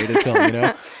children's animated film, you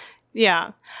know?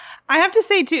 Yeah. I have to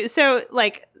say too, so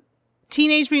like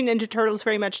Teenage Mutant Ninja Turtles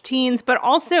very much teens, but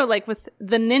also like with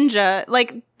the ninja,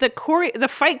 like the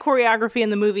fight choreography in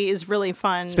the movie is really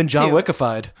fun. It's been John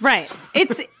Wickified. Right.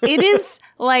 It is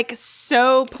like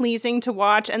so pleasing to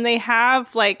watch, and they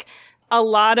have like a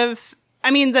lot of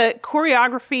I mean, the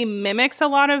choreography mimics a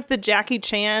lot of the Jackie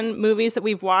Chan movies that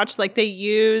we've watched. Like they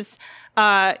use,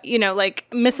 like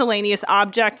miscellaneous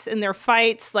objects in their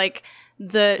fights. Like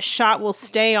the shot will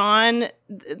stay on.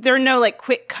 There are no like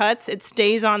quick cuts. It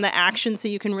stays on the action so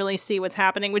you can really see what's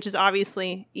happening, which is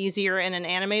obviously easier in an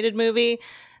animated movie.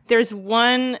 There's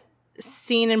one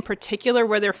scene in particular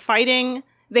where they're fighting.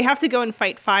 They have to go and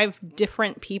fight 5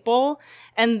 different people,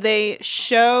 and they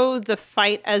show the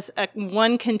fight as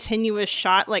one continuous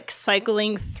shot, like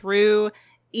cycling through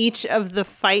each of the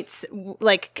fights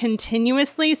like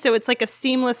continuously. So it's like a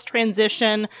seamless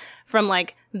transition from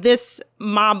like this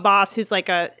mob boss who's like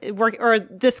or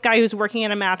this guy who's working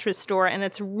in a mattress store, and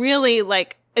it's really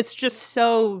like it's just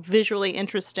so visually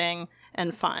interesting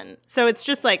and fun. So it's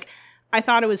just like I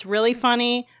thought it was really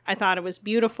funny. I thought it was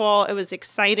beautiful. It was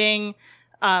exciting.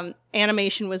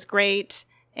 Animation was great,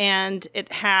 and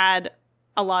it had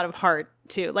a lot of heart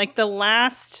too. Like the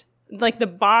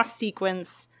boss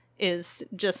sequence is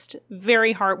just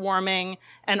very heartwarming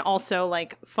and also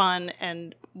like fun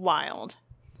and wild.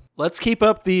 Let's keep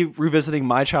up the revisiting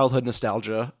my childhood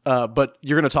nostalgia, but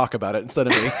you're going to talk about it instead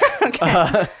of me.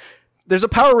 Okay. There's a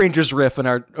Power Rangers riff in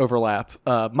our overlap.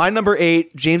 My number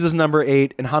 8, James's number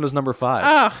 8, and Honda's number 5.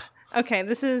 Oh, okay.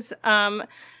 This is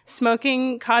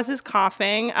Smoking Causes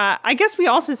Coughing. I guess we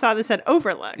also saw this at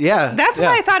Overlook. Yeah. That's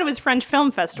why I thought it was French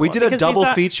Film Festival. We did a double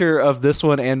feature of this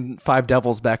one and Five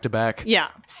Devils back to back. Yeah.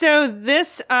 So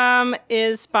this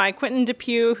is by Quentin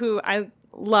Dupieux, who I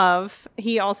love.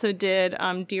 He also did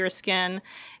Deerskin.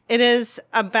 It is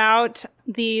about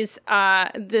these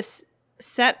this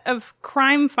set of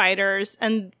crime fighters,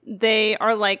 and they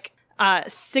are like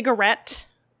cigarette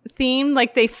themed,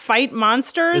 like they fight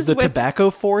monsters. The Tobacco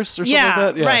Force or something like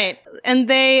that? Yeah, right. And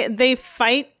they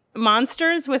fight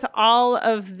monsters with all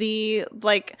of the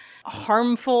like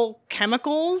harmful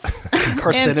chemicals.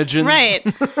 Carcinogens.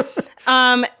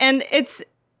 And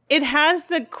it has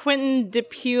the Quentin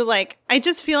Dupieux, like, I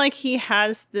just feel like he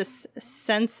has this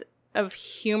sense of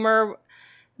humor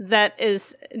that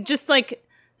is just like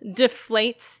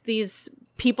deflates these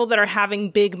people that are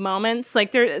having big moments.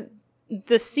 Like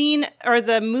the scene or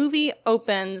the movie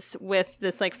opens with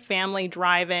this like family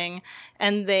driving,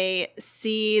 and they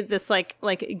see this like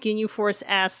Ginyu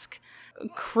Force-esque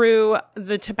crew,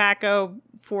 the Tobacco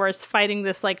Force, fighting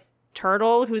this like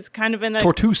turtle who's kind of in a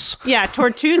Tortoise. Yeah,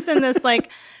 Tortoise in this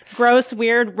like gross,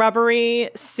 weird, rubbery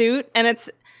suit. And it's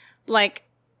like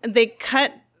they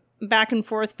cut back and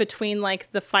forth between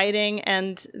like the fighting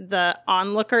and the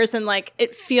onlookers, and like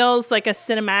it feels like a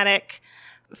cinematic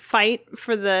fight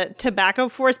for the Tobacco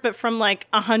Force, but from like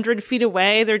 100 feet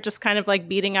away, they're just kind of like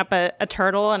beating up a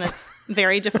turtle, and it's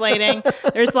very deflating.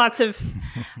 There's lots of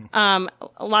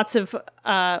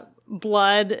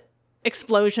blood,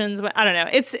 explosions. I don't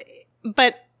know.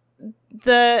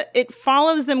 It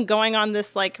follows them going on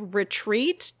this like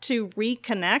retreat to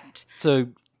reconnect.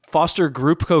 To foster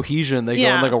group cohesion, they go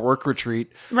on like a work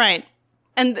retreat. Right.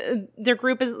 And their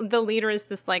group is, the leader is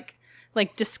this like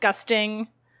disgusting,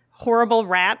 horrible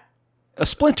rat. A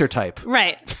Splinter type.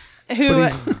 Right. Who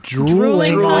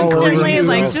drooling constantly,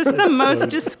 like just the most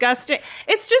disgusting.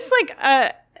 It's just like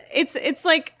it's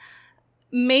like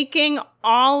making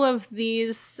all of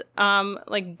these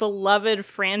like beloved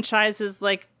franchises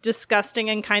like disgusting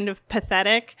and kind of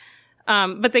pathetic.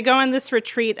 But they go on this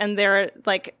retreat, and they're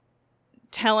like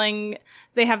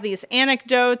they have these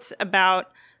anecdotes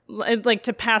about like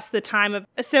to pass the time.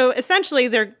 So essentially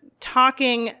they're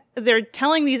telling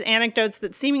these anecdotes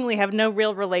that seemingly have no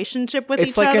real relationship with each other.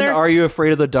 It's like an Are You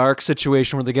Afraid of the Dark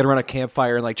situation where they get around a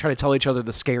campfire and like try to tell each other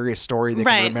the scariest story they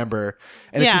can remember.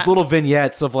 And it's these little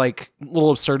vignettes of like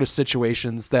little absurdist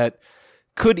situations that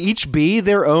could each be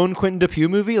their own Quentin Dupieux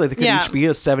movie. Like they could each be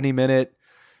a 70-minute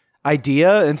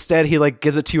idea. Instead, he like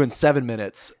gives it to you in 7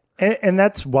 minutes. And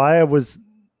that's why I was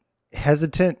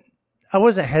hesitant. I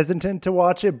wasn't hesitant to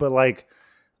watch it, but like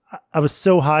I was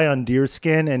so high on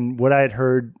Deerskin, and what I had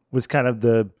heard was kind of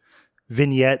the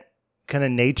vignette kind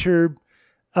of nature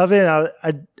of it.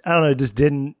 I don't know, it just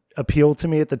didn't appeal to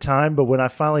me at the time. But when I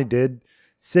finally did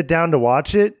sit down to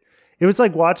watch it, it was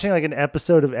like watching like an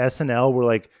episode of SNL where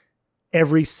like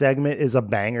every segment is a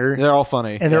banger. They're all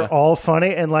funny. And they're all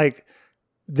funny. And like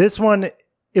this one,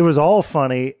 it was all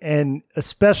funny, and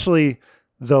especially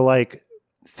the like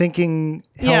thinking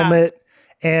helmet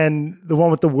and the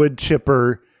one with the wood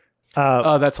chipper.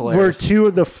 That's hilarious. Were two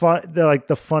of the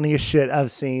funniest shit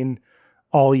I've seen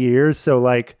all year. So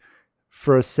like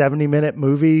for a 70-minute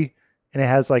movie, and it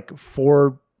has like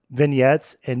 4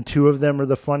 vignettes, and 2 of them are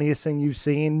the funniest thing you've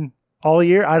seen all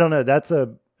year. I don't know. That's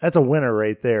a winner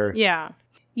right there. Yeah.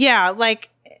 Yeah. Like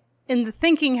in the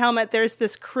Thinking Helmet, there's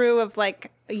this crew of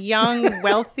like young,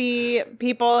 wealthy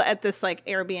people at this like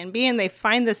Airbnb, and they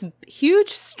find this huge,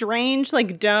 strange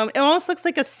like dome. It almost looks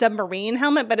like a submarine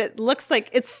helmet, but it looks like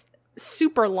it's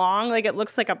super long. Like it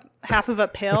looks like a half of a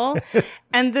pill.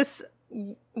 And this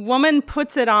woman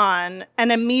puts it on,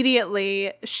 and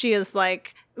immediately she is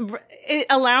like, it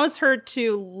allows her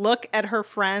to look at her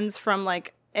friends from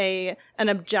like an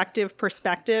objective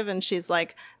perspective, and she's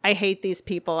like, I hate these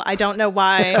people. I don't know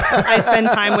why I spend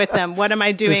time with them. What am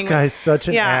I doing? This guy's such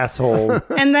an asshole.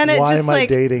 And then why am I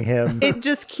dating him? It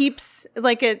just keeps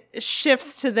like, it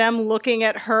shifts to them looking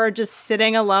at her just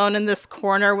sitting alone in this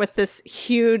corner with this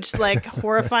huge like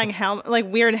horrifying helmet,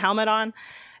 like weird helmet on.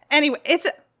 Anyway, it's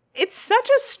such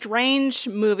a strange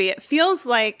movie. It feels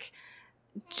like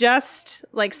just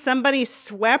like somebody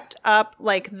swept up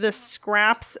like the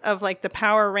scraps of like the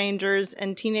Power Rangers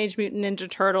and Teenage Mutant Ninja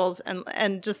Turtles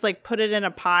and just like put it in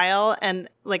a pile and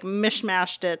like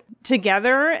mishmashed it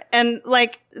together. And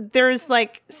like there's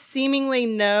like seemingly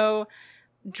no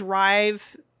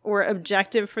drive or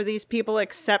objective for these people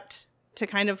except to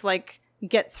kind of like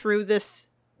get through this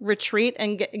retreat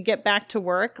and get back to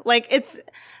work. Like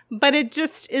but it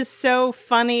just is so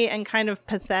funny and kind of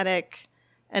pathetic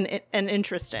and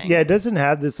interesting. Yeah, it doesn't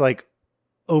have this like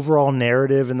overall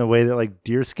narrative in the way that like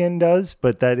Deerskin does,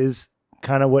 but that is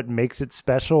kind of what makes it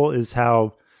special, is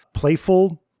how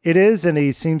playful it is, and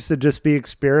he seems to just be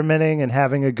experimenting and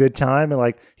having a good time and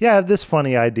like, yeah, I have this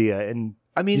funny idea, and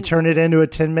I mean, you turn it into a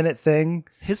 10-minute thing.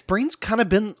 His brain's kind of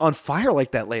been on fire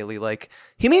like that lately. Like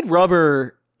he made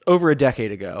Rubber over a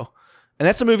decade ago. And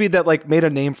that's a movie that like made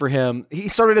a name for him. He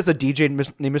started as a DJ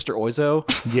named Mr. Oizo.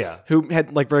 Yeah. Who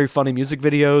had like very funny music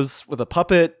videos with a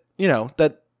puppet,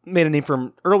 that made a name for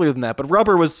him earlier than that. But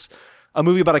Rubber was a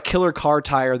movie about a killer car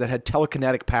tire that had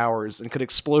telekinetic powers and could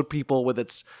explode people with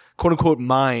its quote unquote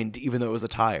mind, even though it was a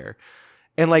tire.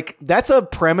 And like, that's a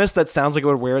premise that sounds like it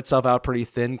would wear itself out pretty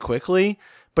thin quickly,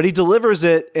 but he delivers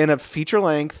it in a feature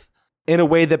length in a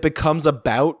way that becomes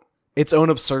about its own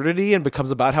absurdity and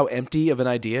becomes about how empty of an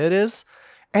idea it is.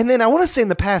 And then I want to say in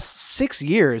the past 6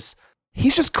 years,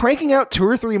 he's just cranking out 2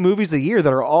 or 3 movies a year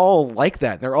that are all like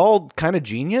that. They're all kind of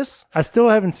genius. I still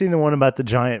haven't seen the one about the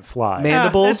giant fly.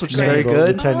 Mandibles, which is very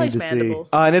good. Which I need to see.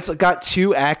 And it's got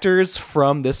 2 actors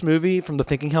from this movie, from the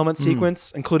Thinking Helmet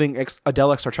sequence, including Adele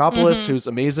Exarchopoulos, who's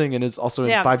amazing and is also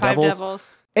in Five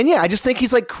Devils. And yeah, I just think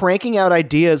he's like cranking out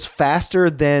ideas faster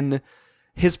than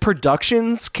his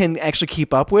productions can actually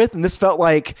keep up with. And this felt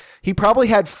like he probably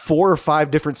had 4 or 5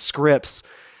 different scripts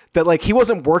that like he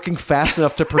wasn't working fast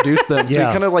enough to produce them. So he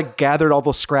kind of like gathered all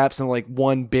those scraps in like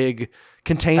one big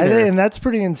container. And that's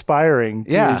pretty inspiring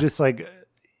too. Yeah. Just like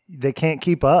they can't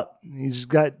keep up. He's just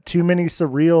got too many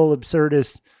surreal,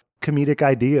 absurdist comedic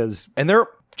ideas. And they're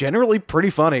generally pretty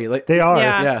funny. Like they are.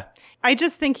 Yeah. I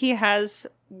just think he has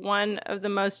one of the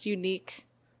most unique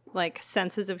like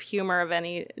senses of humor of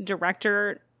any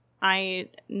director I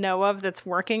know of that's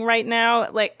working right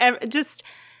now. Like just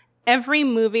every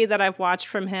movie that I've watched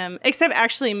from him, except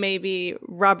actually maybe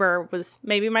Rubber was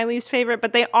maybe my least favorite,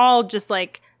 but they all just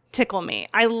like tickle me.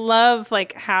 I love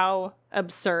like how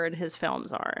absurd his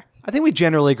films are. I think we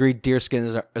generally agree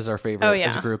Deerskin is our favorite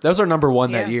as a group. That was our number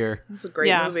 1 that year. It's a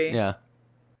great movie. Yeah.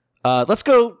 Let's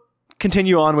go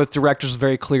continue on with directors with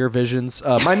very clear visions.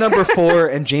 My number 4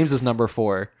 and James's number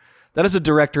 4. That is a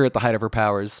director at the height of her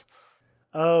powers.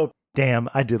 Oh, damn.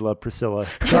 I did love Priscilla.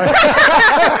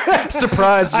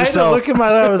 Surprised yourself. I had to look at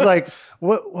I was like,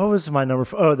 what was my number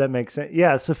 4? Oh, that makes sense.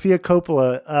 Yeah, Sofia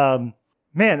Coppola.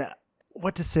 Man,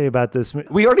 what to say about this?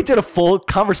 We already did a full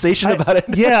conversation about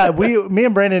it. Yeah, me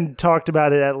and Brandon talked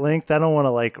about it at length. I don't want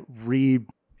to like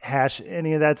rehash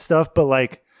any of that stuff, but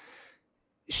like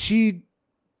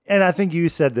and I think you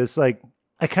said this, like,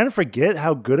 I kind of forget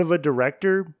how good of a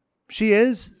director she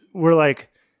is. We're like,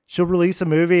 she'll release a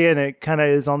movie and it kind of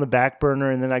is on the back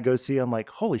burner, and then I go see it, I'm like,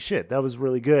 holy shit, that was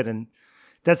really good. And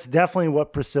that's definitely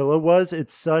what Priscilla was.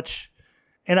 It's such,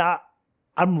 and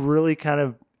I'm really kind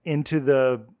of into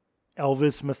the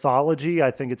Elvis mythology.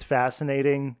 I think it's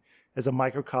fascinating as a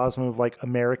microcosm of like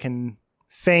American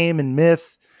fame and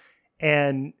myth.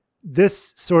 And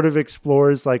this sort of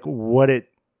explores like what it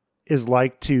is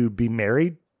like to be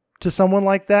married to someone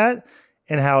like that,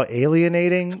 and how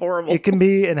alienating it can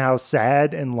be, and how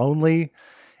sad and lonely.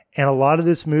 And a lot of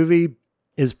this movie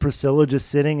is Priscilla just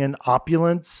sitting in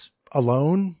opulence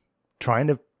alone, trying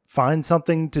to find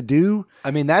something to do.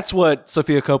 I mean, that's what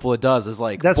Sofia Coppola does, is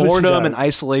like boredom and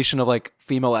isolation of like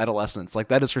female adolescence. Like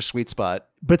that is her sweet spot.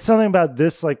 But something about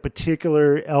this like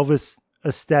particular Elvis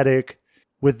aesthetic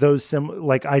with those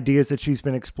like ideas that she's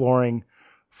been exploring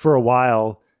for a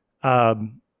while,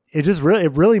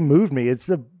 it really moved me. It's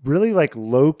a really like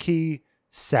low key,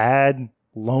 sad,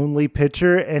 lonely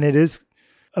picture, and it is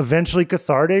eventually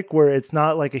cathartic where it's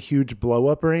not like a huge blow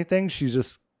up or anything. She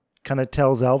just kind of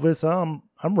tells Elvis,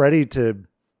 I'm ready to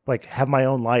like have my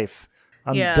own life.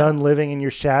 I'm done living in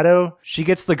your shadow. She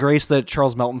gets the grace that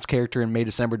Charles Melton's character in May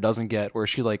December doesn't get, where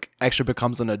she like actually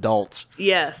becomes an adult.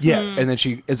 Yes. And then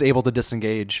she is able to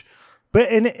disengage.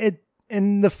 But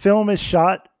in the film is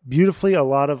shot beautifully. A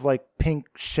lot of like pink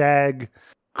shag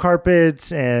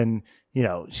carpets, and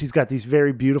she's got these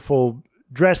very beautiful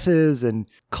dresses and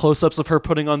close-ups of her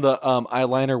putting on the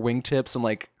eyeliner wingtips and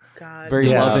like very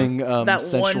loving that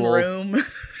sensual. one room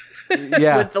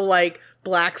with the like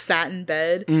black satin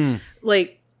bed.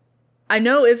 Like, I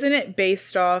know, isn't it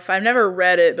based off, I've never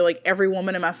read it, but like every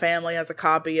woman in my family has a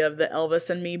copy of the Elvis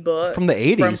and Me book from the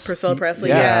 80s from Priscilla Presley.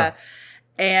 Yeah.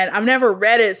 And I've never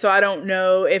read it, so I don't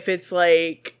know if it's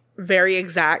like very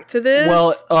exact to this.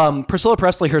 Well, Priscilla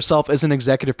Presley herself is an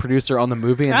executive producer on the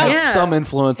movie and had some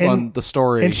influence on the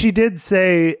story. And she did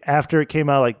say after it came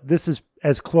out, like, this is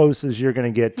as close as you're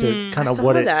going to get to kind of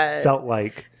what it felt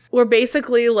like. We're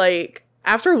basically like,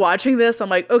 after watching this, I'm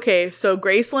like, okay, so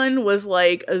Graceland was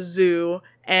like a zoo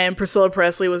and Priscilla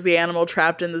Presley was the animal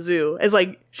trapped in the zoo. It's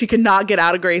like she could not get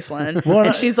out of Graceland.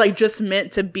 And she's like just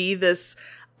meant to be this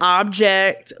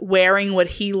object wearing what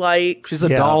he likes. She's a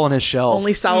doll on his shelf.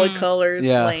 Only solid colors,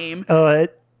 lame.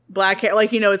 Black hair,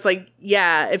 like, it's like,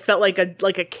 it felt like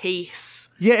a case.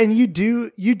 Yeah, and you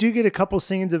do get a couple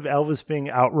scenes of Elvis being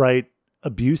outright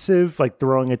abusive, like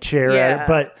throwing a chair at it,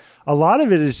 but a lot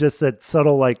of it is just that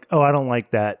subtle, like, oh, I don't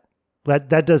like that.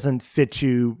 That doesn't fit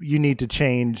you. You need to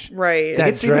change. Right.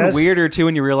 It's even weirder too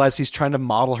when you realize he's trying to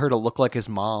model her to look like his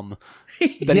mom.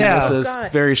 This is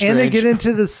very strange. And they get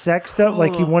into the sex stuff.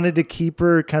 Like he wanted to keep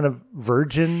her kind of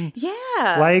virgin.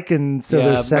 Like, and so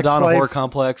there's sex Madonna life. Whore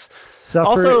complex.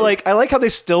 Also, like, I like how they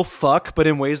still fuck, but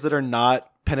in ways that are not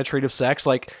penetrative sex.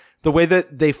 Like the way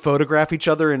that they photograph each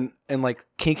other in like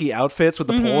kinky outfits with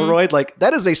the Polaroid, like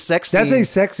that is a sex scene. That's a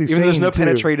sexy scene. Even there's no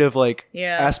penetrative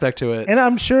aspect to it. And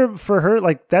I'm sure for her,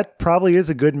 like that probably is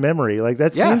a good memory. Like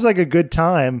that seems like a good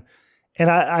time.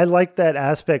 And I like that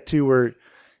aspect too, where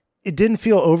it didn't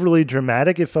feel overly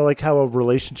dramatic. It felt like how a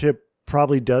relationship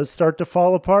probably does start to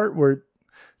fall apart, where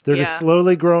they're just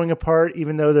slowly growing apart,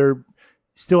 even though they're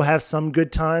still have some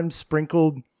good times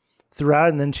sprinkled throughout.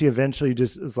 And then she eventually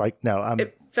just is like, no,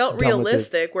 It felt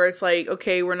realistic, where it's like,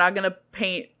 okay, we're not going to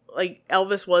paint, like,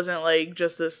 Elvis wasn't like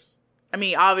just this, I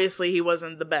mean, obviously he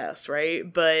wasn't the best,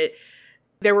 right? But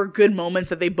there were good moments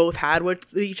that they both had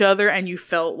with each other, and you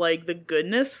felt like the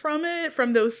goodness from it,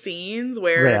 from those scenes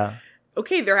where,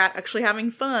 okay, they're actually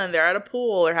having fun, they're at a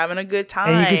pool, they're having a good time.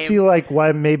 And you can see like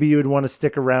why maybe you would want to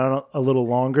stick around a little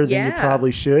longer than you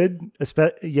probably should,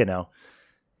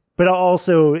 But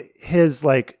also his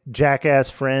like jackass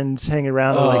friends hanging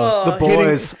around, the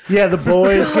boys. The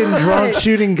boys getting drunk,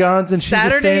 shooting guns, and she's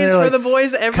just standing Saturdays there for the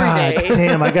boys every day.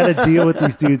 Damn, I got to deal with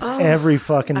these dudes every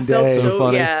fucking day. So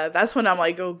funny. Yeah, that's when I'm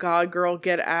like, oh God, girl,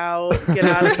 get out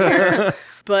of here.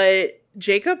 But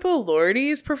Jacob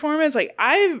Elordi's performance, like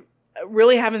I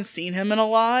really haven't seen him in a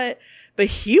lot. But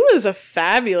he was a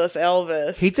fabulous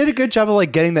Elvis. He did a good job of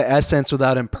like getting the essence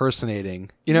without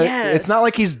impersonating. It's not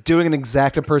like he's doing an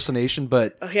exact impersonation,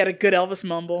 but he had a good Elvis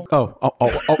mumble.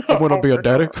 I want to be a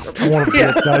daddy. I want to be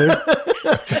a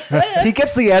daddy. He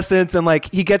gets the essence and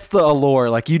like he gets the allure.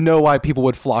 Like why people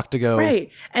would flock to go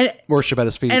and worship at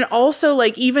his feet. And also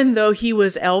like even though he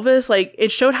was Elvis, like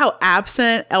it showed how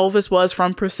absent Elvis was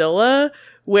from Priscilla.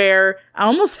 Where I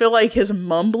almost feel like his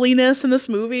mumbliness in this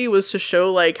movie was to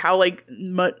show like how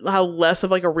less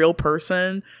of like a real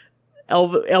person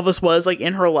Elvis was like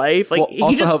in her life. Like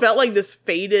he just felt like this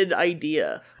faded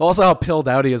idea. Also how pilled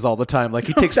out he is all the time. Like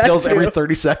he takes pills every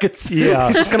 30 seconds. Yeah.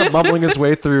 He's just kind of mumbling his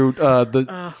way through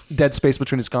the dead space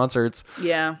between his concerts.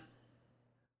 Yeah.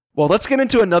 Well, let's get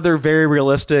into another very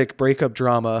realistic breakup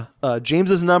drama. James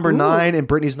is number 9 and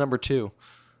Brittany's number 2.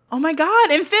 Oh my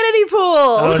God, Infinity Pool.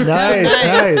 Oh,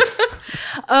 nice.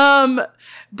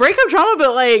 Breakup drama,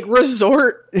 but like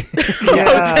resort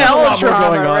hotel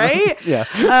drama, right?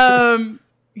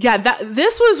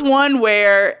 This was one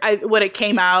where when it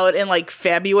came out in like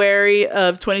February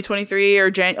of 2023 or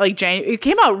January, it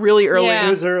came out really early. It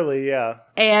was early, yeah.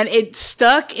 And it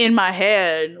stuck in my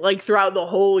head like throughout the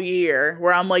whole year,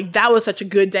 where I'm like, that was such a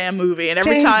good damn movie. And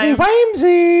every time,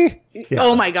 Whamsy. Yeah.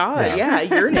 Oh my God,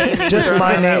 your name. Just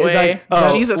my name. Way.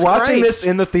 Jesus watching Christ. this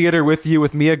in the theater with you,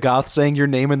 with Mia Goth saying your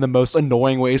name in the most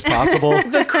annoying ways possible.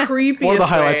 The creepiest one of the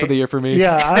highlights way. of the year for me.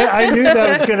 Yeah, I knew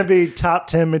that was going to be top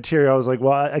 10 material. I was like,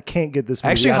 well, I can't get this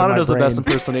movie Actually, out of Hana my does brain. the best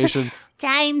impersonation.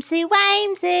 Jamesy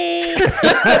Wamesy.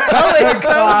 Oh, it's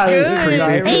so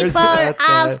good. People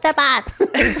off the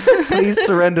bus. Please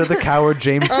surrender the coward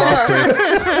James Foster.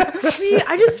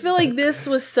 I just feel like this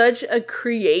was such a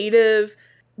creative,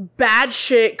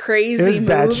 batshit crazy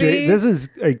movie. This is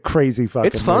a crazy fucking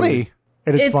It's funny. movie.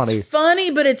 And it's funny. It's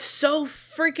funny, but it's so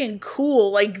freaking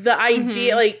cool. Like the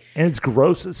idea, like, and it's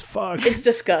gross as fuck. it's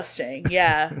disgusting.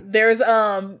 Yeah. There's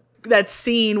that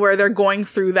scene where they're going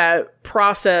through that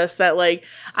process that, like,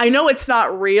 I know it's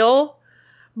not real,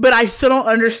 but I still don't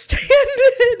understand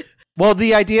it. Well,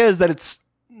 the idea is that it's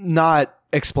not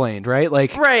explained, right?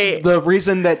 Like, Right. the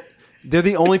reason that they're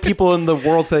the only people in the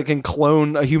world that can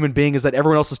clone a human being is that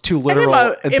everyone else is too literal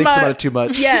and thinks about it too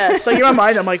much. Yes, like in my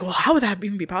mind, I'm like, well, how would that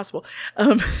even be possible?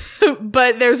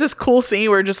 But there's this cool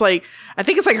scene where just like, I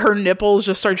think it's like her nipples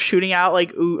just start shooting out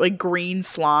like green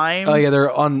slime. Oh yeah,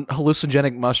 they're on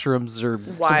hallucinogenic mushrooms or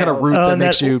some kind of Wild. root that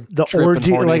makes you the trip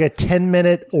orgy, and horny. like a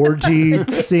 10-minute orgy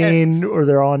scene, or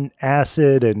they're on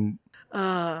acid and.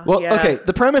 Well, okay.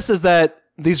 The premise is that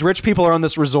these rich people are on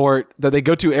this resort that they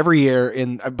go to every year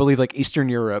in, I believe, like Eastern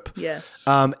Europe. Yes.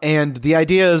 And the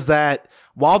idea is that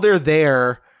while they're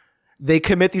there, they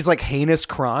commit these like heinous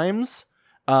crimes.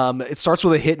 It starts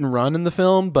with a hit and run in the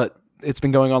film, but it's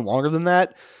been going on longer than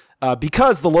that.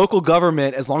 Because the local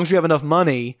government, as long as you have enough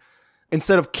money,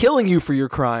 instead of killing you for your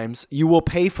crimes, you will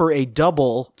pay for a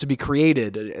double to be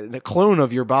created, a clone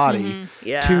of your body,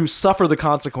 Yeah. to suffer the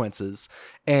consequences.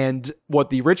 And what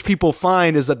the rich people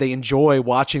find is that they enjoy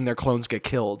watching their clones get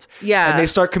killed. Yeah. And they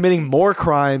start committing more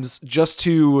crimes just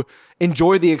to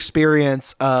enjoy the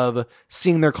experience of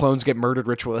seeing their clones get murdered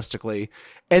ritualistically.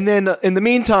 And then in the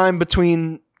meantime,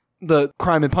 between the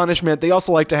crime and punishment, they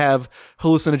also like to have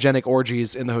hallucinogenic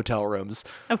orgies in the hotel rooms.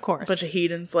 Of course. Bunch of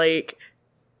heathens. Like,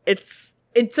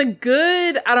 it's a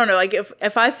good, I don't know, like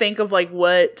if I think of like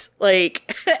what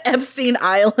like Epstein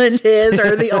Island is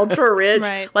or the ultra rich,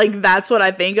 Right. like that's what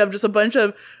I think of, just a bunch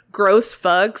of gross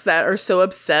fucks that are so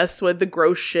obsessed with the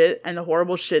gross shit and the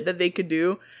horrible shit that they could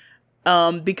do.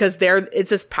 Because it's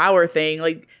this power thing.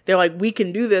 Like they're like, we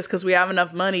can do this because we have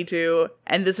enough money to,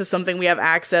 and this is something we have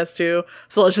access to.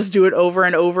 So let's just do it over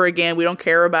and over again. We don't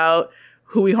care about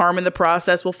who we harm in the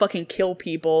process. We'll fucking kill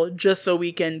people just so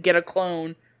we can get a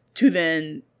clone to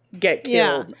then get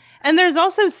killed. Yeah. And there's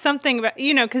also something about,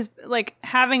 because like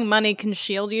having money can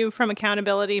shield you from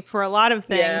accountability for a lot of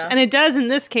things. Yeah. And it does in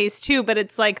this case too, but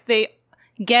it's like they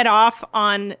get off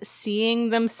on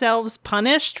seeing themselves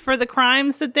punished for the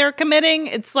crimes that they're committing.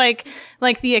 It's like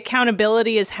the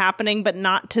accountability is happening, but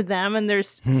not to them. And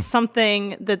there's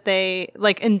something that they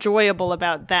like enjoyable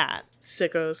about that.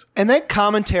 Sickos. And that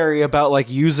commentary about like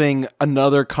using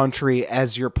another country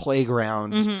as your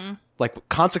playground, like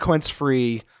consequence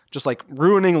free, just like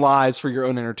ruining lives for your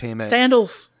own entertainment.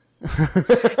 Sandals.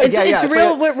 It's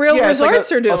real, what real it's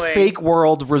resorts like are doing. A fake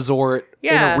world resort in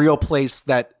Yeah. a real place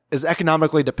that is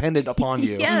economically dependent upon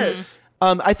you. Yes.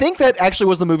 I think that actually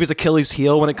was the movie's Achilles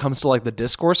heel when it comes to like the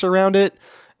discourse around it.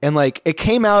 And like it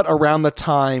came out around the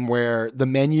time where The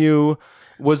Menu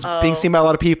was being seen by a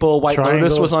lot of people. White Triangle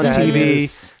Lotus was on of TV.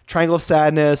 Sadness. Triangle of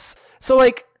Sadness. So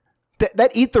like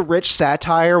that Eat the Rich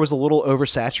satire was a little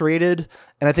oversaturated.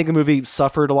 And I think the movie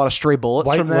suffered a lot of stray bullets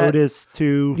White from that. Lotus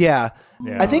too. Yeah.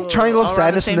 I think Triangle of all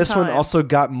around the Sadness in same this one time. also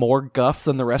got more guff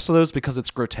than the rest of those because it's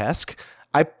grotesque.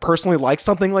 I personally like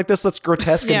something like this that's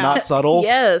grotesque and Yeah. not subtle.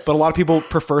 Yes. But a lot of people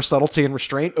prefer subtlety and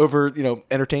restraint over,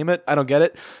 entertainment. I don't get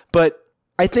it. But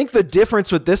I think the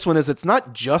difference with this one is it's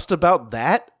not just about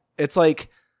that. It's like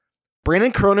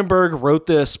Brandon Cronenberg wrote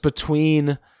this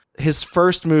between his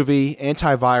first movie,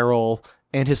 Antiviral,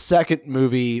 and his second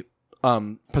movie,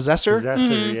 Possessor.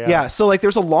 Yeah, so like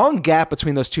there's a long gap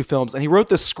between those two films, and he wrote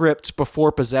this script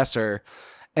before Possessor,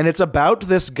 and it's about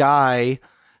this guy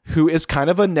who is kind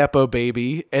of a Nepo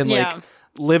baby and Yeah. like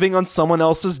living on someone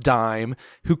else's dime,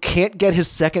 who can't get his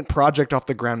second project off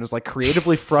the ground, is like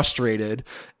creatively frustrated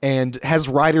and has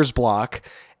writer's block.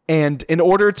 And in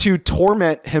order to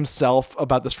torment himself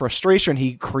about this frustration,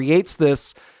 he creates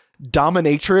this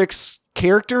dominatrix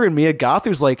character in Mia Goth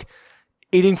who's like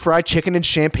eating fried chicken and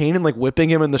champagne and like whipping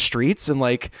him in the streets. And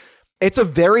like, it's a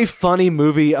very funny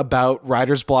movie about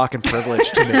writer's block and privilege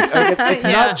to me. It's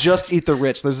not just Eat the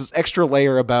Rich. There's this extra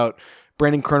layer about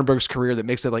Brandon Cronenberg's career that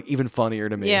makes it like even funnier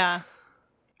to me. Yeah.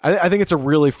 I think it's a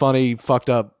really funny, fucked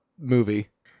up movie.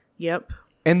 Yep.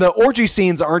 And the orgy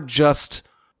scenes aren't just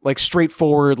like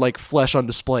straightforward, like flesh on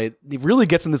display. It really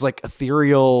gets in this like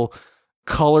ethereal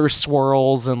color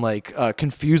swirls and like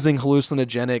confusing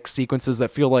hallucinogenic sequences that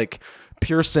feel like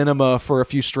pure cinema for a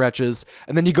few stretches.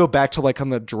 And then you go back to like on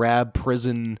the drab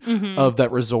prison of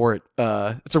that resort.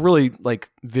 It's a really like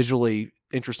visually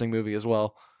interesting movie as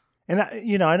well. And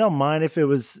I don't mind if it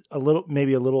was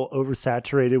maybe a little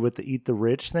oversaturated with the eat the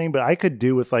rich thing, but I could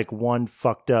do with like one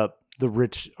fucked up the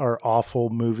rich are awful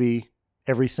movie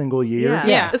every single year.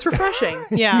 Yeah. It's refreshing.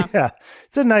 Yeah.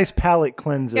 It's a nice palate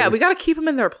cleanser. Yeah, we got to keep them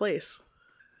in their place.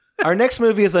 Our next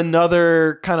movie is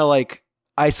another kind of like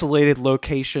isolated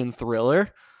location thriller.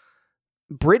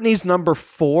 Brittany's number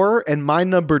 4 and my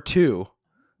number 2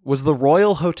 was The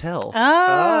Royal Hotel.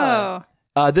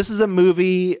 This is a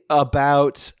movie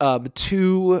about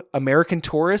 2 American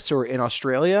tourists who are in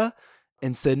Australia,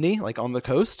 in Sydney, like on the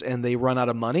coast, and they run out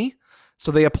of money.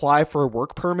 So they apply for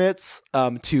work permits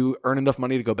to earn enough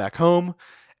money to go back home.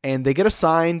 And they get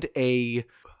assigned a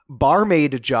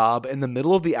barmaid job in the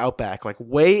middle of the outback, like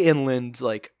way inland,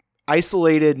 like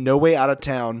isolated, no way out of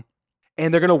town.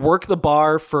 And they're going to work the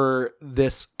bar for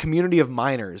this community of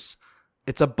miners.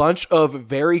 It's a bunch of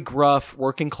very gruff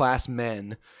working class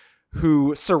men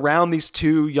who surround these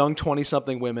 2 young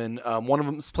 20-something women. One of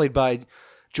them is played by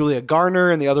Julia Garner,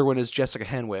 and the other one is Jessica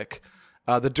Henwick.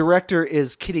 The director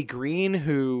is Kitty Green,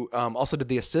 who also did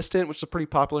The Assistant, which is a pretty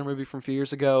popular movie from a few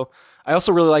years ago. I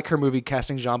also really like her movie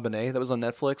Casting Jean Bonnet that was on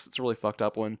Netflix. It's a really fucked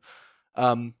up one.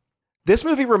 This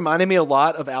movie reminded me a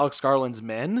lot of Alex Garland's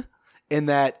Men, in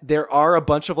that there are a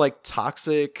bunch of like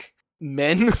toxic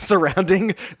men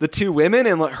surrounding the 2 women,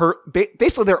 and like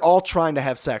basically they're all trying to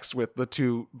have sex with the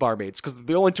 2 barmaids because they're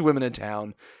the only 2 women in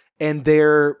town, and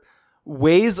their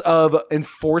ways of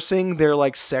enforcing their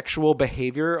like sexual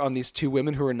behavior on these 2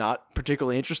 women who are not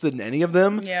particularly interested in any of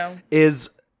them is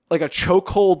like a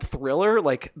chokehold thriller.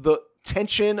 Like the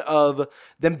tension of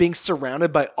them being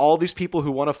surrounded by all these people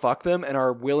who want to fuck them and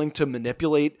are willing to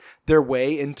manipulate their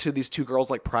way into these 2 girls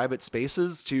like private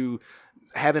spaces to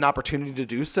have an opportunity to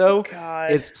do so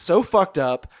is so fucked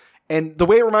up. And the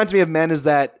way it reminds me of Men is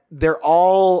that they're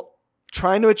all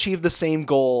trying to achieve the same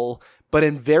goal, but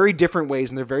in very different ways,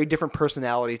 and they're very different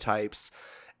personality types.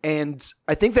 And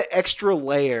I think the extra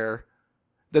layer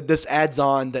that this adds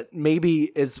on that maybe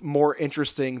is more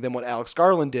interesting than what Alex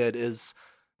Garland did is,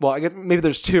 well, I guess maybe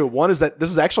there's 2. One is that this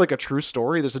is actually like a true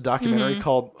story. There's a documentary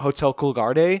called Hotel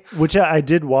Coolgardie, which I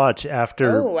did watch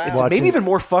after. It's maybe even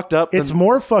more fucked up. It's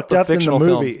more fucked up than the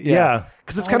movie. Yeah.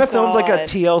 Because it's kind of filmed like a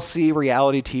TLC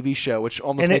reality TV show, which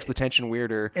almost makes the tension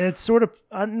weirder. And it's sort of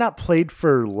not played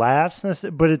for laughs,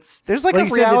 but there's like a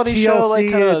reality show, like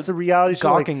it's a reality show,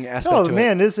 gawking aspect to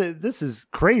man, it. This is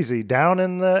crazy down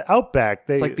in the outback.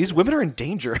 It's like these women are in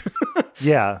danger.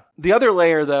 Yeah. The other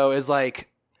layer, though, is like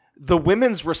the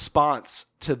women's response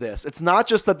to this. It's not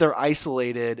just that they're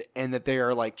isolated and that they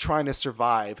are like trying to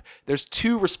survive. There's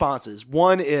 2 responses.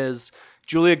 One is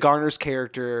Julia Garner's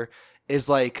character is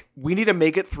like, we need to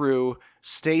make it through,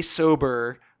 stay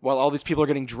sober while all these people are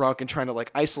getting drunk and trying to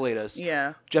like isolate us.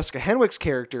 Yeah. Jessica Henwick's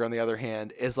character, on the other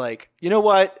hand, is like, you know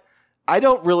what? I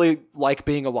don't really like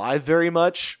being alive very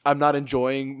much. I'm not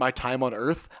enjoying my time on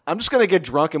Earth. I'm just going to get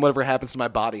drunk and whatever happens to my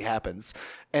body happens.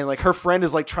 And like her friend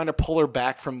is like trying to pull her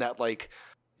back from that like,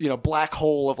 you know, black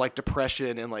hole of like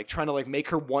depression and like trying to like make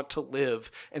her want to live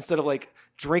instead of like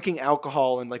drinking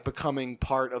alcohol and like becoming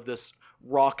part of this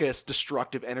raucous,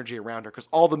 destructive energy around her, because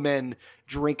all the men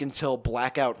drink until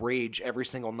blackout rage every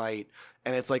single night,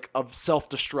 and it's like a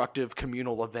self-destructive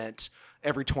communal event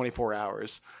every 24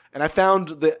 hours. And I found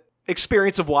the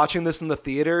experience of watching this in the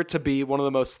theater to be one of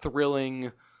the most thrilling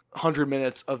 100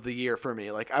 minutes of the year for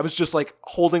me. Like I was just like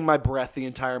holding my breath the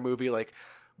entire movie, like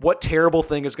what terrible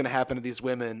thing is going to happen to these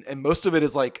women? And most of it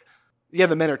is like, yeah,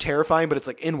 the men are terrifying, but it's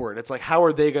like inward. It's like, how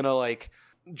are they going to like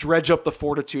dredge up the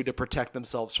fortitude to protect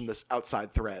themselves from this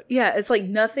outside threat? Yeah, it's like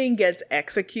nothing gets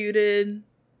executed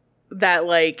that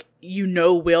like you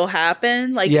know will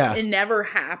happen. Like it never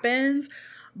happens,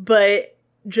 but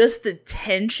just the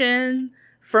tension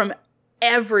from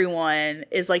everyone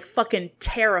is like fucking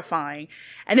terrifying.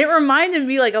 And it reminded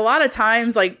me like a lot of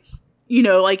times, like, you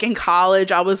know, like in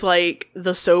college I was like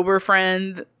the sober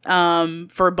friend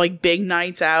for like big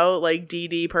nights out, like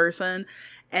DD person.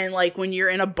 And like when you're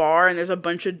in a bar and there's a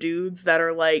bunch of dudes that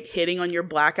are like hitting on your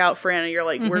blackout friend and you're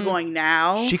like, we're going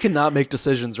now. She cannot make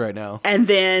decisions right now. And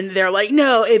then they're like,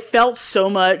 no, it felt so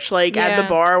much like at the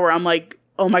bar where I'm like,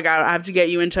 oh my God, I have to get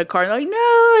you into a car. And they're like,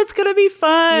 no, it's going to be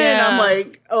fun. Yeah. I'm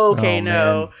like, okay,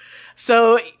 no. Man.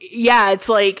 So yeah, it's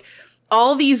like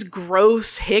all these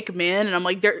gross hick men. And I'm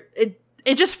like,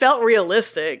 it just felt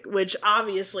realistic, which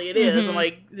obviously it is. And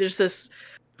like, there's this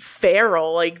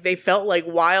feral, like they felt like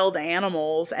wild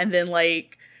animals, and then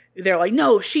like they're like,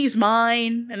 no, she's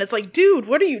mine, and it's like, dude,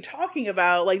 what are you talking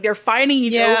about? Like they're fighting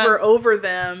each over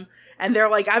them, and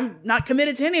they're like, I'm not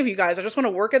committed to any of you guys, I just want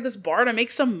to work at this bar to make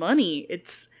some money.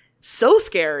 It's so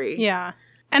scary.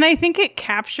 And I think it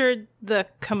captured the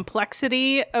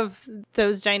complexity of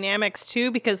those dynamics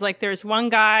too, because like there's one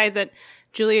guy that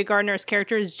Julia Gardner's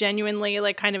character is genuinely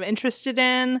like kind of interested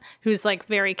in, who's like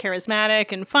very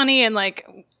charismatic and funny and like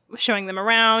showing them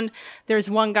around. There's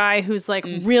one guy who's like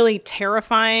really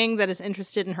terrifying that is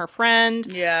interested in her friend.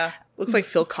 Yeah. Looks like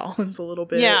Phil Collins a little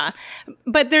bit. Yeah.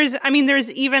 But there's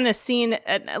even a scene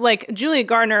like Julia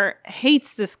Gardner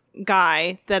hates this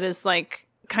guy that is like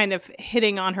kind of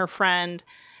hitting on her friend.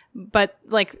 But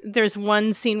like there's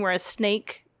one scene where a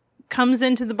snake comes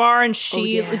into the bar and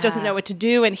she doesn't know what to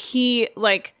do, and he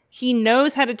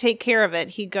knows how to take care of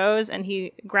it. He goes and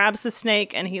he grabs the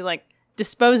snake and he like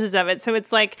disposes of it. So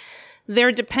it's like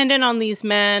they're dependent on these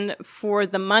men for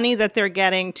the money that they're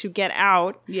getting to get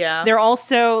out. Yeah. They're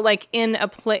also like in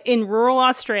rural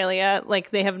Australia,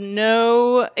 like they have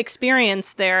no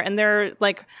experience there, and they're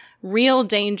like real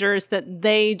dangers that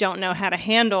they don't know how to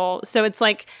handle. So it's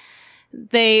like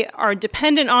they are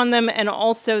dependent on them, and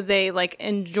also they like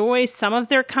enjoy some of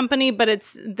their company,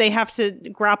 but they have to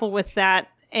grapple with that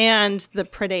and the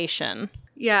predation.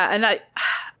 Yeah, and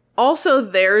also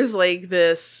there's like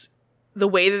the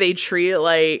way that they treat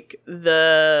like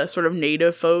the sort of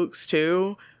native folks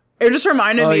too. It just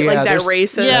reminded me like that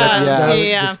racist.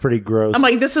 Yeah. It's pretty gross. I'm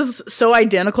like, this is so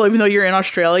identical, even though you're in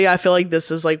Australia. I feel like this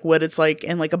is like what it's like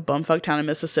in like a bumfuck town in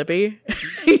Mississippi.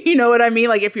 You know what I mean?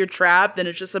 Like if you're trapped, then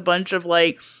it's just a bunch of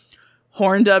like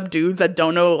horned up dudes that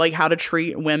don't know like how to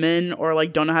treat women or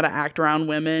like don't know how to act around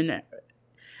women.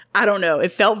 I don't know.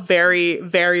 It felt very,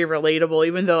 very relatable,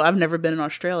 even though I've never been in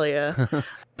Australia.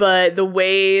 But the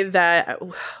way that,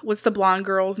 what's the blonde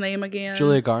girl's name again?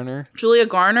 Julia Garner. Julia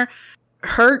Garner.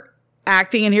 Her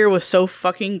acting in here was so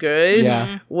fucking good.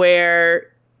 Yeah.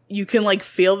 Where you can like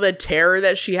feel the terror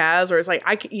that she has, or it's like,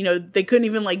 they couldn't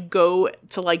even like go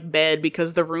to like bed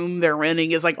because the room they're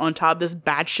renting is like on top of this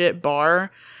batshit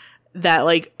bar that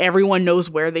like everyone knows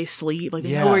where they sleep. Like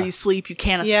they know where you sleep. You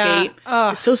can't escape.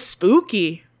 It's so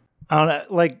spooky. I don't know,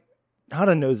 like,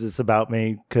 Hannah knows this about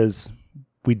me because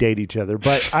we date each other,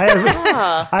 but I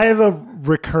have a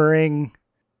recurring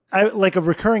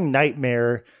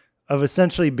nightmare of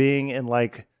essentially being in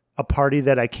like a party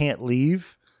that I can't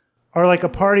leave, or like a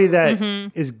party that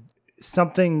is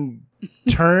something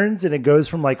turns and it goes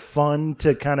from like fun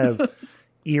to kind of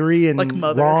eerie and like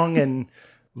wrong and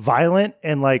violent.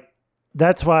 And like,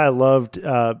 that's why I loved,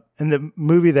 and the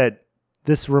movie that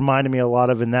this reminded me a lot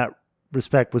of in that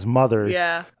respect was Mother.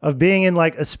 Yeah. Of being in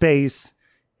like a space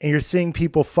and you're seeing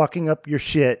people fucking up your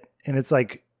shit, and it's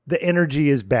like the energy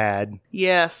is bad.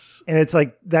 Yes. And it's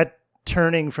like that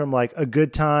turning from like a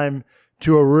good time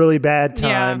to a really bad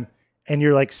time, and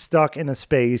you're like stuck in a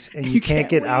space and you can't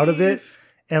get out of it.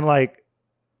 And like,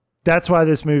 that's why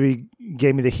this movie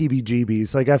gave me the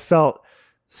heebie-jeebies. Like I felt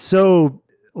so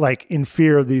like in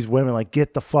fear of these women, like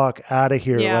get the fuck out of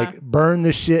here, like burn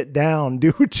the shit down,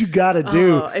 do what you gotta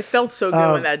do. It felt so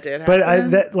good when that did happen.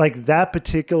 But that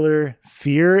particular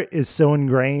fear is so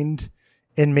ingrained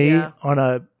in me on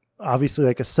a obviously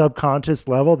like a subconscious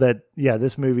level that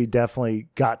this movie definitely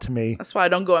got to me. That's why I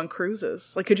don't go on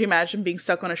cruises. Like, could you imagine being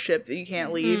stuck on a ship that you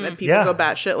can't leave and people go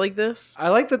batshit like this? I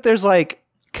like that there's like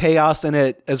chaos in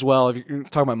it as well. If you're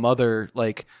talking about Mother,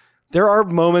 like there are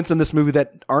moments in this movie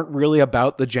that aren't really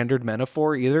about the gendered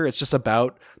metaphor either. It's just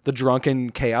about the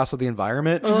drunken chaos of the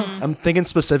environment. I'm thinking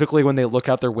specifically when they look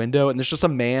out their window and there's just a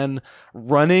man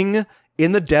running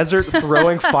in the desert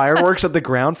throwing fireworks at the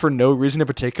ground for no reason in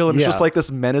particular. And it's just like this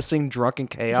menacing drunken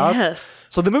chaos. Yes.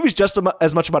 So the movie's just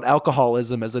as much about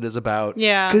alcoholism as it is about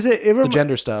the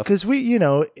gender stuff. Because we,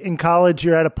 in college,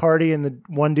 you're at a party and the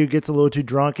one dude gets a little too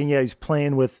drunk and he's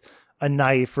playing with a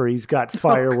knife or he's got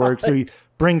fireworks. So he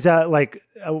brings out like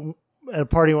at a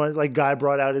party when like guy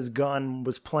brought out his gun,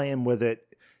 was playing with it.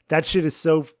 That shit is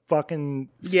so fucking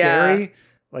scary.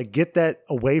 Like get that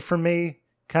away from me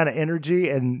kind of energy.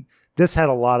 And this had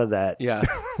a lot of that. Yeah.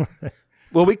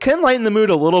 Well, we can lighten the mood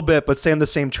a little bit, but stay on the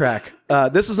same track.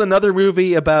 This is another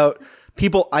movie about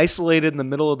people isolated in the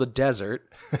middle of the desert.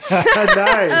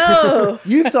 Nice.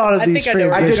 You thought of these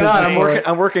transitions. I did not.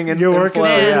 I'm working in You're working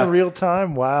in real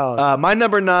time. Wow. My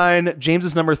number 9,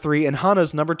 James's number 3, and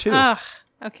Hannah's number 2.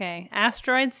 Okay.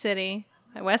 Asteroid City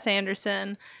by Wes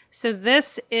Anderson. So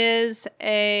this is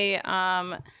a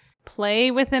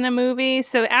play within a movie.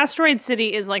 So Asteroid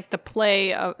City is like the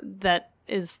play that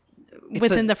is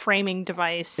within the framing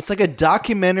device. It's like a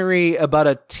documentary about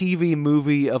a TV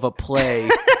movie of a play.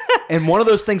 And one of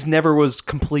those things never was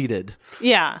completed.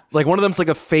 Yeah. Like one of them's like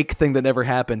a fake thing that never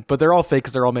happened, but they're all fake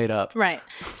because they're all made up. Right.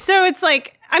 So it's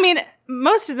like, I mean,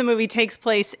 most of the movie takes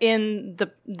place in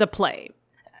the play,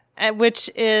 which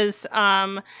is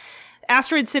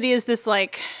Asteroid City is this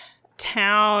like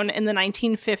town in the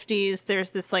 1950s.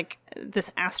 There's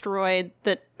this asteroid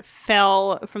that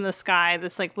fell from the sky,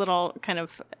 this like little kind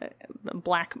of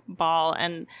black ball,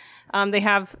 and they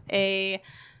have a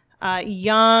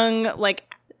young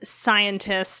like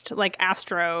scientist, like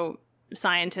astro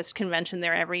scientist convention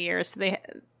there every year. So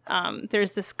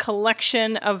there's this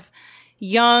collection of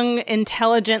young,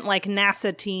 intelligent, like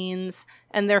NASA teens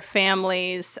and their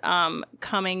families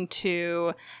coming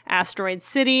to Asteroid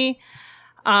City.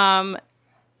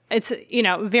 It's,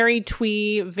 very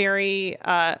twee, very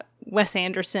Wes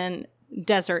Anderson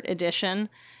desert edition.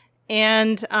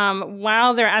 And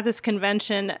while they're at this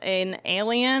convention, an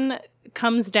alien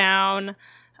comes down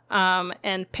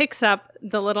and picks up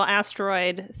the little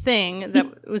asteroid thing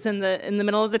that was in the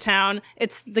middle of the town.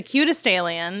 It's the cutest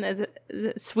alien,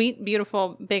 sweet,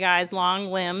 beautiful, big eyes,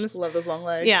 long limbs. Love those long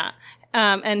legs. Yeah.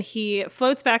 And he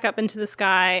floats back up into the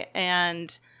sky,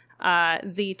 and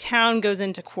the town goes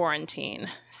into quarantine.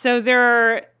 So there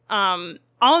are,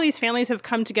 all of these families have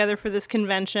come together for this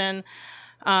convention.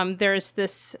 There's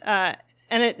this, and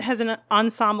it has an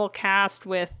ensemble cast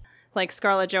with like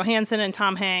Scarlett Johansson and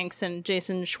Tom Hanks and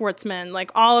Jason Schwartzman, like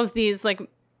all of these, like,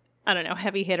 I don't know,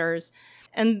 heavy hitters.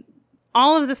 And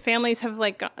all of the families have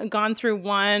like gone through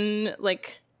one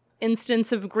like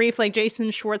instance of grief. Like Jason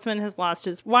Schwartzman has lost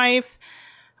his wife.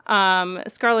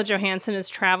 Scarlett Johansson is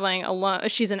traveling alone.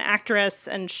 She's an actress,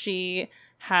 and she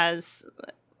just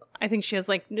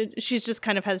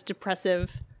kind of has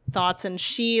depressive thoughts, and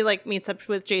she like meets up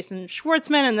with Jason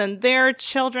Schwartzman, and then their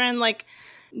children like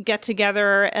get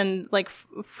together and like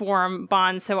form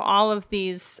bonds. So all of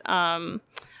these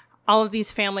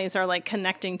families are like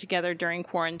connecting together during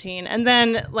quarantine. And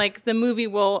then like the movie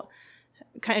will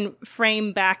kind of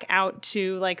frame back out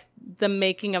to like the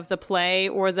making of the play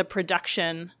or the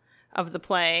production of the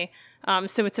play.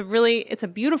 So it's a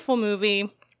beautiful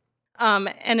movie.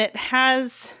 And it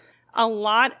has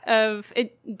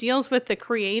it deals with the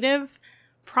creative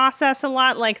process a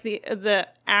lot, like the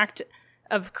act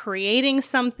of creating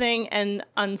something and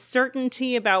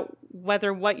uncertainty about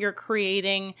whether what you're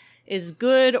creating is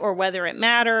good or whether it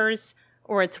matters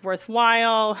or it's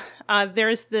worthwhile.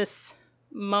 There's this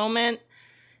moment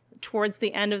towards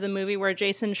the end of the movie where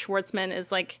Jason Schwartzman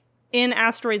is like in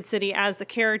Asteroid City as the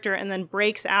character and then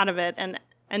breaks out of it and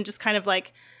just kind of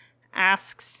like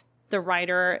asks the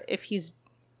writer if he's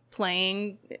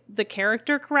playing the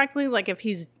character correctly, like if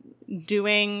he's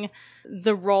doing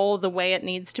the role the way it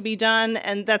needs to be done.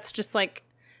 And that's just like,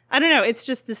 I don't know, it's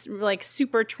just this like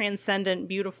super transcendent,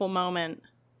 beautiful moment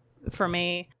for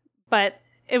me. But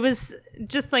it was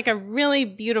just like a really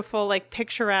beautiful, like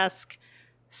picturesque,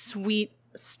 sweet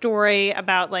story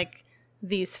about like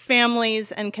these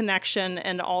families and connection,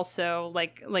 and also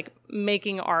like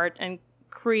making art and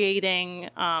creating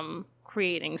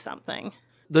something.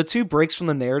 The two breaks from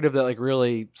the narrative that like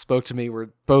really spoke to me were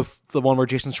both the one where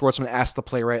Jason Schwartzman asked the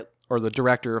playwright or the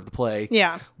director of the play,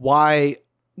 why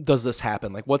does this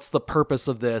happen? Like, what's the purpose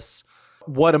of this?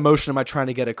 What emotion am I trying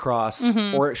to get across?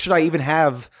 Mm-hmm. Or should I even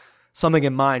have something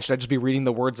in mind? Should I just be reading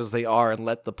the words as they are and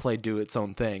let the play do its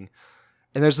own thing?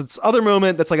 And there's this other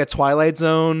moment that's like a Twilight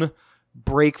Zone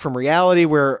break from reality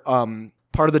where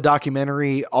part of the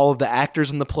documentary, all of the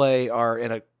actors in the play are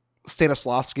in a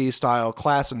Stanislavski style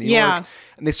class in New York,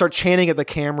 and they start chanting at the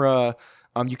camera,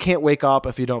 you can't wake up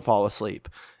if you don't fall asleep.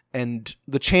 And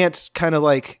the chant kind of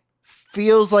like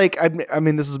feels like, I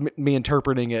mean, this is me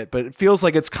interpreting it, but it feels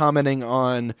like it's commenting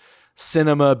on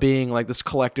cinema being like this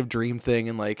collective dream thing.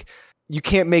 And like, you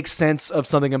can't make sense of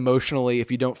something emotionally if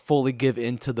you don't fully give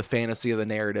into the fantasy of the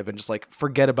narrative and just like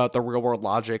forget about the real world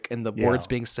logic and the words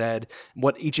being said,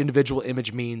 what each individual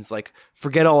image means. Like,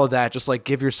 forget all of that. Just like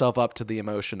give yourself up to the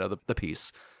emotion of the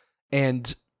piece.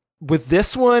 And with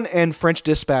this one and French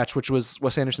Dispatch, which was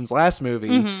Wes Anderson's last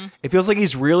movie, it feels like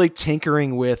he's really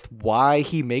tinkering with why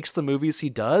he makes the movies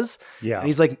he does. Yeah. And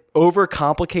he's like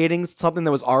overcomplicating something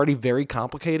that was already very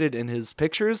complicated in his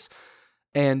pictures.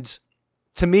 And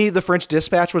to me, the French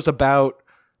Dispatch was about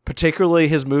particularly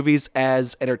his movies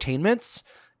as entertainments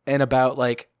and about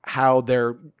like how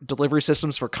their delivery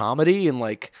systems for comedy and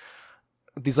like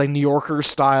these like New Yorker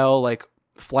style, like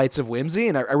flights of whimsy.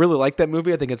 And I really like that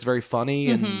movie. I think it's very funny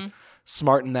and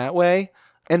smart in that way.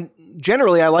 And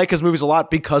generally I like his movies a lot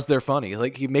because they're funny.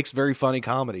 Like, he makes very funny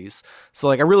comedies. So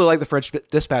like, I really like the French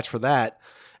Dispatch for that.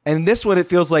 And this one, it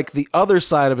feels like the other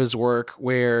side of his work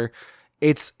where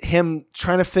it's him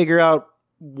trying to figure out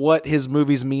what his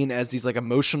movies mean as these like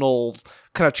emotional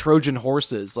kind of Trojan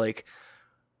horses. Like,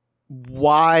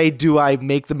 why do I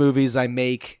make the movies I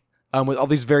make with all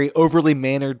these very overly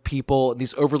mannered people and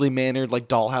these overly mannered like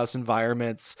dollhouse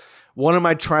environments? what am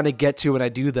I trying to get to when I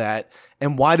do that?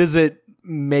 And why does it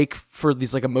make for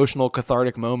these like emotional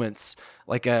cathartic moments,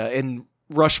 like in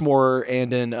Rushmore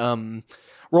and in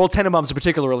Royal Tenenbaums in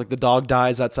particular, where like the dog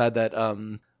dies outside that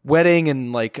wedding,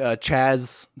 and like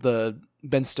Chaz, the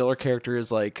Ben Stiller character,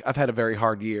 is like, I've had a very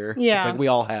hard year. Yeah. It's like we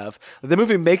all have. The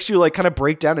movie makes you like kind of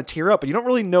break down and tear up, but you don't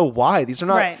really know why. These are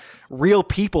not real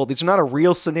people. These are not a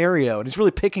real scenario. And he's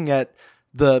really picking at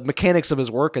the mechanics of his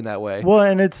work in that way. Well,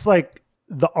 and it's like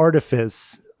the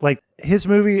artifice, like his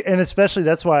movie, and especially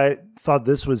that's why I thought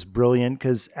this was brilliant,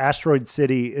 because Asteroid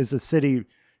City is a city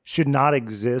should not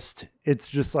exist. It's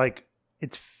just like,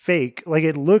 it's fake. Like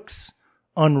it looks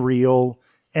unreal.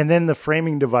 And then the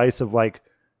framing device of like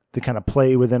the kind of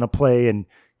play within a play, and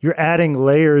you're adding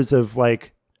layers of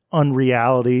like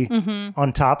unreality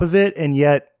on top of it. And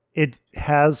yet it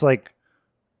has like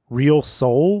real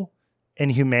soul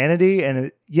and humanity.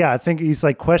 And I think he's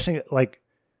like questioning, like,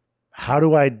 how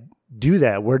do I do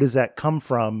that? Where does that come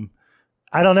from?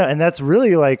 I don't know. And that's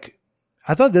really like,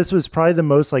 I thought this was probably the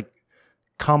most like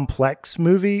complex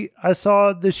movie I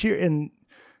saw this year. And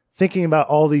thinking about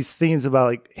all these themes about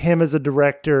like him as a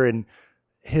director and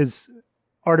his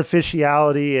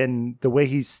artificiality and the way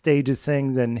he stages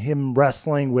things, and him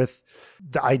wrestling with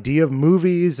the idea of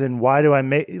movies and why do I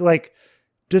make, like,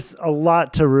 just a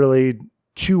lot to really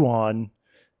chew on,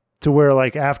 to where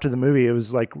like after the movie it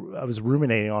was like I was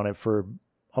ruminating on it for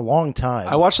a long time.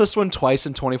 I watched this one twice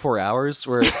in 24 hours,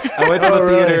 where I went to the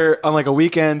theater on like a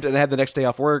weekend and I had the next day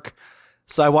off work.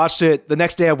 So I watched it. The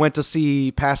next day I went to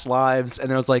see Past Lives, and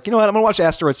then I was like, you know what, I'm going to watch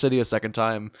Asteroid City a second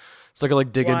time so I could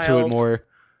like dig into it more.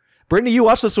 Brittany, you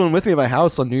watched this one with me at my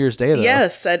house on New Year's Day, though.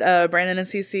 Yes, at Brandon and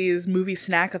CC's movie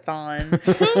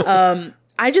snackathon.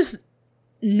 I just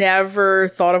never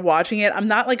thought of watching it. I'm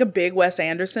not like a big Wes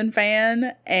Anderson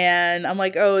fan, and I'm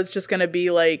like, oh, it's just going to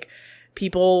be like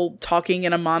people talking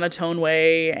in a monotone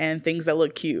way and things that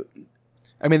look cute.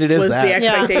 I mean, it is was that. the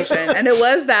expectation. And it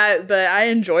was that, but I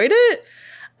enjoyed it.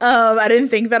 I didn't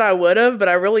think that I would have, but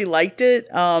I really liked it.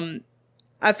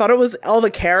 I thought it was, all the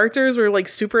characters were like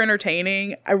super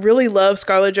entertaining. I really love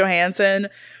Scarlett Johansson.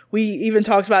 We even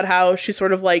talked about how she's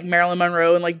sort of like Marilyn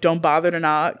Monroe and like Don't Bother to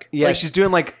Knock. Yeah, like, she's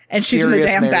doing like and she's in the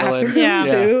damn Marilyn. bathroom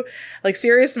too. Like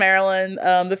Serious Marilyn,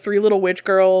 the Three Little Witch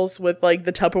Girls with like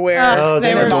the Tupperware.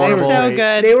 They were so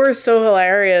good. They were so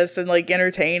hilarious and like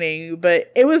entertaining,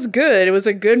 but it was good. It was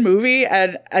a good movie.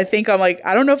 And I think I'm like,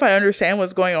 I don't know if I understand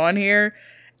what's going on here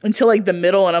until like the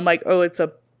middle. And I'm like, oh, it's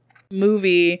a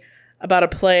movie about a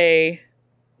play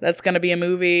that's going to be a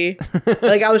movie.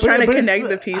 Like I was trying to connect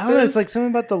the pieces. It's like something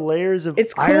about the layers of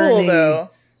It's cool irony. though.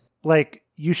 Like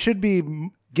you should be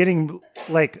getting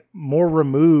like more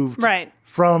removed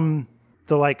from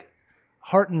the like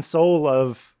heart and soul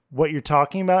of what you're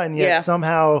talking about. And yet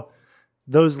somehow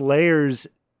those layers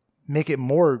make it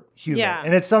more human. Yeah.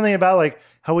 And it's something about like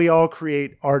how we all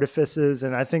create artifices.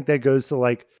 And I think that goes to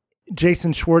like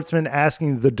Jason Schwartzman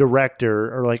asking the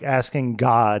director, or like asking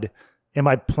God, am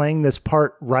I playing this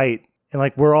part right? And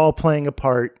like, we're all playing a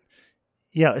part.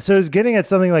 Yeah. So it's getting at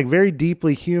something like very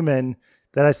deeply human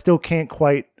that I still can't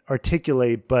quite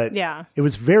articulate, but it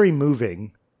was very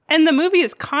moving. And the movie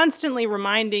is constantly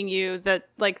reminding you that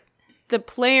like the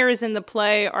players in the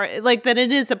play are like, that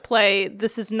it is a play.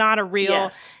 This is not a real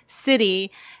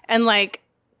city. And like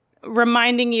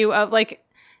reminding you of like,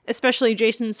 especially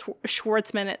Jason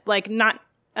Schwartzman, like not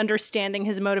understanding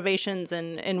his motivations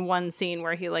in one scene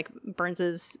where he like burns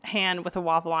his hand with a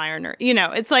waffle iron, or, you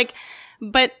know, it's like,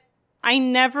 but I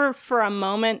never for a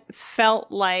moment felt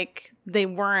like they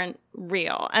weren't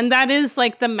real. And that is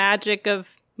like the magic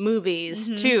of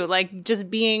movies too, like just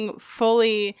being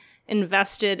fully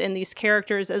invested in these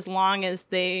characters as long as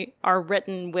they are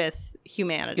written with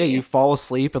humanity. Yeah, you fall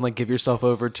asleep and like give yourself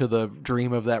over to the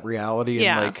dream of that reality,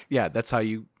 and like that's how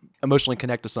you emotionally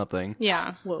connect to something.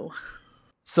 Yeah. Whoa.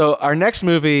 So our next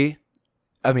movie,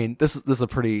 I mean, this is a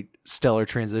pretty stellar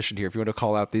transition here if you want to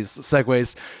call out these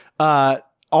segues.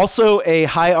 Also a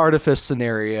high artifice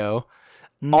scenario.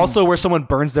 Also where someone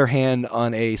burns their hand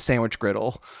on a sandwich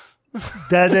griddle.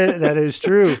 That is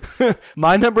true.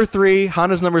 My number 3,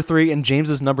 Hannah's number 3, and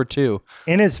James's number 2.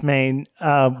 Ennis Main,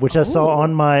 which I saw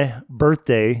on my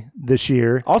birthday this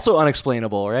year. Also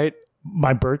unexplainable, right?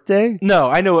 My birthday? No,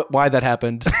 I know why that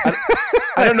happened.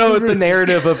 I don't know if the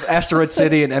narrative of Asteroid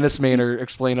City and Ennis Main are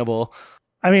explainable.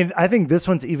 I mean, I think this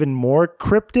one's even more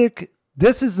cryptic.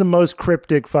 This is the most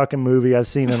cryptic fucking movie I've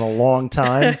seen in a long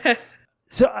time.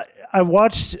 So I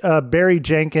watched Barry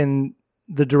Jenkins,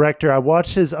 the director. I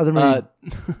watched his other movie.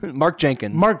 Mark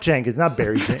Jenkins. Mark Jenkins, not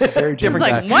Barry Jenkins. Barry Different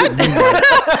Jenkins. guy.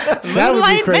 What? That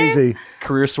would be crazy.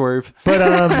 Career swerve.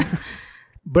 But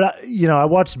But I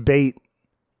watched Bait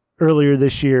earlier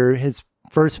this year, his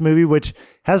first movie, which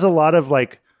has a lot of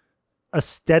like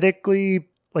aesthetically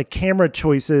like camera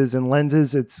choices and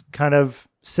lenses. It's kind of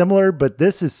similar, but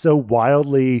this is so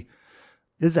wildly,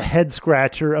 this is a head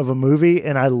scratcher of a movie.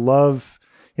 And I love,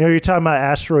 you're talking about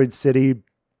Asteroid City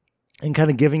and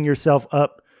kind of giving yourself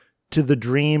up to the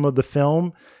dream of the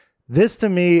film. This to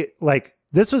me, like,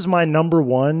 this was my number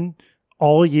one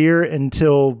all year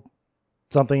until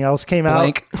something else came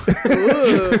out.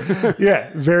 Yeah,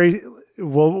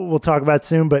 we'll talk about it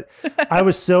soon, but I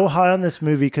was so high on this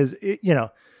movie because,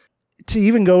 to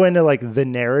even go into like the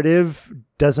narrative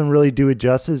doesn't really do it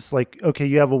justice. Like, okay,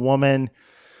 you have a woman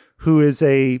who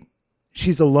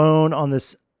she's alone on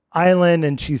this island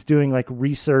and she's doing like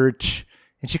research,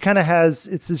 and she kind of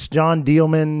it's this John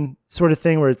Dielman sort of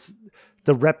thing where it's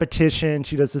the repetition.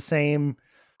 She does the same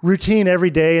routine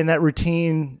every day, and that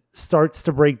routine starts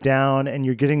to break down, and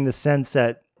you're getting the sense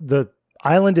that the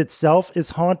island itself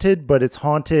is haunted, but it's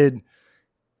haunted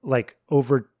like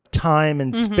over time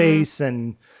and space,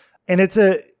 and it's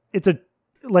a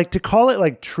like, to call it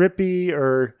like trippy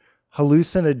or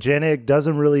hallucinogenic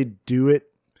doesn't really do it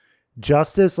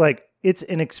justice. Like, it's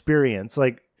an experience,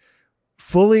 like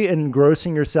fully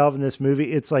engrossing yourself in this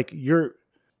movie. It's like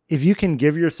if you can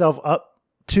give yourself up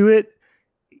to it,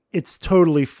 it's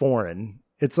totally foreign.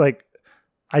 It's like,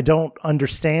 I don't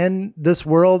understand this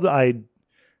world,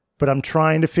 but I'm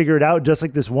trying to figure it out, just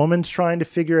like this woman's trying to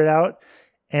figure it out.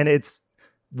 And it's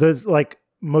the like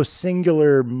most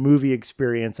singular movie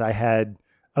experience I had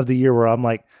of the year, where I'm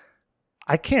like,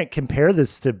 I can't compare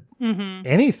this to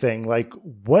anything. Like,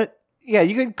 what? Yeah,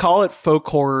 you could call it folk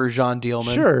horror, Jean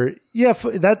Dielman. Sure. Yeah,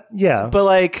 yeah. But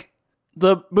like,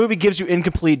 the movie gives you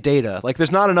incomplete data. Like,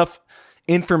 there's not enough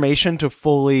information to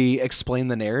fully explain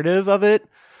the narrative of it,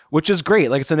 which is great.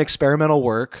 Like, it's an experimental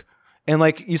work. And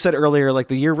like you said earlier, like,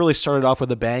 the year really started off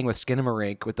with a bang with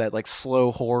Skinamarink, with that like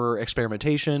slow horror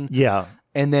experimentation. Yeah.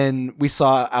 And then we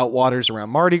saw Outwaters around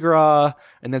Mardi Gras.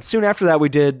 And then soon after that, we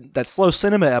did that slow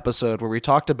cinema episode where we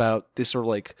talked about this sort of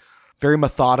like very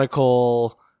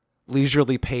methodical,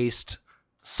 leisurely paced,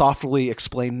 softly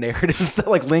explained narratives that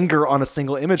like linger on a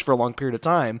single image for a long period of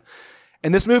time.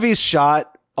 And this movie is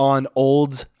shot on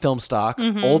old film stock,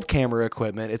 old camera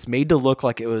equipment. It's made to look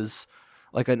like it was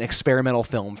like an experimental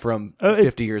film from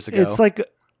 50 years ago. It's like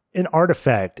an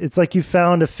artifact. It's like you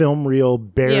found a film reel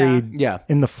buried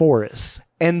in the forest.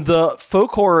 And the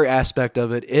folk horror aspect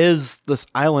of it is this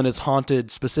island is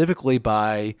haunted specifically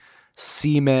by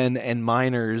seamen and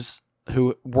miners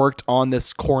who worked on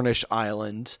this Cornish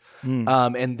island.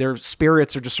 And their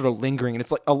spirits are just sort of lingering. And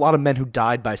it's like a lot of men who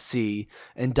died by sea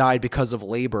and died because of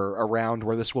labor around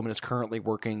where this woman is currently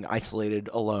working, isolated,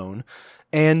 alone.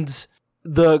 And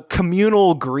the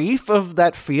communal grief of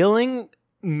that feeling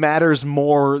matters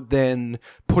more than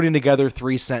putting together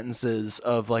 3 sentences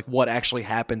of like what actually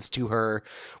happens to her,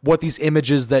 what these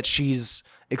images that she's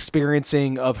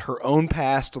experiencing of her own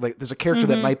past. Like, there's a character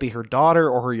that might be her daughter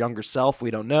or her younger self. We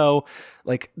don't know.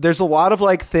 Like, there's a lot of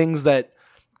like things that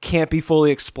can't be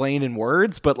fully explained in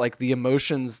words, but like the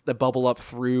emotions that bubble up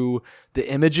through the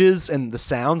images and the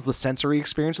sounds, the sensory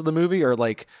experience of the movie are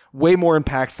like way more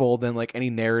impactful than like any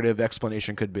narrative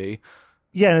explanation could be.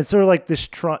 Yeah. And it's sort of like this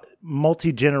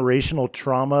multi-generational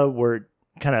trauma where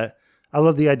I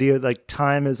love the idea of like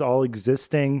time is all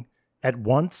existing at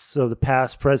once. So the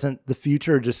past, present, the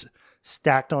future are just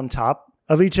stacked on top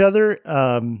of each other.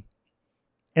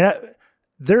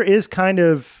 There is kind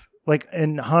of like,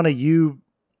 and Hannah, you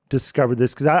discovered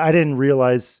this because I didn't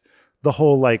realize the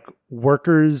whole like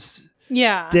workers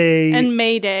day and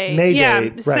May Day.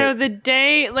 Right. So the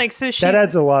day, like, so that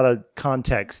adds a lot of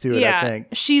context to it. I think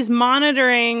she's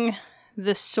monitoring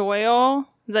the soil,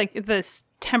 like the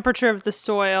temperature of the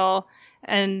soil,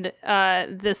 and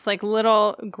this like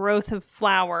little growth of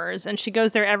flowers, and she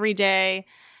goes there every day.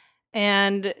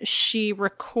 And she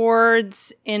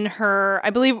records in her, I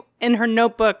believe in her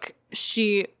notebook,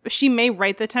 she may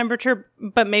write the temperature,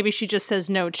 but maybe she just says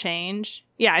no change.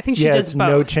 Yeah, I think she does both.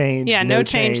 No change. Yeah, no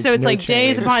change. So it's like change.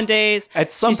 Days upon days.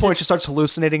 At some point, she starts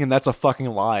hallucinating, and that's a fucking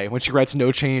lie. When she writes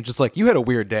no change, it's like, you had a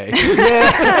weird day.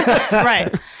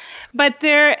 Right. But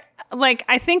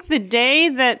I think the day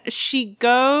that she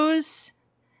goes,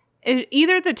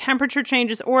 either the temperature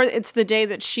changes or it's the day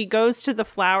that she goes to the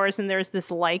flowers and there's this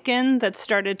lichen that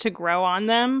started to grow on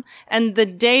them. And the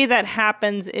day that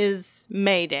happens is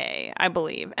May Day, I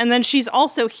believe. And then she's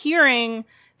also hearing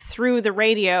through the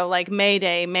radio, like, May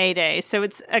Day, May Day. So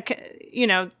it's,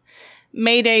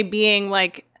 May Day being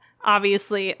like,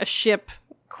 obviously a ship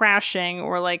crashing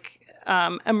or like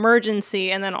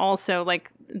emergency. And then also like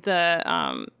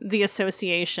the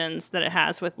associations that it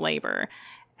has with labor.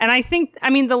 And I think, I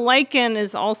mean, the lichen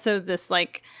is also this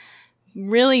like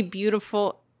really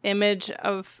beautiful image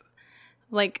of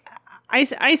like,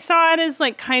 I saw it as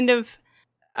like kind of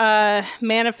a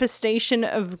manifestation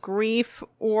of grief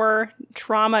or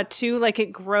trauma too. Like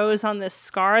it grows on this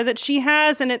scar that she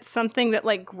has, and it's something that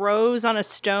like grows on a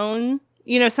stone,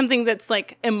 you know, something that's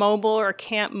like immobile or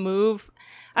can't move.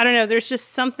 I don't know. There's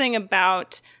just something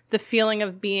about the feeling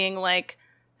of being like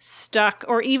stuck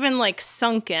or even like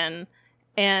sunken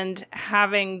and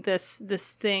having this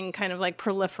thing kind of like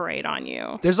proliferate on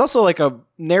you. There's also like a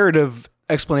narrative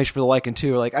explanation for the lichen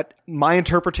too. Like my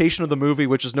interpretation of the movie,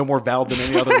 which is no more valid than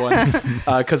any other one,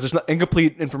 because there's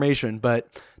incomplete information.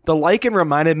 But the lichen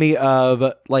reminded me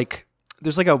of like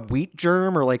there's like a wheat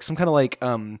germ or like some kind of like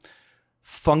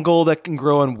fungal that can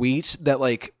grow on wheat that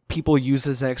like people use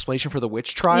as an explanation for the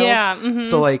witch trials. Yeah. Mm-hmm.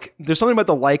 So like there's something about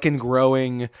the lichen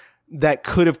growing that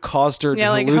could have caused her to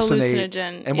like hallucinate.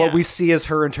 hallucinogen. And what we see as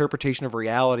her interpretation of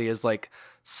reality is like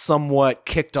somewhat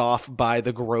kicked off by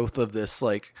the growth of this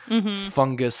like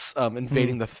fungus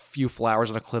invading the few flowers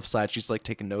on a cliffside she's like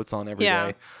taking notes on every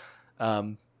day.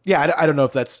 I don't know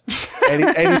if that's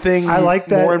anything I like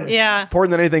that. more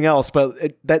important than anything else,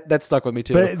 but that stuck with me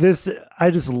too. But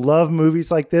I just love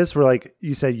movies like this where, like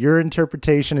you said, your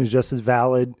interpretation is just as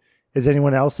valid as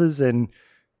anyone else's, and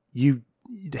you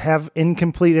have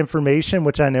incomplete information,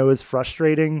 which I know is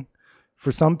frustrating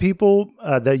for some people,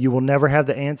 that you will never have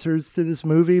the answers to this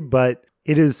movie, but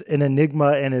it is an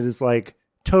enigma, and it is like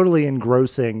totally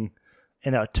engrossing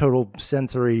in a total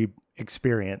sensory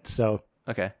experience. So,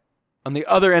 okay. On the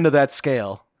other end of that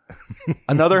scale,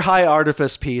 another high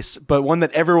artifice piece, but one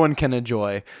that everyone can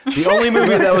enjoy. The only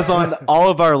movie that was on all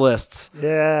of our lists.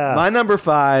 Yeah. My number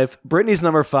 5, Brittany's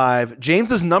number 5,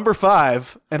 James's number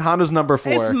 5, and Hannah's number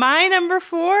 4. It's my number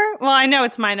 4? Well, I know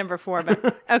it's my number 4,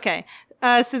 but okay.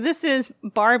 So this is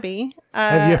Barbie.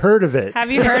 Have you heard of it?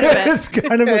 Have you heard of it? It's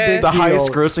kind of a big the deal.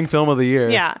 highest grossing film of the year.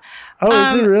 Yeah.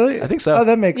 Oh, is it really? I think so. Oh,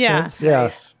 that makes sense. Yeah.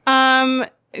 Nice.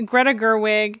 Greta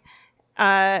Gerwig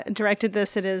directed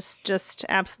this. It is just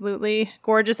absolutely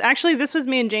gorgeous. Actually, this was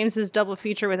me and James's double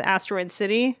feature with Asteroid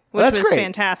City, which That's was great.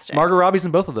 fantastic. Margot Robbie's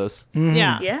in both of those. Mm-hmm.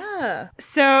 Yeah. Yeah.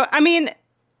 So, I mean,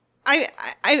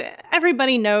 I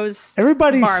everybody knows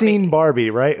Everybody's Barbie. seen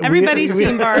Barbie, right? Everybody's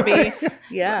seen Barbie.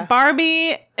 Yeah.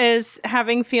 Barbie is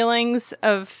having feelings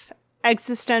of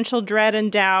existential dread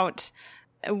and doubt,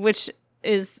 which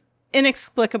is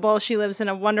inexplicable. She lives in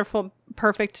a wonderful,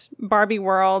 perfect Barbie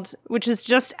world, which is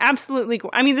just absolutely.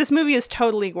 I mean, this movie is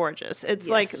totally gorgeous. It's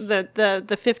like the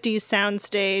 50s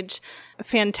soundstage,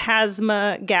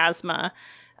 phantasma-gasma.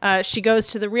 She goes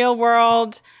to the real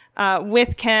world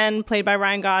with Ken, played by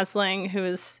Ryan Gosling, who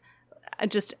is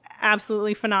just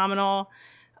absolutely phenomenal.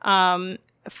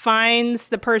 Finds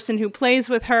the person who plays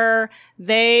with her.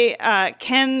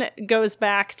 Ken goes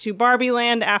back to Barbie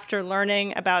Land after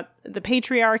learning about the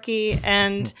patriarchy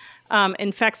and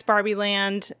infects Barbie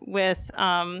Land with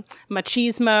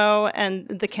machismo, and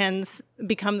the Kens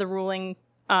become the ruling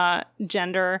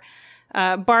gender.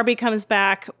 Barbie comes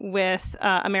back with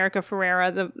America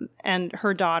Ferrera and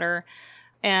her daughter,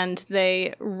 and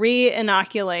they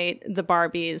re-inoculate the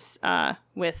Barbies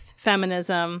with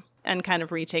feminism and kind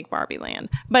of retake Barbie Land.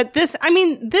 But this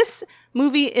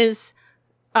movie is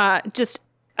just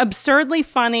absurdly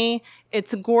funny.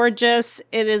 It's gorgeous.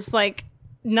 It is like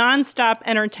nonstop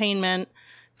entertainment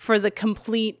for the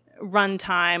complete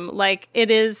runtime. Like it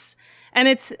is, and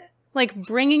it's like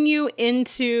bringing you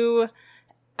into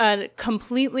a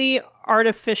completely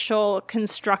artificial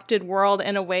constructed world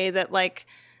in a way that like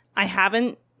I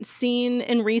haven't seen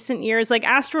in recent years. Like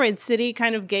Asteroid City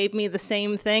kind of gave me the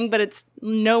same thing, but it's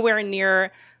nowhere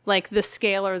near like the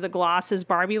scale or the gloss as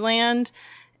Barbie Land.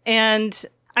 And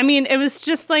I mean, it was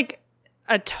just like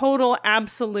a total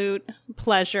absolute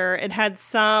pleasure. It had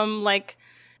some like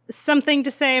something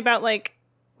to say about like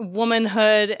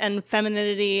womanhood and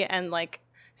femininity and like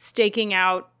staking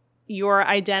out your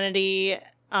identity,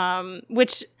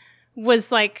 which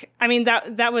was like, I mean,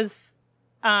 that was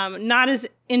not as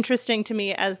interesting to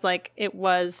me as like it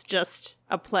was just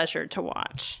a pleasure to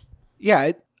watch.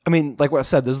 Yeah, I mean, like what I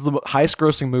said, this is the highest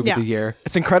grossing movie of the year.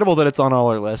 It's incredible that it's on all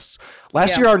our lists.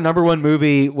 Last year, our number one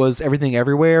movie was Everything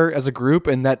Everywhere as a group,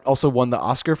 and that also won the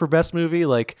Oscar for Best Movie.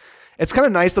 Like, it's kind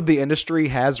of nice that the industry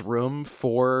has room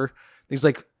for these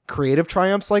like creative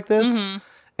triumphs like this. Mm-hmm.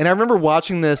 And I remember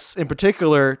watching this in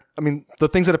particular. I mean, the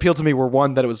things that appealed to me were,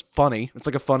 one, that it was funny. It's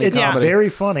like a funny comedy. Very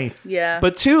funny. Yeah.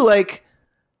 But two, like,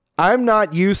 I'm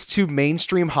not used to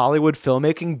mainstream Hollywood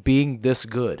filmmaking being this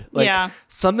good. Like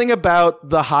something about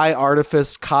the high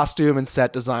artifice costume and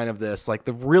set design of this, like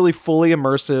the really fully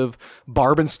immersive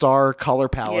Barb and Star color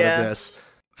palette of this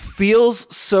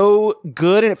feels so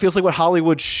good. And it feels like what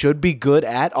Hollywood should be good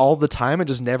at all the time. It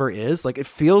just never is. Like it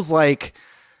feels like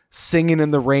Singing in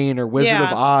the Rain or Wizard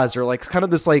of Oz, or like kind of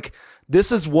this like,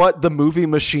 this is what the movie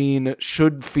machine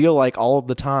should feel like all of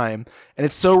the time. And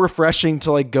it's so refreshing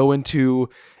to like go into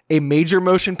a major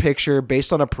motion picture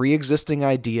based on a pre-existing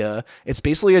idea. It's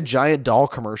basically a giant doll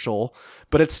commercial,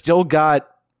 but it's still got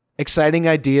exciting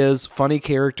ideas, funny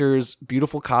characters,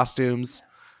 beautiful costumes.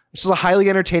 It's just a highly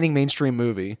entertaining mainstream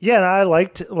movie. Yeah, and I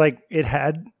liked, like, it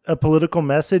had a political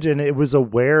message and it was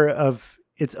aware of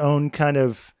its own kind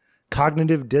of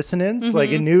cognitive dissonance. Mm-hmm.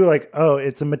 Like, it knew, like, oh,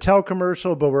 it's a Mattel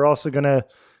commercial, but we're also going to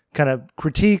kind of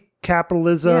critique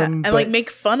capitalism. And like make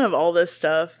fun of all this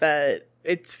stuff that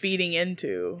it's feeding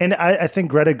into. And I think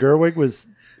Greta Gerwig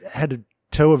had to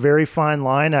toe a very fine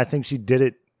line. I think she did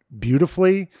it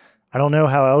beautifully. I don't know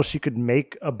how else she could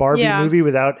make a Barbie movie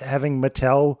without having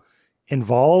Mattel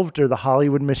involved or the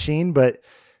Hollywood machine. But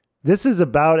this is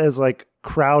about as like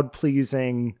crowd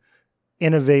pleasing,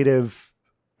 innovative.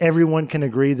 Everyone can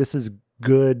agree this is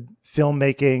good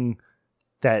filmmaking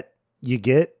that you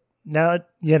get. Now,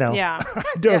 you know, I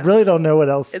really don't know what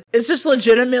else. It's just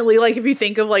legitimately like, if you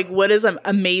think of like what is an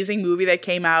amazing movie that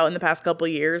came out in the past couple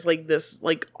of years, like this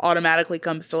like automatically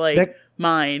comes to like that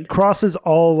mind. Crosses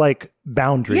all like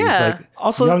boundaries. Yeah. Like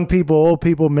also young people, old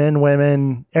people, men,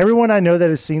 women, everyone I know that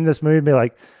has seen this movie be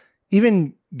like,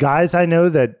 even guys I know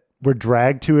that were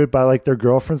dragged to it by like their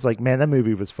girlfriends, like, man, that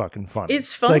movie was fucking funny.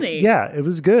 It's funny. Like, yeah, it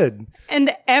was good.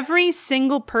 And every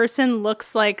single person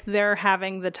looks like they're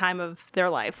having the time of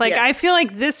their life. Like, I feel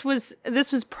like this was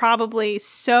probably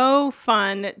so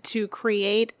fun to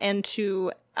create and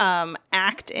to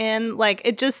act in. Like,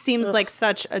 it just seems like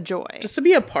such a joy. Just to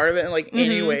be a part of it in like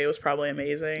any way, it was probably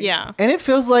amazing. Yeah. And it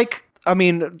feels like, I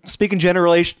mean, speaking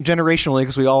generationally,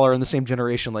 because we all are in the same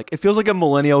generation, like it feels like a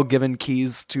millennial given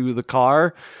keys to the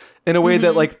car in a way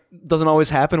that like doesn't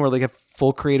always happen, where they have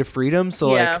full creative freedom. So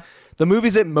like the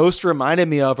movies it most reminded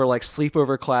me of are like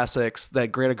sleepover classics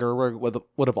that Greta Gerwig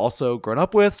would have also grown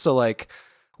up with. So like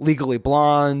Legally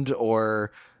Blonde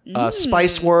or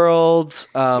Spice World,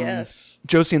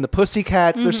 Josie and the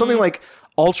Pussycats. There's something like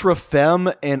ultra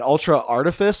femme and ultra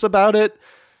artifice about it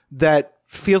that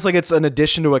feels like it's an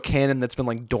addition to a canon that's been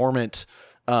like dormant.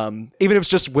 Even if it's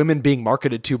just women being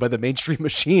marketed to by the mainstream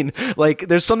machine, like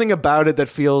there's something about it that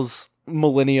feels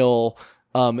millennial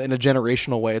in a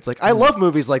generational way. It's like, I love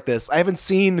movies like this. I haven't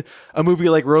seen a movie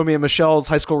like Romeo and Michelle's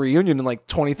High School Reunion in like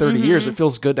 20, 30 years. It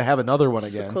feels good to have another one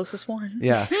again. The closest one.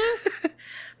 Yeah.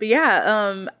 But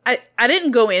yeah, I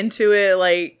didn't go into it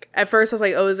like, at first I was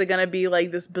like, oh, is it gonna be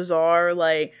like this bizarre,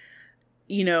 like,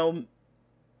 you know,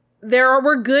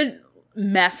 were good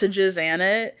messages in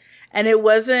it, and it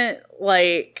wasn't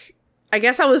like, I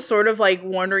guess I was sort of like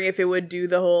wondering if it would do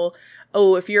the whole,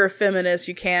 oh, if you're a feminist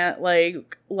you can't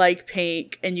like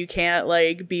pink and you can't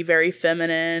like be very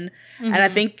feminine. And I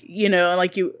think, you know,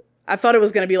 like I thought it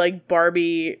was gonna be like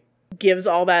Barbie gives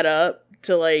all that up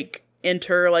to like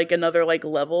enter like another like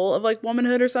level of like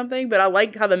womanhood or something. But I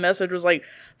like how the message was like,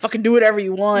 fucking do whatever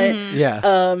you want.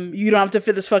 You don't have to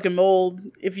fit this fucking mold.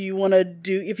 If you want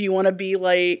to be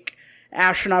like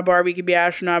astronaut Barbie, you could be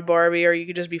astronaut Barbie, or you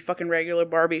could just be fucking regular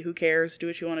Barbie. Who cares? Do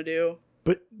what you want to do.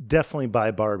 But definitely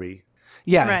buy Barbie.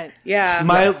 Yeah. Right. Yeah.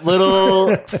 My little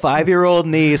 5-year-old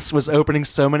niece was opening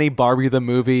so many Barbie the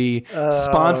movie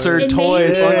sponsored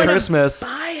toys on Christmas.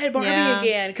 Buy Barbie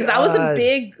again, because I was a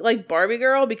big like Barbie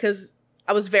girl, because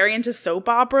I was very into soap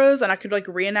operas and I could like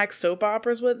reenact soap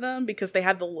operas with them because they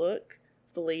had the look.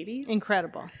 The ladies.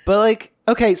 Incredible. But like,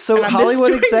 okay, so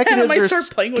Hollywood executives are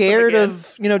scared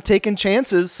of, you know, taking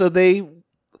chances, so they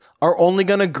are only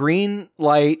going to green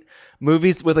light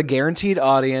movies with a guaranteed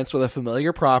audience with a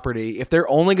familiar property. If they're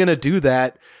only going to do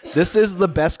that, this is the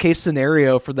best case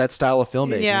scenario for that style of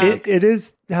filmmaking. Yeah. It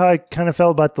is how I kind of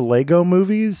felt about the Lego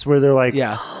movies, where they're like,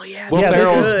 oh yeah, Will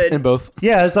Ferrell's in both.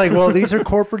 Yeah, it's like, well, these are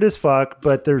corporate as fuck,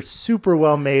 but they're super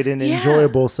well made and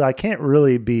enjoyable, so I can't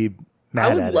really be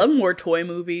mad at it. I would love more toy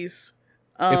movies.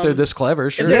 If they're this clever,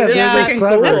 sure. If they're this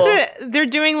freaking cool. They're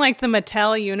doing like the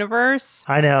Mattel universe.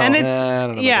 I know. And it's, I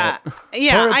don't know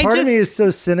yeah. Part of me is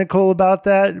so cynical about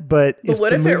that, but if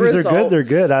what the if it movies are good, they're results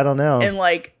good. I don't know. in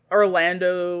like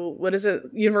Orlando, what is it?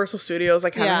 Universal Studios,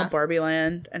 like having a Barbie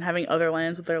land and having other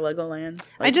lands with their Lego land.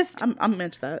 Like, I'm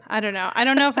into that. I don't know. I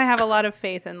don't know if I have a lot of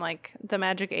faith in like the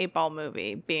Magic 8-Ball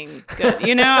movie being good.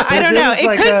 You know, I don't know.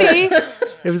 It could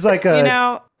be. It was like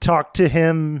a talk to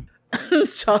him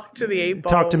Talk to the 8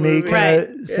 Ball. Talk to me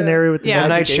kind of scenario with the M.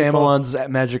 Night Magic 8 Ball. Shyamalan's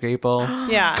Magic 8 Ball.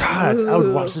 Yeah. God, I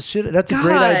would watch this shit. That's a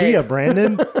great idea,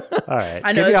 Brandon. All right.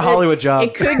 I know, Give me a Hollywood job.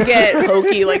 It could get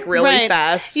hokey like really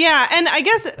fast. Yeah, and I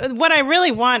guess what I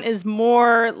really want is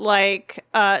more like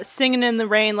Singing in the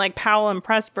Rain, like Powell and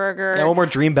Pressburger. Yeah, one more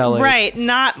Dream Ballets. Right,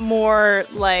 not more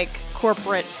like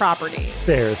corporate properties.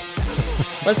 Fair.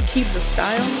 Let's keep the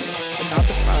style, but not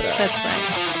the product. That's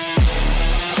right.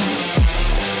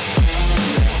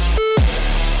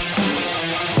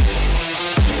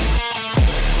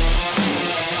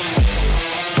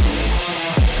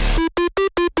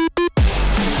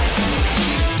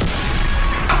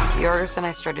 Yorgos and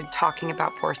I started talking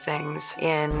about Poor Things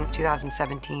in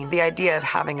 2017. The idea of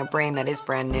having a brain that is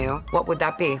brand new, what would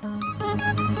that be?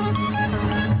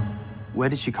 Where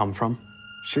did she come from?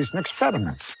 She's an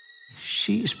experiment.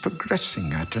 She's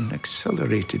progressing at an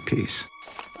accelerated pace.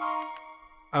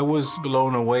 I was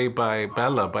blown away by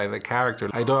Bella, by the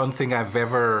character. I don't think I've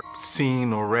ever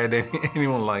seen or read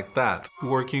anyone like that.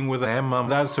 Working with Emma,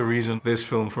 that's the reason this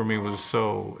film for me was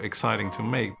so exciting to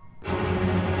make.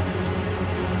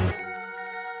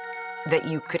 That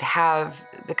you could have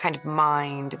the kind of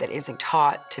mind that isn't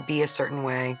taught to be a certain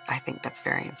way. I think that's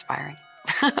very inspiring.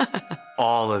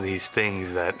 All of these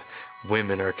things that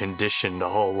women are conditioned a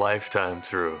whole lifetime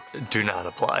through do not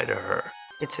apply to her.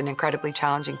 It's an incredibly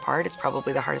challenging part. It's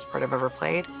probably the hardest part I've ever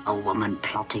played. A woman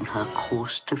plotting her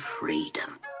course to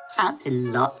freedom. How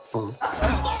delightful.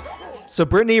 So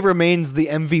Brittany remains the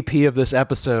MVP of this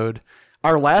episode.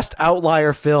 Our last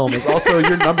outlier film is also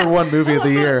your number one movie of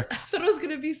the year. I thought it was going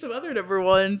to be some other number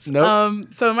ones. Nope.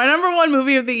 So my number one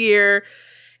movie of the year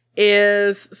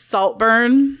is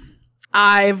Saltburn.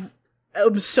 I'm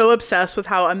so obsessed with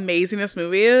how amazing this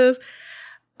movie is.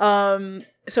 So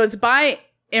it's by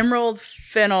Emerald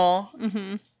Fennell,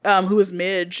 who was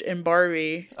Midge in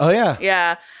Barbie. Oh, yeah.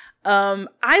 Yeah.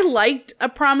 I liked A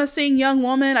Promising Young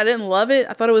Woman. I didn't love it.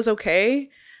 I thought it was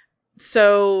okay.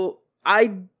 So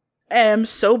I am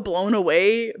so blown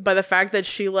away by the fact that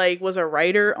she was a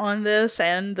writer on this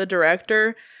and the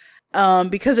director,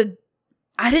 because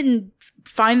I didn't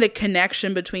find the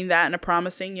connection between that and A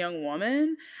Promising Young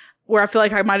Woman, where I feel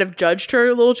like I might have judged her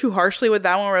a little too harshly with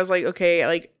that one, where I was like, okay,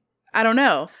 I don't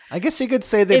know. I guess you could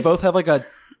say they both have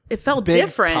it felt big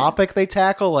different topic they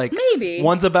tackle. Maybe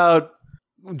one's about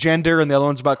gender and the other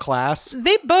one's about class.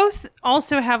 They both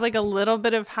also have a little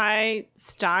bit of high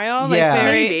style. Yeah.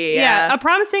 Maybe, yeah. A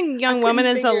Promising Young Woman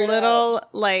is a little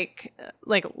like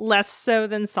less so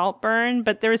than Saltburn,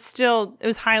 but it was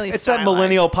highly It's stylized. that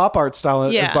millennial pop art style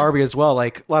as Yeah. Barbie as well.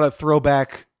 A lot of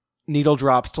throwback needle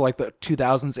drops to the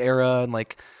 2000s era and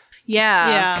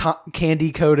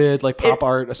candy coated pop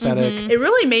art aesthetic. It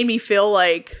really made me feel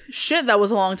like shit. That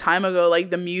was a long time ago.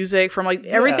 The music from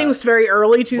everything was very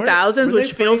early 2000s,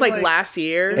 which feels like last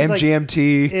year.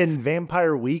 MGMT in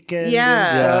Vampire Weekend. Yeah.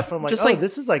 And stuff. I'm Just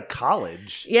this is like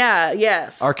college. Yeah.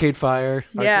 Yes. Arcade Fire.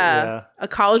 Yeah. A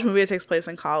college movie that takes place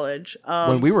in college.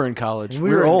 When we were in college, we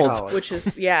were were in old, college. Which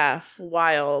is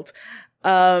wild.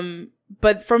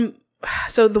 But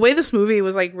so the way this movie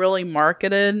was really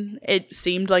marketed, it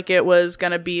seemed like it was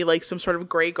gonna be some sort of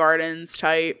Grey Gardens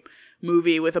type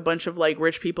movie with a bunch of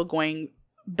rich people going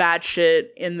batshit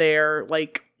in their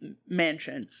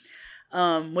mansion,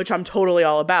 which I'm totally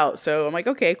all about. So I'm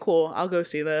okay, cool, I'll go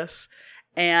see this.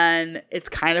 And it's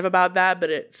kind of about that, but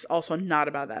it's also not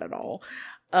about that at all.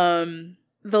 The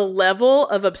level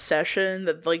of obsession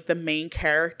that the main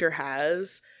character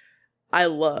has, I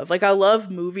love. I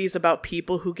love movies about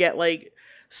people who get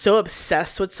so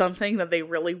obsessed with something that they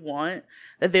really want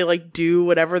that they do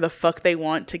whatever the fuck they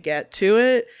want to get to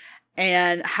it.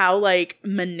 And how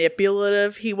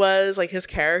manipulative he was, his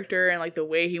character, and the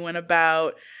way he went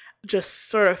about just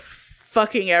sort of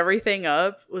fucking everything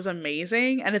up was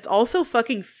amazing. And it's also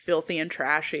fucking filthy and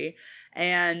trashy.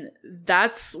 And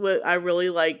that's what I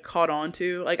really caught on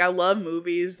to. I love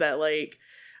movies that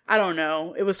I don't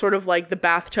know. It was sort of the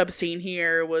bathtub scene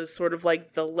here was sort of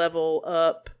the level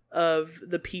up of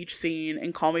the peach scene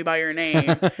in Call Me By Your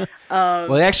Name.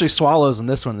 Well, he actually swallows in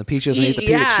this one. The peach doesn't eat the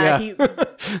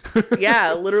peach.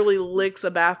 Yeah. Literally licks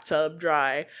a bathtub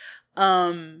dry.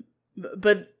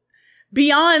 But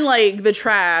beyond the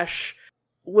trash,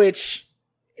 which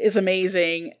is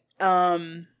amazing,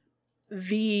 the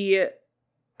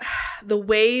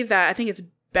way that I think it's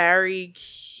Barry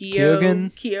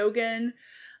Keoghan. Keegan?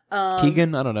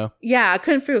 I don't know. Yeah, I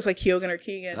couldn't figure it was Keoghan or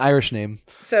Keegan. Irish name.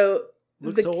 So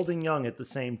looks old and young at the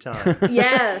same time.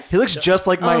 Yes. He looks just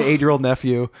like my 8-year-old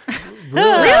nephew.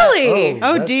 Really?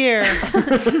 Oh dear.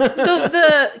 So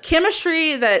the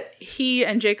chemistry that he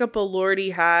and Jacob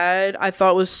Elordi had, I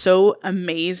thought was so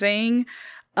amazing.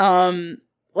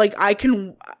 Like I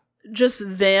can just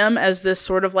them as this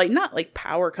sort of like, not like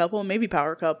power couple, maybe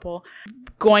power couple,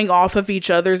 going off of each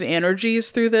other's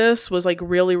energies through this was like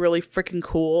really, really freaking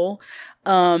cool.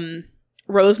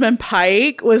 Rosamund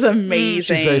Pike was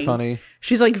amazing. She's very funny.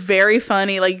 She's like very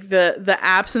funny. Like the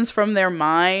absence from their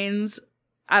minds.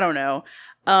 I don't know.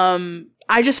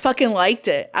 I just fucking liked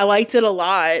it. I liked it a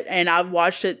lot, and I've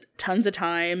watched it tons of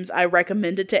times. I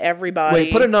recommend it to everybody.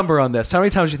 Wait, put a number on this. How many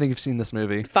times do you think you've seen this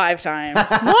movie? 5 times.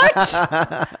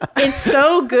 What? It's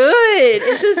so good.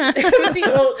 It's just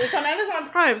it's on Amazon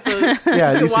Prime, so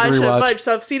yeah, you can watch it a rewatch. bunch.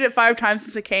 So I've seen it 5 times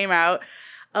since it came out.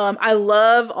 I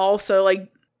love also like, and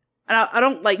I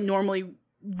don't like normally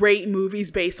rate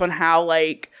movies based on how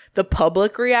like the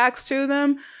public reacts to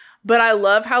them. But I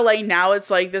love how like now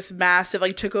it's like this massive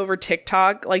like took over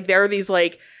TikTok. Like there are these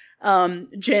like Gen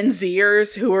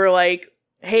Zers who are like,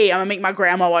 hey, I'm gonna make my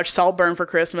grandma watch Saltburn for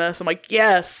Christmas. I'm like,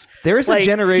 yes. There is like, a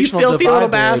generational you filthy divide little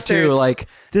there bastards. too. Like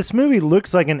this movie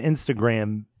looks like an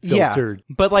Instagram filtered.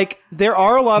 Yeah, but like there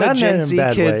are a lot Not of Gen in a Z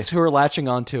bad kids way. who are latching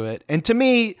onto it, and to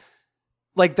me,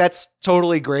 like that's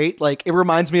totally great. Like it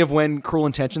reminds me of when Cruel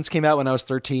Intentions came out when I was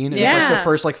 13. It was like the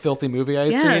first like filthy movie I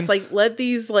had seen. Yeah, it's like let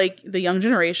these like the young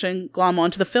generation glom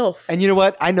onto the filth. And you know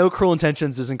what? I know Cruel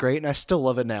Intentions isn't great, and I still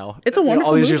love it now. It's a wonderful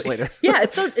all these movie. years later. Yeah,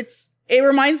 it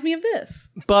reminds me of this.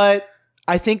 But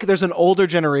I think there's an older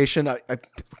generation, kind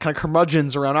of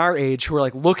curmudgeons around our age, who are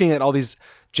like looking at all these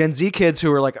Gen Z kids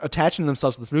who are like attaching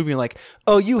themselves to this movie and like,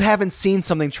 oh, you haven't seen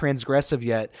something transgressive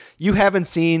yet. You haven't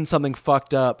seen something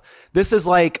fucked up. This is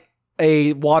like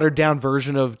a watered down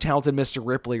version of Talented Mr.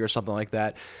 Ripley or something like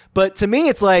that. But to me,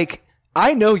 it's like,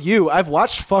 I know you. I've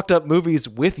watched fucked up movies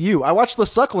with you. I watched The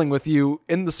Suckling with you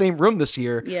in the same room this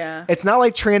year. Yeah. It's not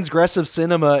like transgressive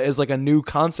cinema is like a new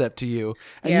concept to you.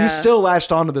 And Yeah. you still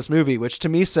latched onto this movie, which to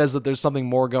me says that there's something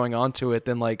more going on to it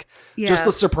than like just Yeah.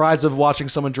 the surprise of watching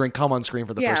someone drink cum on screen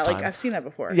for the first time. Like I've seen that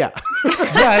before. Yeah.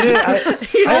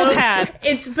 You know, Old hat.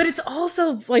 but it's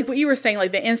also like what you were saying,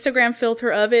 like the Instagram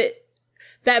filter of it.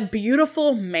 That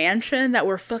beautiful mansion that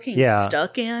we're fucking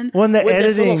stuck in Well, and the with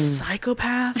this little editing-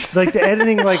 psychopath. Like the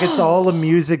editing, like it's all a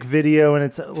music video, and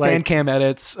it's like Fan cam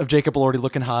edits of Jacob Elordi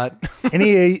looking hot. and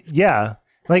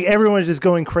like everyone's just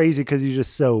going crazy because he's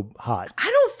just so hot.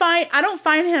 I don't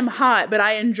find him hot, but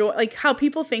I enjoy like how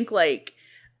people think like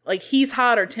he's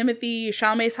hot or Timothy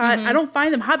Chalamet's hot. I don't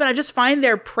find them hot, but I just find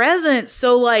their presence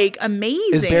so like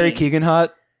amazing. Is Barry Keoghan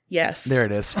hot? Yes. There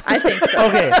it is. I think so.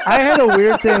 Okay, I had a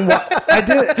weird thing. I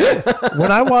did when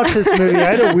I watched this movie.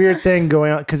 I had a weird thing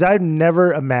going on because I've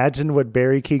never imagined what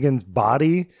Barry Keoghan's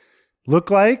body looked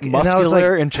like.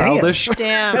 Muscular and and childish.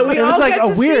 Damn. And we It was all like get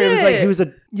a to weird. see It was like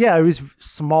it. he was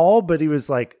small, but he was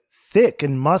like thick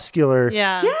and muscular.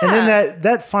 Yeah. Yeah. And then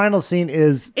that final scene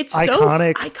is It's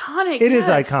iconic. so iconic. It is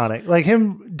yes. iconic. Like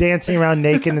him dancing around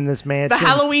naked in this mansion. The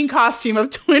Halloween costume of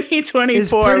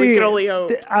 2024. We can only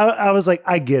hope. I was like,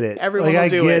 I get it. Everyone like, will I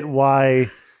do get it.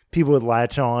 why people would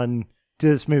latch on to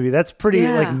this movie. That's pretty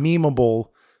like memeable.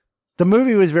 The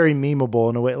movie was very memeable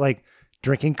in a way, like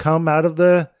drinking cum out of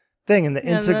the thing and the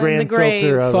Yeah, Instagram the grave.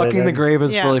 filter of Fucking it. the and grave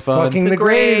is really fun. Fucking the The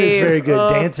grave is grave. very good.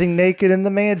 Ugh. Dancing naked in the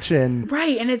mansion.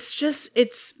 Right. And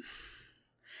it's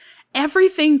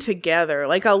everything together.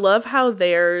 Like, I love how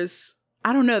there's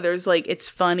like, it's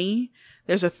funny.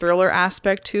 There's a thriller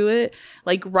aspect to it.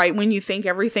 Like, right when you think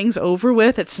everything's over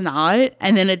with, it's not.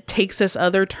 And then it takes this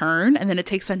other turn, and then it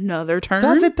takes another turn.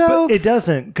 Does it though? It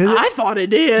doesn't. Cause I thought it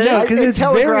did. No, because It it's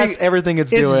telegraphs very, everything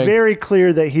it's It's doing. very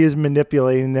clear that he is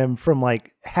manipulating them from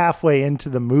like halfway into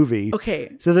the movie.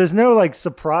 Okay. So there's no like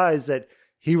surprise that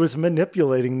he was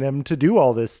manipulating them to do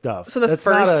all this stuff. So the That's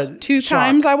not first a 2 shock.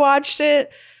 times I watched it,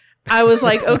 I was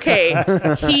like,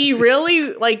 okay, he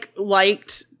really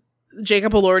liked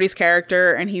Jacob Elordi's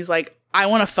character, and he's like, I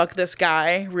want to fuck this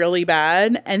guy really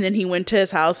bad. And then he went to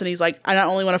his house and he's like, I not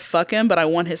only want to fuck him, but I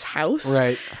want his house.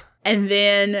 Right. And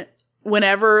then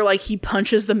whenever like he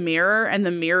punches the mirror and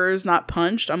the mirror is not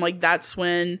punched, I'm like, that's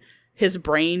when his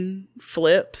brain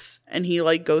flips and he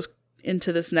like goes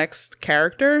into this next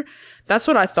character. That's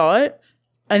what I thought.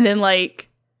 And then like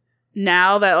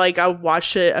now that like I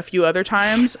watched it a few other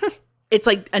times, it's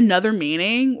like another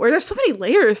meaning where there's so many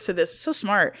layers to this. It's so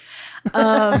smart.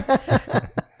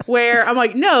 Where I'm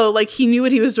like, no, like he knew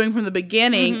what he was doing from the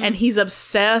beginning and he's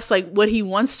obsessed. Like what he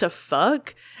wants to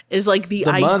fuck is like the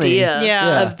money. idea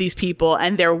Yeah. of these people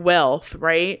and their wealth,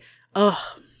 right? Ugh.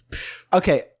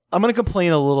 Okay, I'm gonna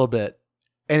complain a little bit,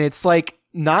 and it's like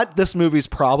not this movie's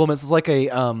problem. It's like a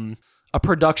a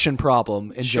production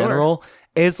problem in Sure. general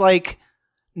is like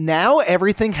now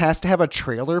everything has to have a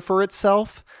trailer for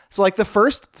itself. So like the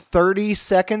first 30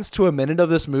 seconds to a minute of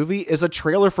this movie is a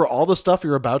trailer for all the stuff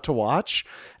you're about to watch.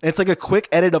 And it's like a quick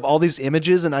edit of all these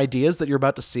images and ideas that you're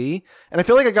about to see. And I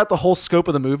feel like I got the whole scope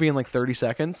of the movie in like 30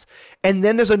 seconds. And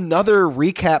then there's another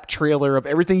recap trailer of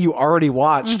everything you already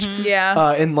watched.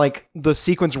 Yeah. In like the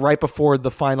sequence right before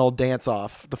the final dance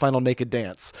off, the final naked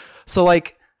dance. So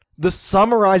like the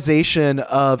summarization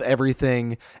of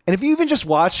everything. And if you even just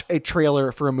watch a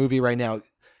trailer for a movie right now,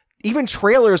 even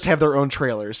trailers have their own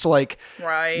trailers. So like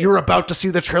you're about to see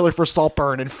the trailer for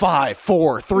Saltburn in 5,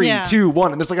 4, 3, 2,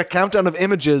 1. And there's like a countdown of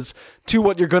images to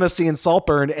what you're going to see in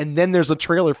Saltburn. And then there's a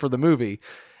trailer for the movie.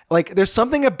 Like there's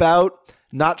something about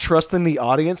not trusting the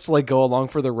audience to like go along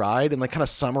for the ride and like kind of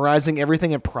summarizing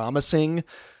everything and promising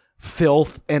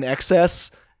filth and excess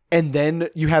and then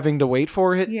you having to wait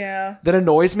for it. Yeah. That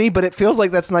annoys me, but it feels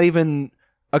like that's not even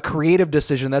a creative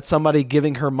decision. That's somebody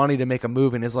giving her money to make a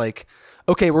movie and is like,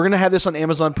 okay, we're going to have this on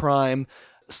Amazon Prime.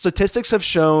 Statistics have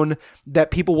shown that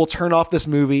people will turn off this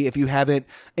movie if you haven't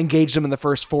engaged them in the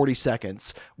first 40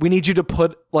 seconds. We need you to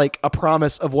put like a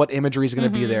promise of what imagery is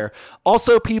going to be there.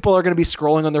 Also, people are going to be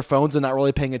scrolling on their phones and not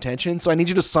really paying attention. So I need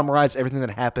you to summarize everything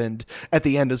that happened at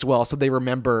the end as well. So they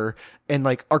remember and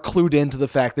like are clued into the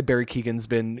fact that Barry Keoghan's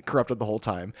been corrupted the whole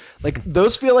time. Like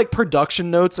those feel like production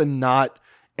notes and not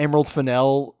Emerald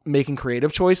Fennell making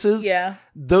creative choices. Yeah.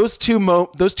 Those two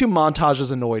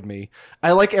montages annoyed me.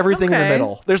 I like everything in the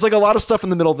middle. There's like a lot of stuff in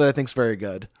the middle that I think's very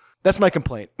good. That's my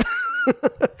complaint.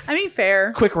 I mean,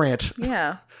 fair. Quick rant.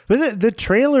 Yeah. But the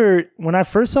trailer, when I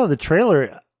first saw the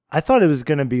trailer, I thought it was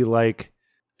going to be like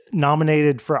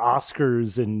nominated for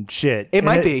Oscars and shit. It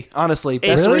might be, honestly.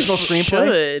 Best original screenplay.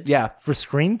 Should. Yeah. For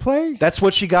screenplay? That's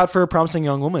what she got for A Promising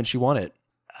Young Woman. She won it.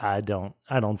 I don't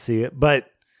see it, but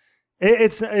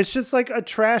it's just like a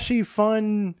trashy,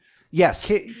 fun.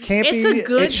 Yes, campy. It's a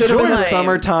good. It should have been a time.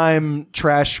 summertime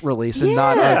trash release and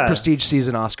not a prestige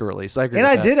season Oscar release. I agree. And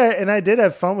with that. I did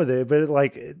have fun with it, but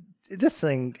this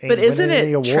thing. Ain't But isn't winning it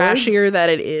any awards. trashier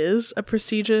that it is a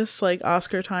prestigious like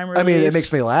Oscar time release? I mean, it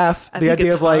makes me laugh. I The think idea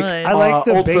it's of like fun. I like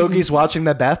the old bait fogies watching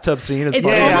that bathtub scene is It's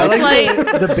funny. I almost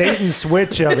like the bait and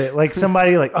switch of it. Like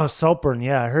somebody like, oh, Saltburn.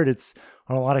 Yeah, I heard it's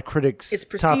on a lot of critics' It's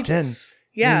top 10. prestigious.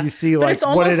 Yeah, You see but like it's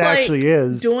what almost it actually like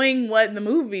is. doing what the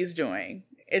movie's doing.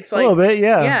 It's A like little bit,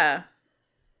 yeah. Yeah.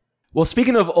 Well,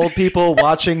 speaking of old people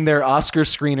watching their Oscar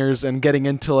screeners and getting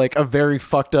into like a very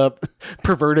fucked up,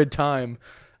 perverted time,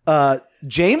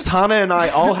 James, Hannah, and I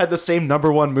all had the same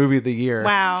 #1 movie of the year.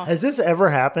 Wow. Has this ever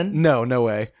happened? No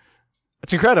way.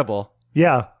 It's incredible.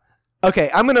 Yeah. Okay,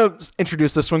 I'm going to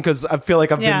introduce this one because I feel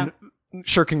like I've been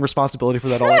shirking responsibility for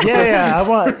that all episode. Yeah, I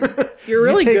want. You're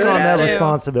really take good on at that it.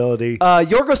 responsibility.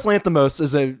 Yorgos Lanthimos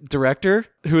is a director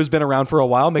who has been around for a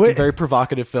while, making very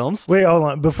provocative films. Wait, hold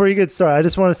on. Before you get started, I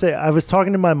just want to say I was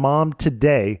talking to my mom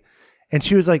today, and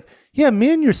she was like, "Yeah,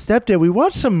 me and your stepdad, we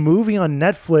watched some movie on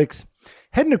Netflix.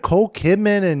 Had Nicole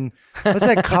Kidman and what's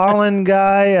that Colin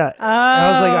guy?" And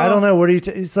I was like, "I don't know. What are you?"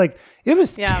 It's like it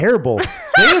was terrible.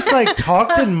 They just like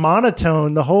talked in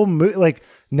monotone the whole movie. Like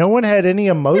no one had any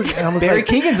emotion. I was Barry like,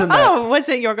 Keoghan's in that. Oh, was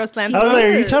it Yorgos Lanthimos? I was like,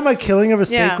 "Are you talking about killing of a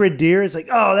Yeah. sacred deer?" It's like,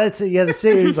 "Oh, that's it." Yeah, the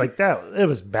city. He's like, "That it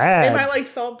was bad." They might like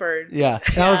Saltburn. Yeah.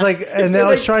 And I was like, and then I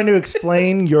was trying to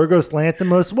explain Yorgos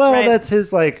Lanthimos. Well, Right. that's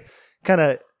his like kind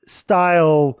of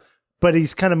style, but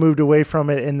he's kind of moved away from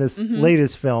it in this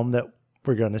latest film that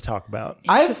we're going to talk about.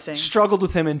 I've Interesting. struggled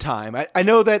with him in time. I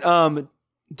know that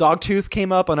Dogtooth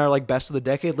came up on our like best of the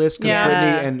decade list because Yeah.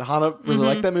 Brittany and Hannah really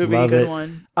like that movie. Love Good it.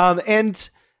 one. And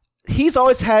he's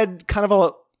always had kind of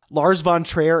a Lars von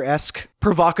Trier-esque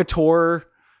provocateur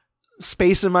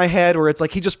space in my head where it's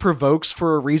like he just provokes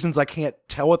for reasons I can't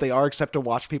tell what they are except to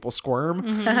watch people squirm.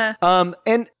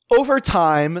 And over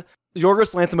time,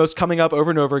 Yorgos Lanthimos coming up over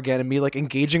and over again and me like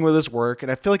engaging with his work.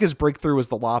 And I feel like his breakthrough was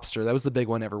The Lobster. That was the big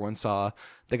one everyone saw.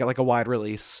 They got like a wide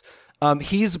release.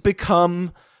 He's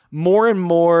become more and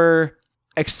more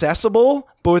accessible,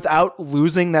 but without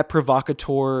losing that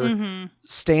provocateur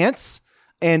stance.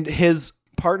 And his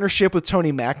partnership with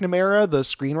Tony McNamara, the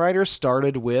screenwriter,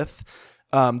 started with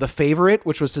The Favorite,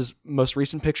 which was his most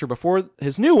recent picture before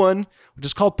his new one, which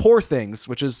is called Poor Things,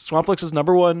 which is Swampflix's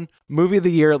 #1 movie of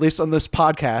the year, at least on this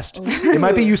podcast. It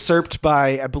might be usurped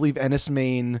by, I believe, Ennis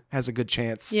Main has a good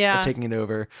chance of taking it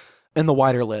over in the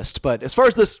wider list. But as far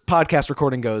as this podcast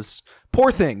recording goes,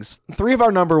 Poor Things, 3 of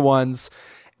our #1s.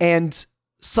 And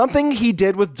something he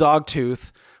did with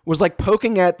Dogtooth was like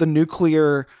poking at the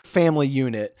nuclear family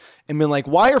unit and being like,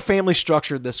 why are families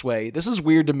structured this way? This is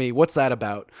weird to me. What's that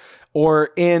about?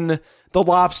 Or in The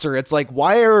Lobster, it's like,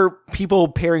 why are people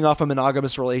pairing off in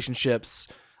monogamous relationships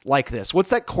like this? What's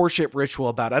that courtship ritual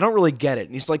about? I don't really get it.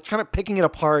 And he's like kind of picking it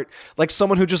apart, like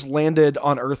someone who just landed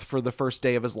on Earth for the first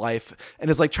day of his life and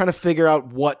is like trying to figure out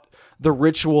what the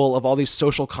ritual of all these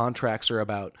social contracts are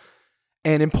about.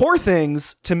 And in Poor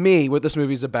Things, to me, what this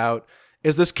movie's about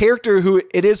is this character who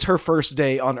it is her first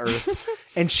day on Earth.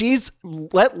 And she's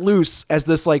let loose as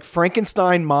this like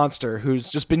Frankenstein monster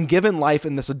who's just been given life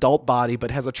in this adult body,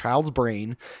 but has a child's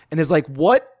brain and is like,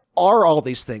 what are all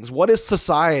these things? What is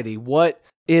society? What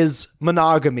is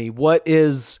monogamy? What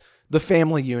is the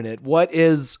family unit? What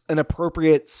is an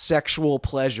appropriate sexual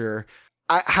pleasure?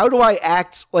 How do I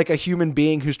act like a human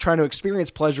being who's trying to experience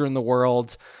pleasure in the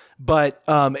world, but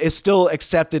is still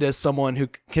accepted as someone who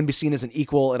can be seen as an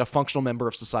equal and a functional member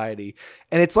of society?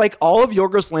 And it's like all of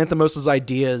Yorgos Lanthimos'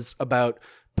 ideas about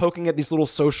poking at these little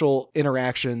social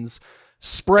interactions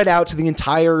spread out to the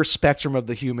entire spectrum of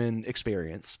the human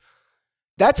experience.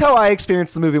 That's how I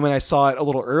experienced the movie when I saw it a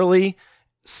little early.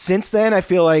 Since then, I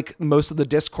feel like most of the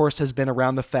discourse has been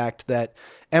around the fact that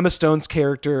Emma Stone's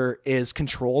character is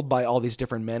controlled by all these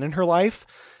different men in her life.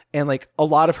 And like a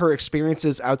lot of her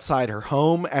experiences outside her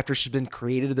home after she's been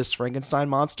created this Frankenstein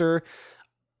monster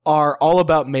are all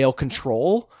about male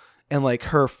control. And like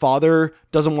her father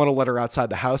doesn't want to let her outside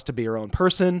the house to be her own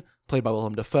person, played by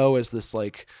Willem Dafoe as this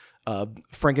like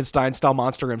Frankenstein style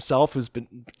monster himself who's been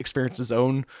experienced his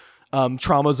own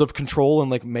traumas of control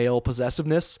and like male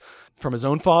possessiveness from his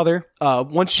own father.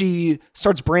 Once she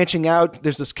starts branching out,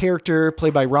 there's this character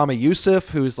played by Rama Youssef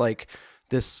who's like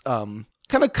this kind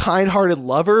of kind-hearted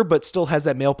lover, but still has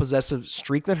that male possessive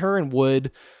streak in her and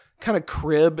would kind of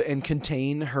crib and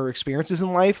contain her experiences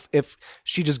in life if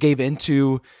she just gave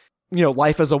into, you know,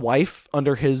 life as a wife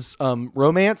under his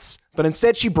romance. But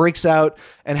instead she breaks out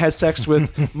and has sex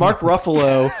with Mark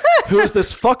Ruffalo, who is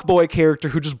this fuckboy character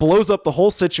who just blows up the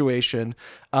whole situation.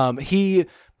 He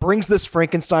brings this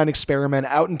Frankenstein experiment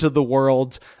out into the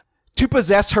world to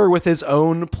possess her with his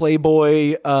own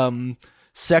Playboy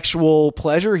sexual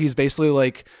pleasure. He's basically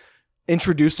like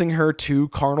introducing her to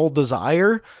carnal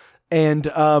desire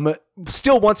and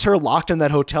still wants her locked in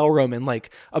that hotel room and like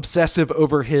obsessive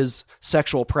over his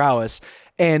sexual prowess,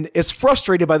 and is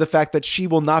frustrated by the fact that she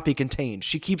will not be contained.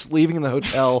 She keeps leaving the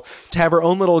hotel to have her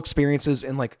own little experiences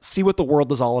and like see what the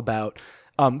world is all about.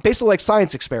 Basically like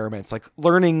science experiments, like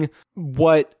learning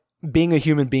what being a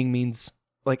human being means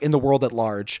like in the world at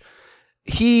large.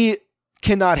 He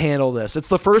cannot handle this. It's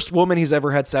the first woman he's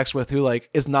ever had sex with who like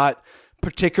is not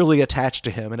particularly attached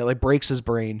to him, and it like breaks his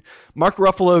brain. Mark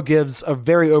Ruffalo gives a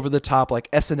very over the top like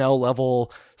SNL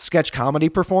level sketch comedy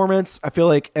performance. I feel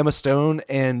like Emma Stone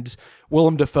and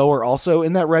Willem Dafoe are also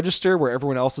in that register where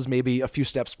everyone else is maybe a few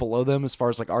steps below them as far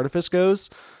as like artifice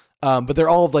goes. But they're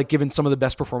all like given some of the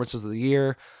best performances of the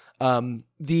year.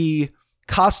 The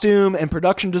costume and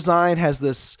production design has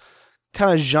this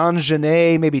kind of Jean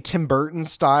Genet, maybe Tim Burton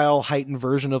style heightened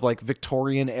version of like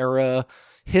Victorian era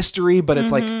history, but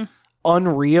it's like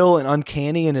unreal and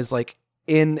uncanny and is like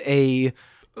in a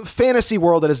fantasy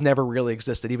world that has never really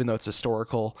existed, even though it's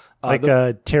historical.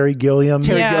 Terry Gilliam.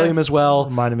 Gilliam as well.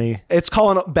 Reminded me. It's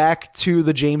calling back to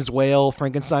the James Whale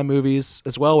Frankenstein movies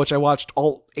as well, which I watched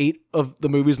all 8 of the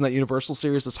movies in that Universal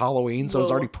series this Halloween, so I was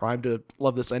already primed to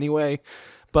love this anyway.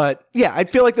 But yeah, I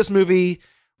feel like this movie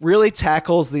really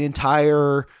tackles the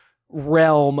entire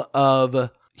realm of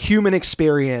human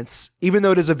experience, even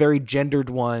though it is a very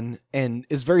gendered one and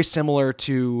is very similar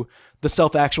to the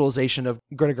self-actualization of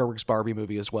Greta Gerwig's Barbie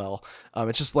movie as well.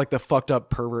 It's just like the fucked up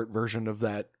pervert version of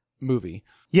that movie.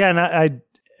 Yeah, and I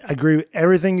agree with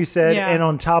everything you said. Yeah. And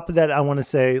on top of that, I want to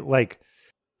say like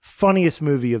funniest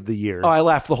movie of the year. Oh, I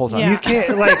laughed the whole time. Yeah.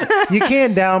 You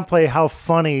can't downplay how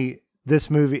funny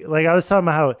this movie. Like I was talking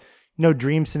about how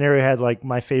Dream Scenario had like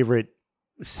my favorite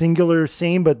singular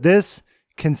scene, but this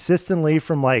consistently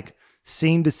from like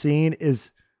scene to scene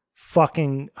is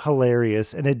fucking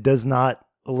hilarious, and it does not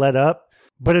let up,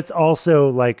 but it's also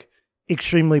like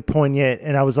extremely poignant.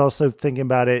 And I was also thinking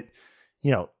about it,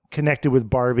 connected with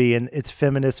Barbie and its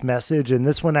feminist message. And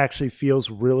this one actually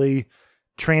feels really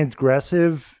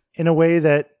transgressive in a way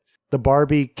that the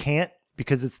Barbie can't,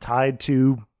 because it's tied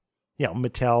to,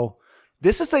 Mattel.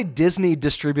 This is a Disney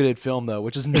distributed film though,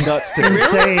 which is nuts to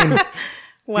insane.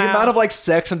 Wow. The amount of like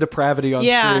sex and depravity on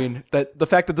screen, that the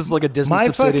fact that this is like a Disney My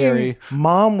subsidiary. fucking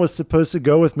mom was supposed to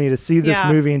go with me to see this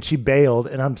movie and she bailed,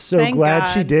 and I'm so Thank glad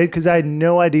God. she did, because I had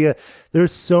no idea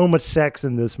there's so much sex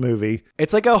in this movie.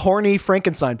 It's like a horny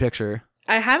Frankenstein picture.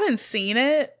 I haven't seen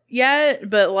it yet,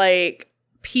 but like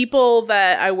people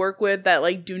that I work with that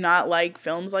like do not like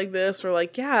films like this were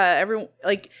like, yeah, everyone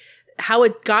like how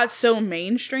it got so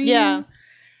mainstream. Yeah.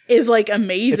 Is like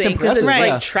amazing because it's impressive,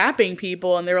 like trapping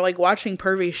people and they're like watching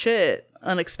pervy shit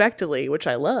unexpectedly, which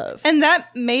I love. And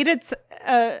that made it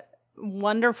a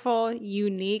wonderful,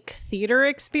 unique theater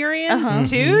experience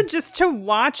too. Just to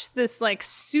watch this like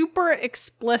super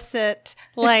explicit,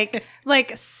 like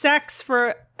sex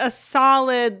for a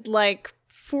solid like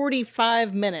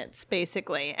 45 minutes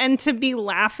basically, and to be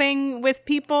laughing with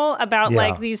people about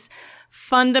like these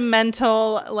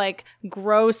fundamental, like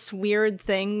gross, weird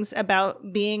things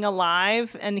about being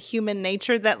alive and human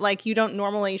nature that like you don't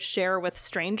normally share with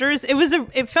strangers.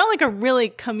 It felt like a really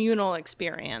communal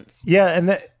experience. Yeah,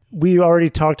 and we already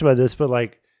talked about this, but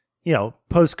like, you know,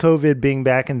 post-COVID being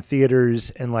back in theaters,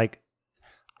 and like,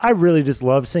 I really just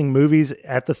love seeing movies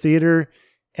at the theater.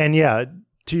 And yeah,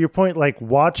 to your point, like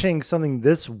watching something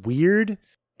this weird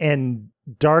and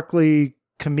darkly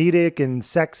comedic and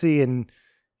sexy and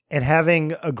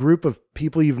having a group of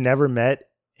people you've never met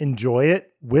enjoy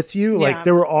it with you. Yeah. Like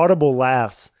there were audible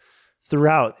laughs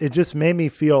throughout. It just made me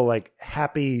feel like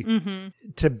happy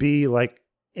to be like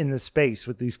in the space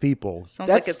with these people. Sounds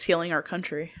like it's healing our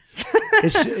country.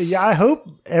 Yeah, I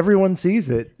hope everyone sees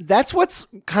it. That's what's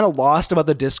kind of lost about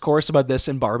the discourse about this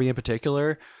and Barbie in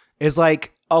particular is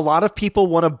like a lot of people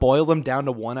want to boil them down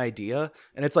to one idea.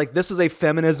 And it's like, this is a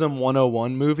feminism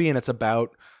 101 movie and it's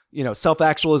about, you know,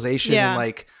 self-actualization and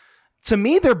like, to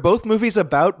me, they're both movies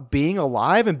about being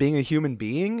alive and being a human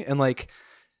being. And like,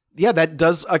 yeah, that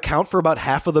does account for about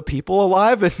half of the people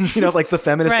alive and, you know, like the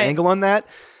feminist angle on that.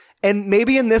 And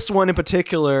maybe in this one in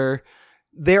particular,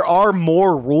 there are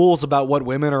more rules about what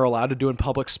women are allowed to do in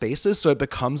public spaces. So it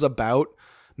becomes about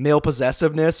male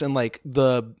possessiveness and like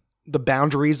the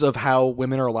boundaries of how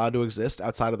women are allowed to exist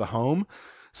outside of the home.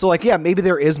 So like, yeah, maybe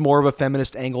there is more of a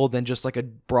feminist angle than just like a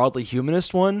broadly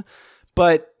humanist one.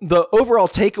 But the overall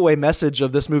takeaway message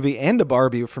of this movie and a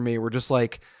Barbie for me were just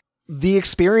like the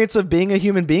experience of being a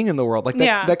human being in the world, like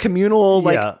that communal,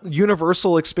 like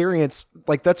universal experience.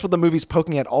 Like that's what the movie's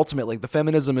poking at ultimately. The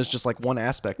feminism is just like one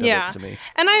aspect of it to me.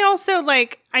 And I also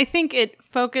I think it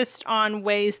focused on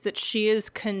ways that she is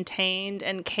contained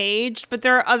and caged, but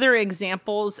there are other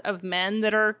examples of men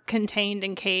that are contained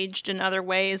and caged in other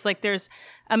ways. Like there's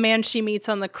a man she meets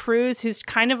on the cruise who's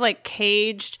kind of like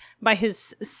caged by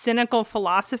his cynical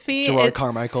philosophy. Gerard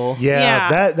Carmichael.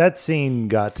 Yeah. That scene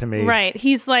got to me. Right.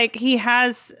 He's like, he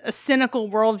has a cynical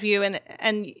worldview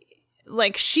and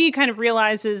like she kind of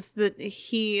realizes that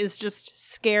he is just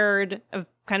scared of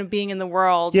kind of being in the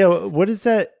world. Yeah. What is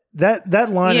that?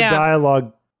 That line of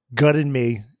dialogue gutted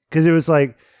me because it was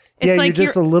like, yeah, like you're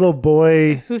just a little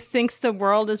boy who thinks the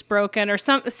world is broken or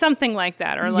something like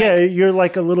that. Or like, yeah, you're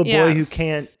like a little boy who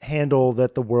can't handle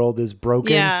that the world is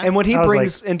broken. Yeah. And what he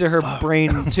brings into her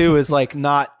brain too is like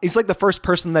he's like the first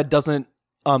person that doesn't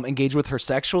engage with her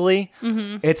sexually.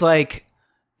 Mm-hmm. It's like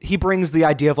he brings the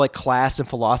idea of like class and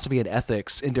philosophy and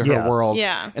ethics into her world.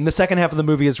 Yeah. And the second half of the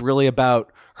movie is really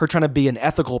about her trying to be an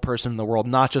ethical person in the world,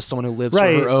 not just someone who lives for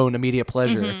her own immediate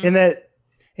pleasure. Mm-hmm.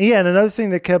 And another thing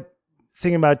that kept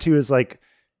thinking about too is like,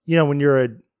 you know, when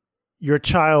you're a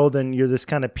child and you're this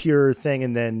kind of pure thing,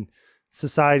 and then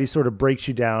society sort of breaks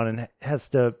you down and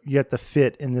you have to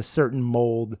fit in this certain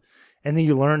mold, and then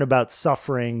you learn about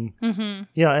suffering. Mm-hmm.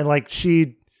 You know, and like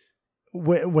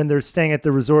when they're staying at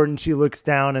the resort and she looks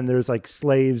down and there's like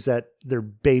slaves that their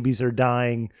babies are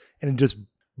dying, and it just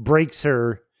breaks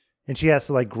her, and she has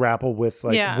to like grapple with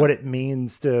like what it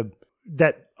means to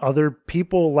that other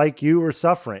people like you are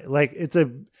suffering. Like it's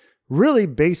a really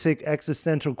basic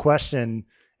existential question,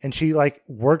 and she like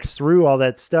works through all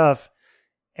that stuff.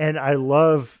 And I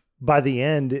love by the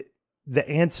end, the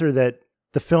answer that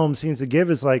the film seems to give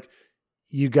is like,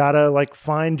 you gotta like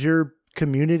find your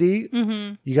community.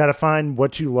 Mm-hmm. You gotta find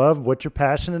what you love, what you're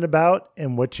passionate about,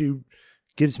 and what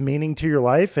gives meaning to your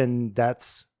life. And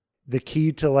that's the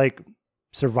key to like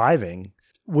surviving,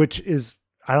 which is,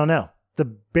 I don't know, the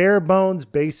bare bones,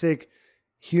 basic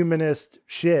humanist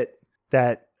shit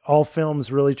that all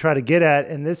films really try to get at.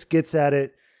 And this gets at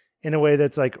it in a way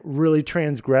that's like really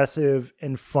transgressive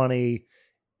and funny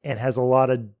and has a lot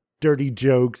of dirty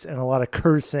jokes and a lot of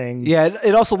cursing. Yeah,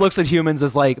 it also looks at humans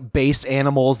as like base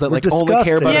animals that like only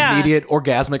care about immediate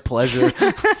orgasmic pleasure,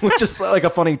 which is like a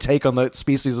funny take on the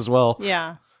species as well.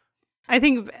 Yeah. I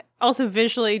think also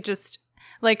visually just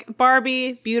like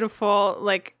Barbie, beautiful,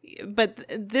 like, but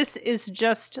this is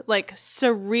just like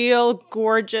surreal,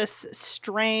 gorgeous,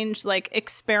 strange, like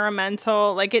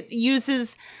experimental. Like it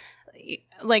uses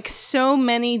like so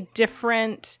many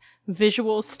different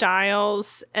visual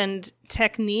styles and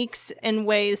techniques in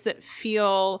ways that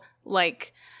feel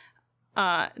like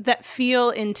that feel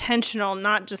intentional,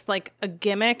 not just like a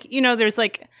gimmick. You know, there's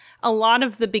like a lot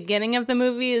of the beginning of the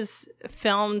movie is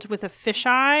filmed with a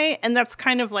fisheye, and that's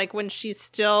kind of like when she's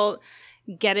still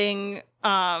getting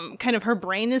kind of her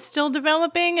brain is still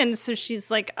developing, and so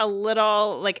she's like a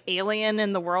little like alien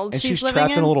in the world and she's living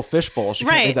trapped in a little fishbowl. She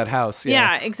can't leave that house.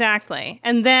 Yeah, exactly.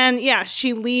 And then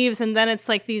she leaves, and then it's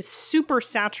like these super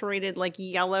saturated like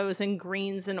yellows and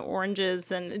greens and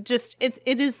oranges, and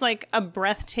it is like a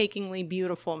breathtakingly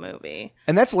beautiful movie.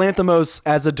 And that's Lanthimos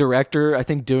as a director, I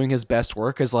think, doing his best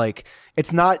work. Is like,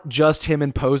 it's not just him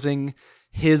imposing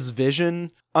his vision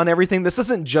on everything. This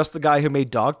isn't just the guy who made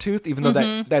Dogtooth, even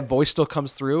though that voice still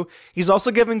comes through. He's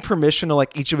also giving permission to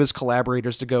like each of his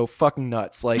collaborators to go fucking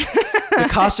nuts. Like the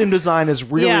costume design is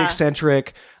really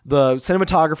eccentric. The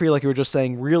cinematography, like you were just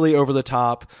saying, really over the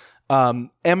top.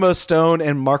 Emma Stone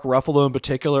and Mark Ruffalo in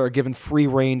particular are given free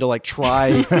reign to like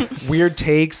try weird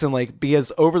takes and like be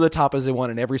as over the top as they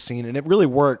want in every scene, and it really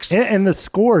works. And the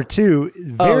score too,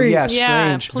 very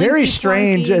strange, very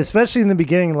strange, especially in the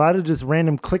beginning. A lot of just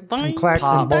random clicks and clacks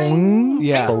pops. and boom,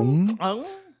 Yeah. boom.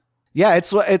 Yeah,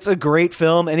 it's a great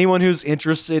film. Anyone who's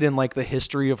interested in like the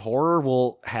history of horror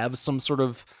will have some sort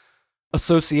of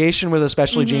association with,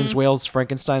 especially James Whale's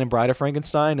Frankenstein and Bride of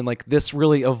Frankenstein, and like this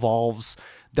really evolves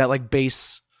that like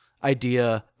base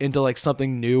idea into like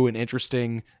something new and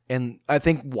interesting, and I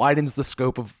think widens the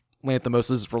scope of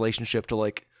Lanthimos' relationship to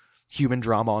like human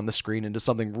drama on the screen into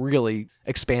something really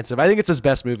expansive. I think it's his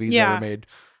best movie he's ever made.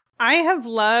 I have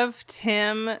loved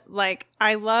him. Like,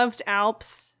 I loved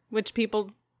Alps, which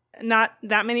not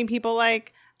that many people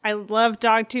like. I love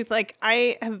Dogtooth. Like,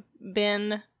 I have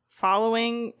been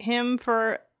following him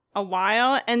for a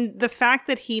while, and the fact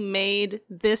that he made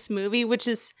this movie, which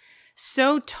is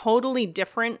so totally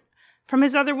different from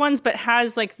his other ones, but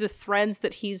has like the threads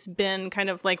that he's been kind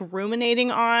of like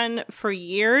ruminating on for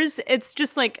years. It's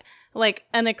just like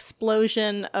an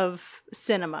explosion of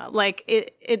cinema. Like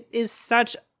it is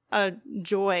such a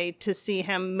joy to see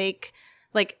him make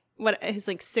like what his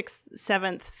like 6th,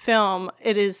 7th film.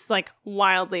 It is like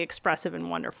wildly expressive and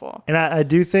wonderful. And I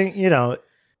do think, you know,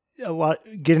 a lot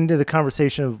get into the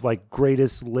conversation of like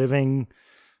greatest living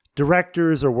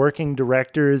directors or working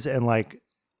directors, and like,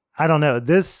 I don't know,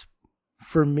 this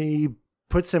for me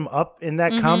puts him up in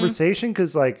that conversation,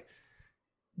 because like,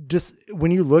 just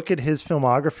when you look at his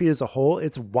filmography as a whole,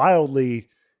 it's wildly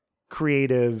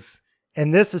creative,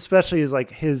 and this especially is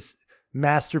like his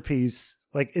masterpiece.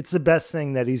 Like, it's the best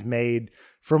thing that he's made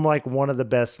from like one of the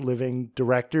best living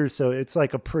directors, so it's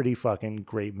like a pretty fucking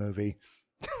great movie.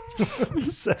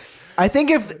 I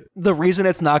think if the reason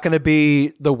it's not going to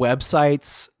be the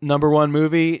website's #1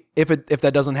 movie, if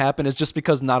that doesn't happen, is just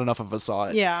because not enough of us saw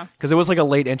it. Yeah. Because it was like a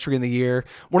late entry in the year.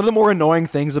 One of the more annoying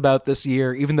things about this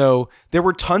year, even though there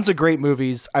were tons of great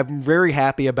movies, I'm very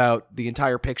happy about the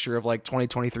entire picture of like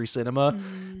 2023 cinema.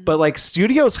 But like,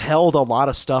 studios held a lot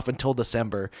of stuff until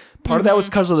December. Part of that was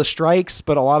because of the strikes,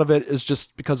 but a lot of it is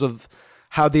just because of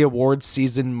how the awards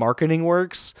season marketing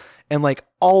works. And like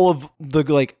all of the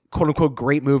like quote unquote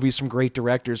great movies from great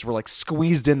directors were like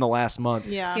squeezed in the last month.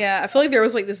 Yeah. I feel like there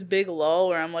was like this big lull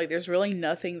where I'm like, there's really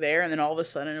nothing there, and then all of a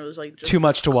sudden it was like just too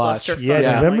much to watch. Yeah,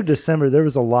 November, December, there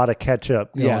was a lot of catch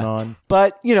up going on.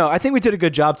 But you know, I think we did a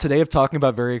good job today of talking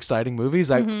about very exciting movies.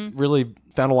 I really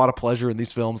found a lot of pleasure in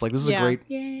these films. Like, this is a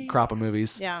great crop of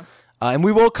movies. Yeah. And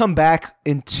we will come back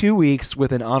in 2 weeks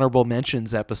with an honorable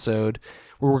mentions episode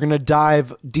where we're going to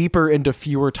dive deeper into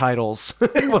fewer titles.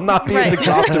 It will not be as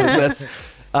exhaustive as this.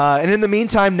 And in the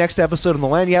meantime, next episode on the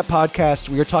Lanyap podcast,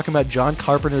 we are talking about John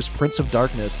Carpenter's Prince of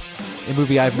Darkness, a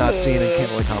movie I have not seen and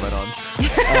can't really comment on.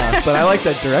 But I like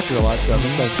that director a lot, so I'm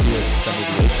excited to see what that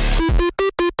movie is.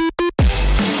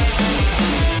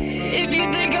 If you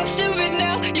think I'm stupid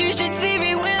now, you should see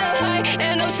me when I'm high.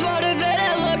 And I'm smarter than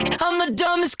I look. I'm the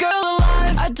dumbest girl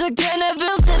alive. I took 10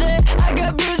 Advils today. I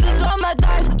got bruises on my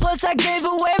thighs. Plus I gave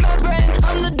away my brain.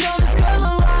 I'm the dumbest girl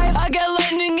alive. I got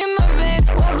lightning in my veins.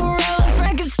 Walk around like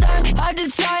Frankenstein. I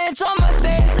did science on my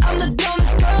face. I'm the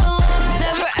dumbest girl alive.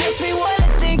 Never ask me what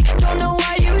I think. Don't know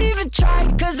why you even try.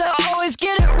 Cause I always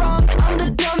get it wrong. I'm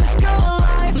the dumbest girl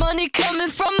alive. Money coming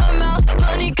from my mouth.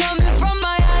 Money coming from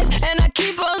my eyes. And I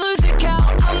keep on losing count.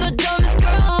 I'm the dumbest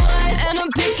girl alive. And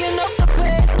I'm picking up the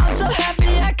pace. I'm so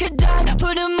happy I could die.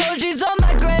 Put emojis on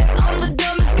my grave. I'm the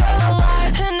dumbest girl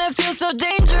alive. And that feels so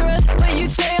dangerous. But you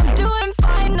say I'm doing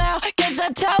fine now. Guess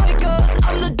that's how it goes.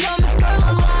 I'm the dumbest girl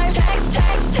alive. Text,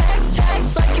 text, text,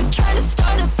 text. Like you're trying to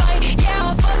start a fight. Yeah,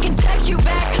 I'll fucking text you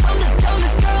back. I'm the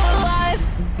dumbest girl alive.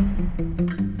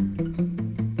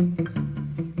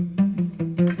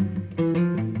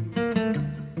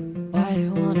 Why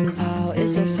you wanna pout?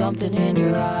 Is there something in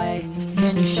your eye?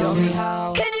 Can you show me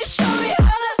how? Can you show me how?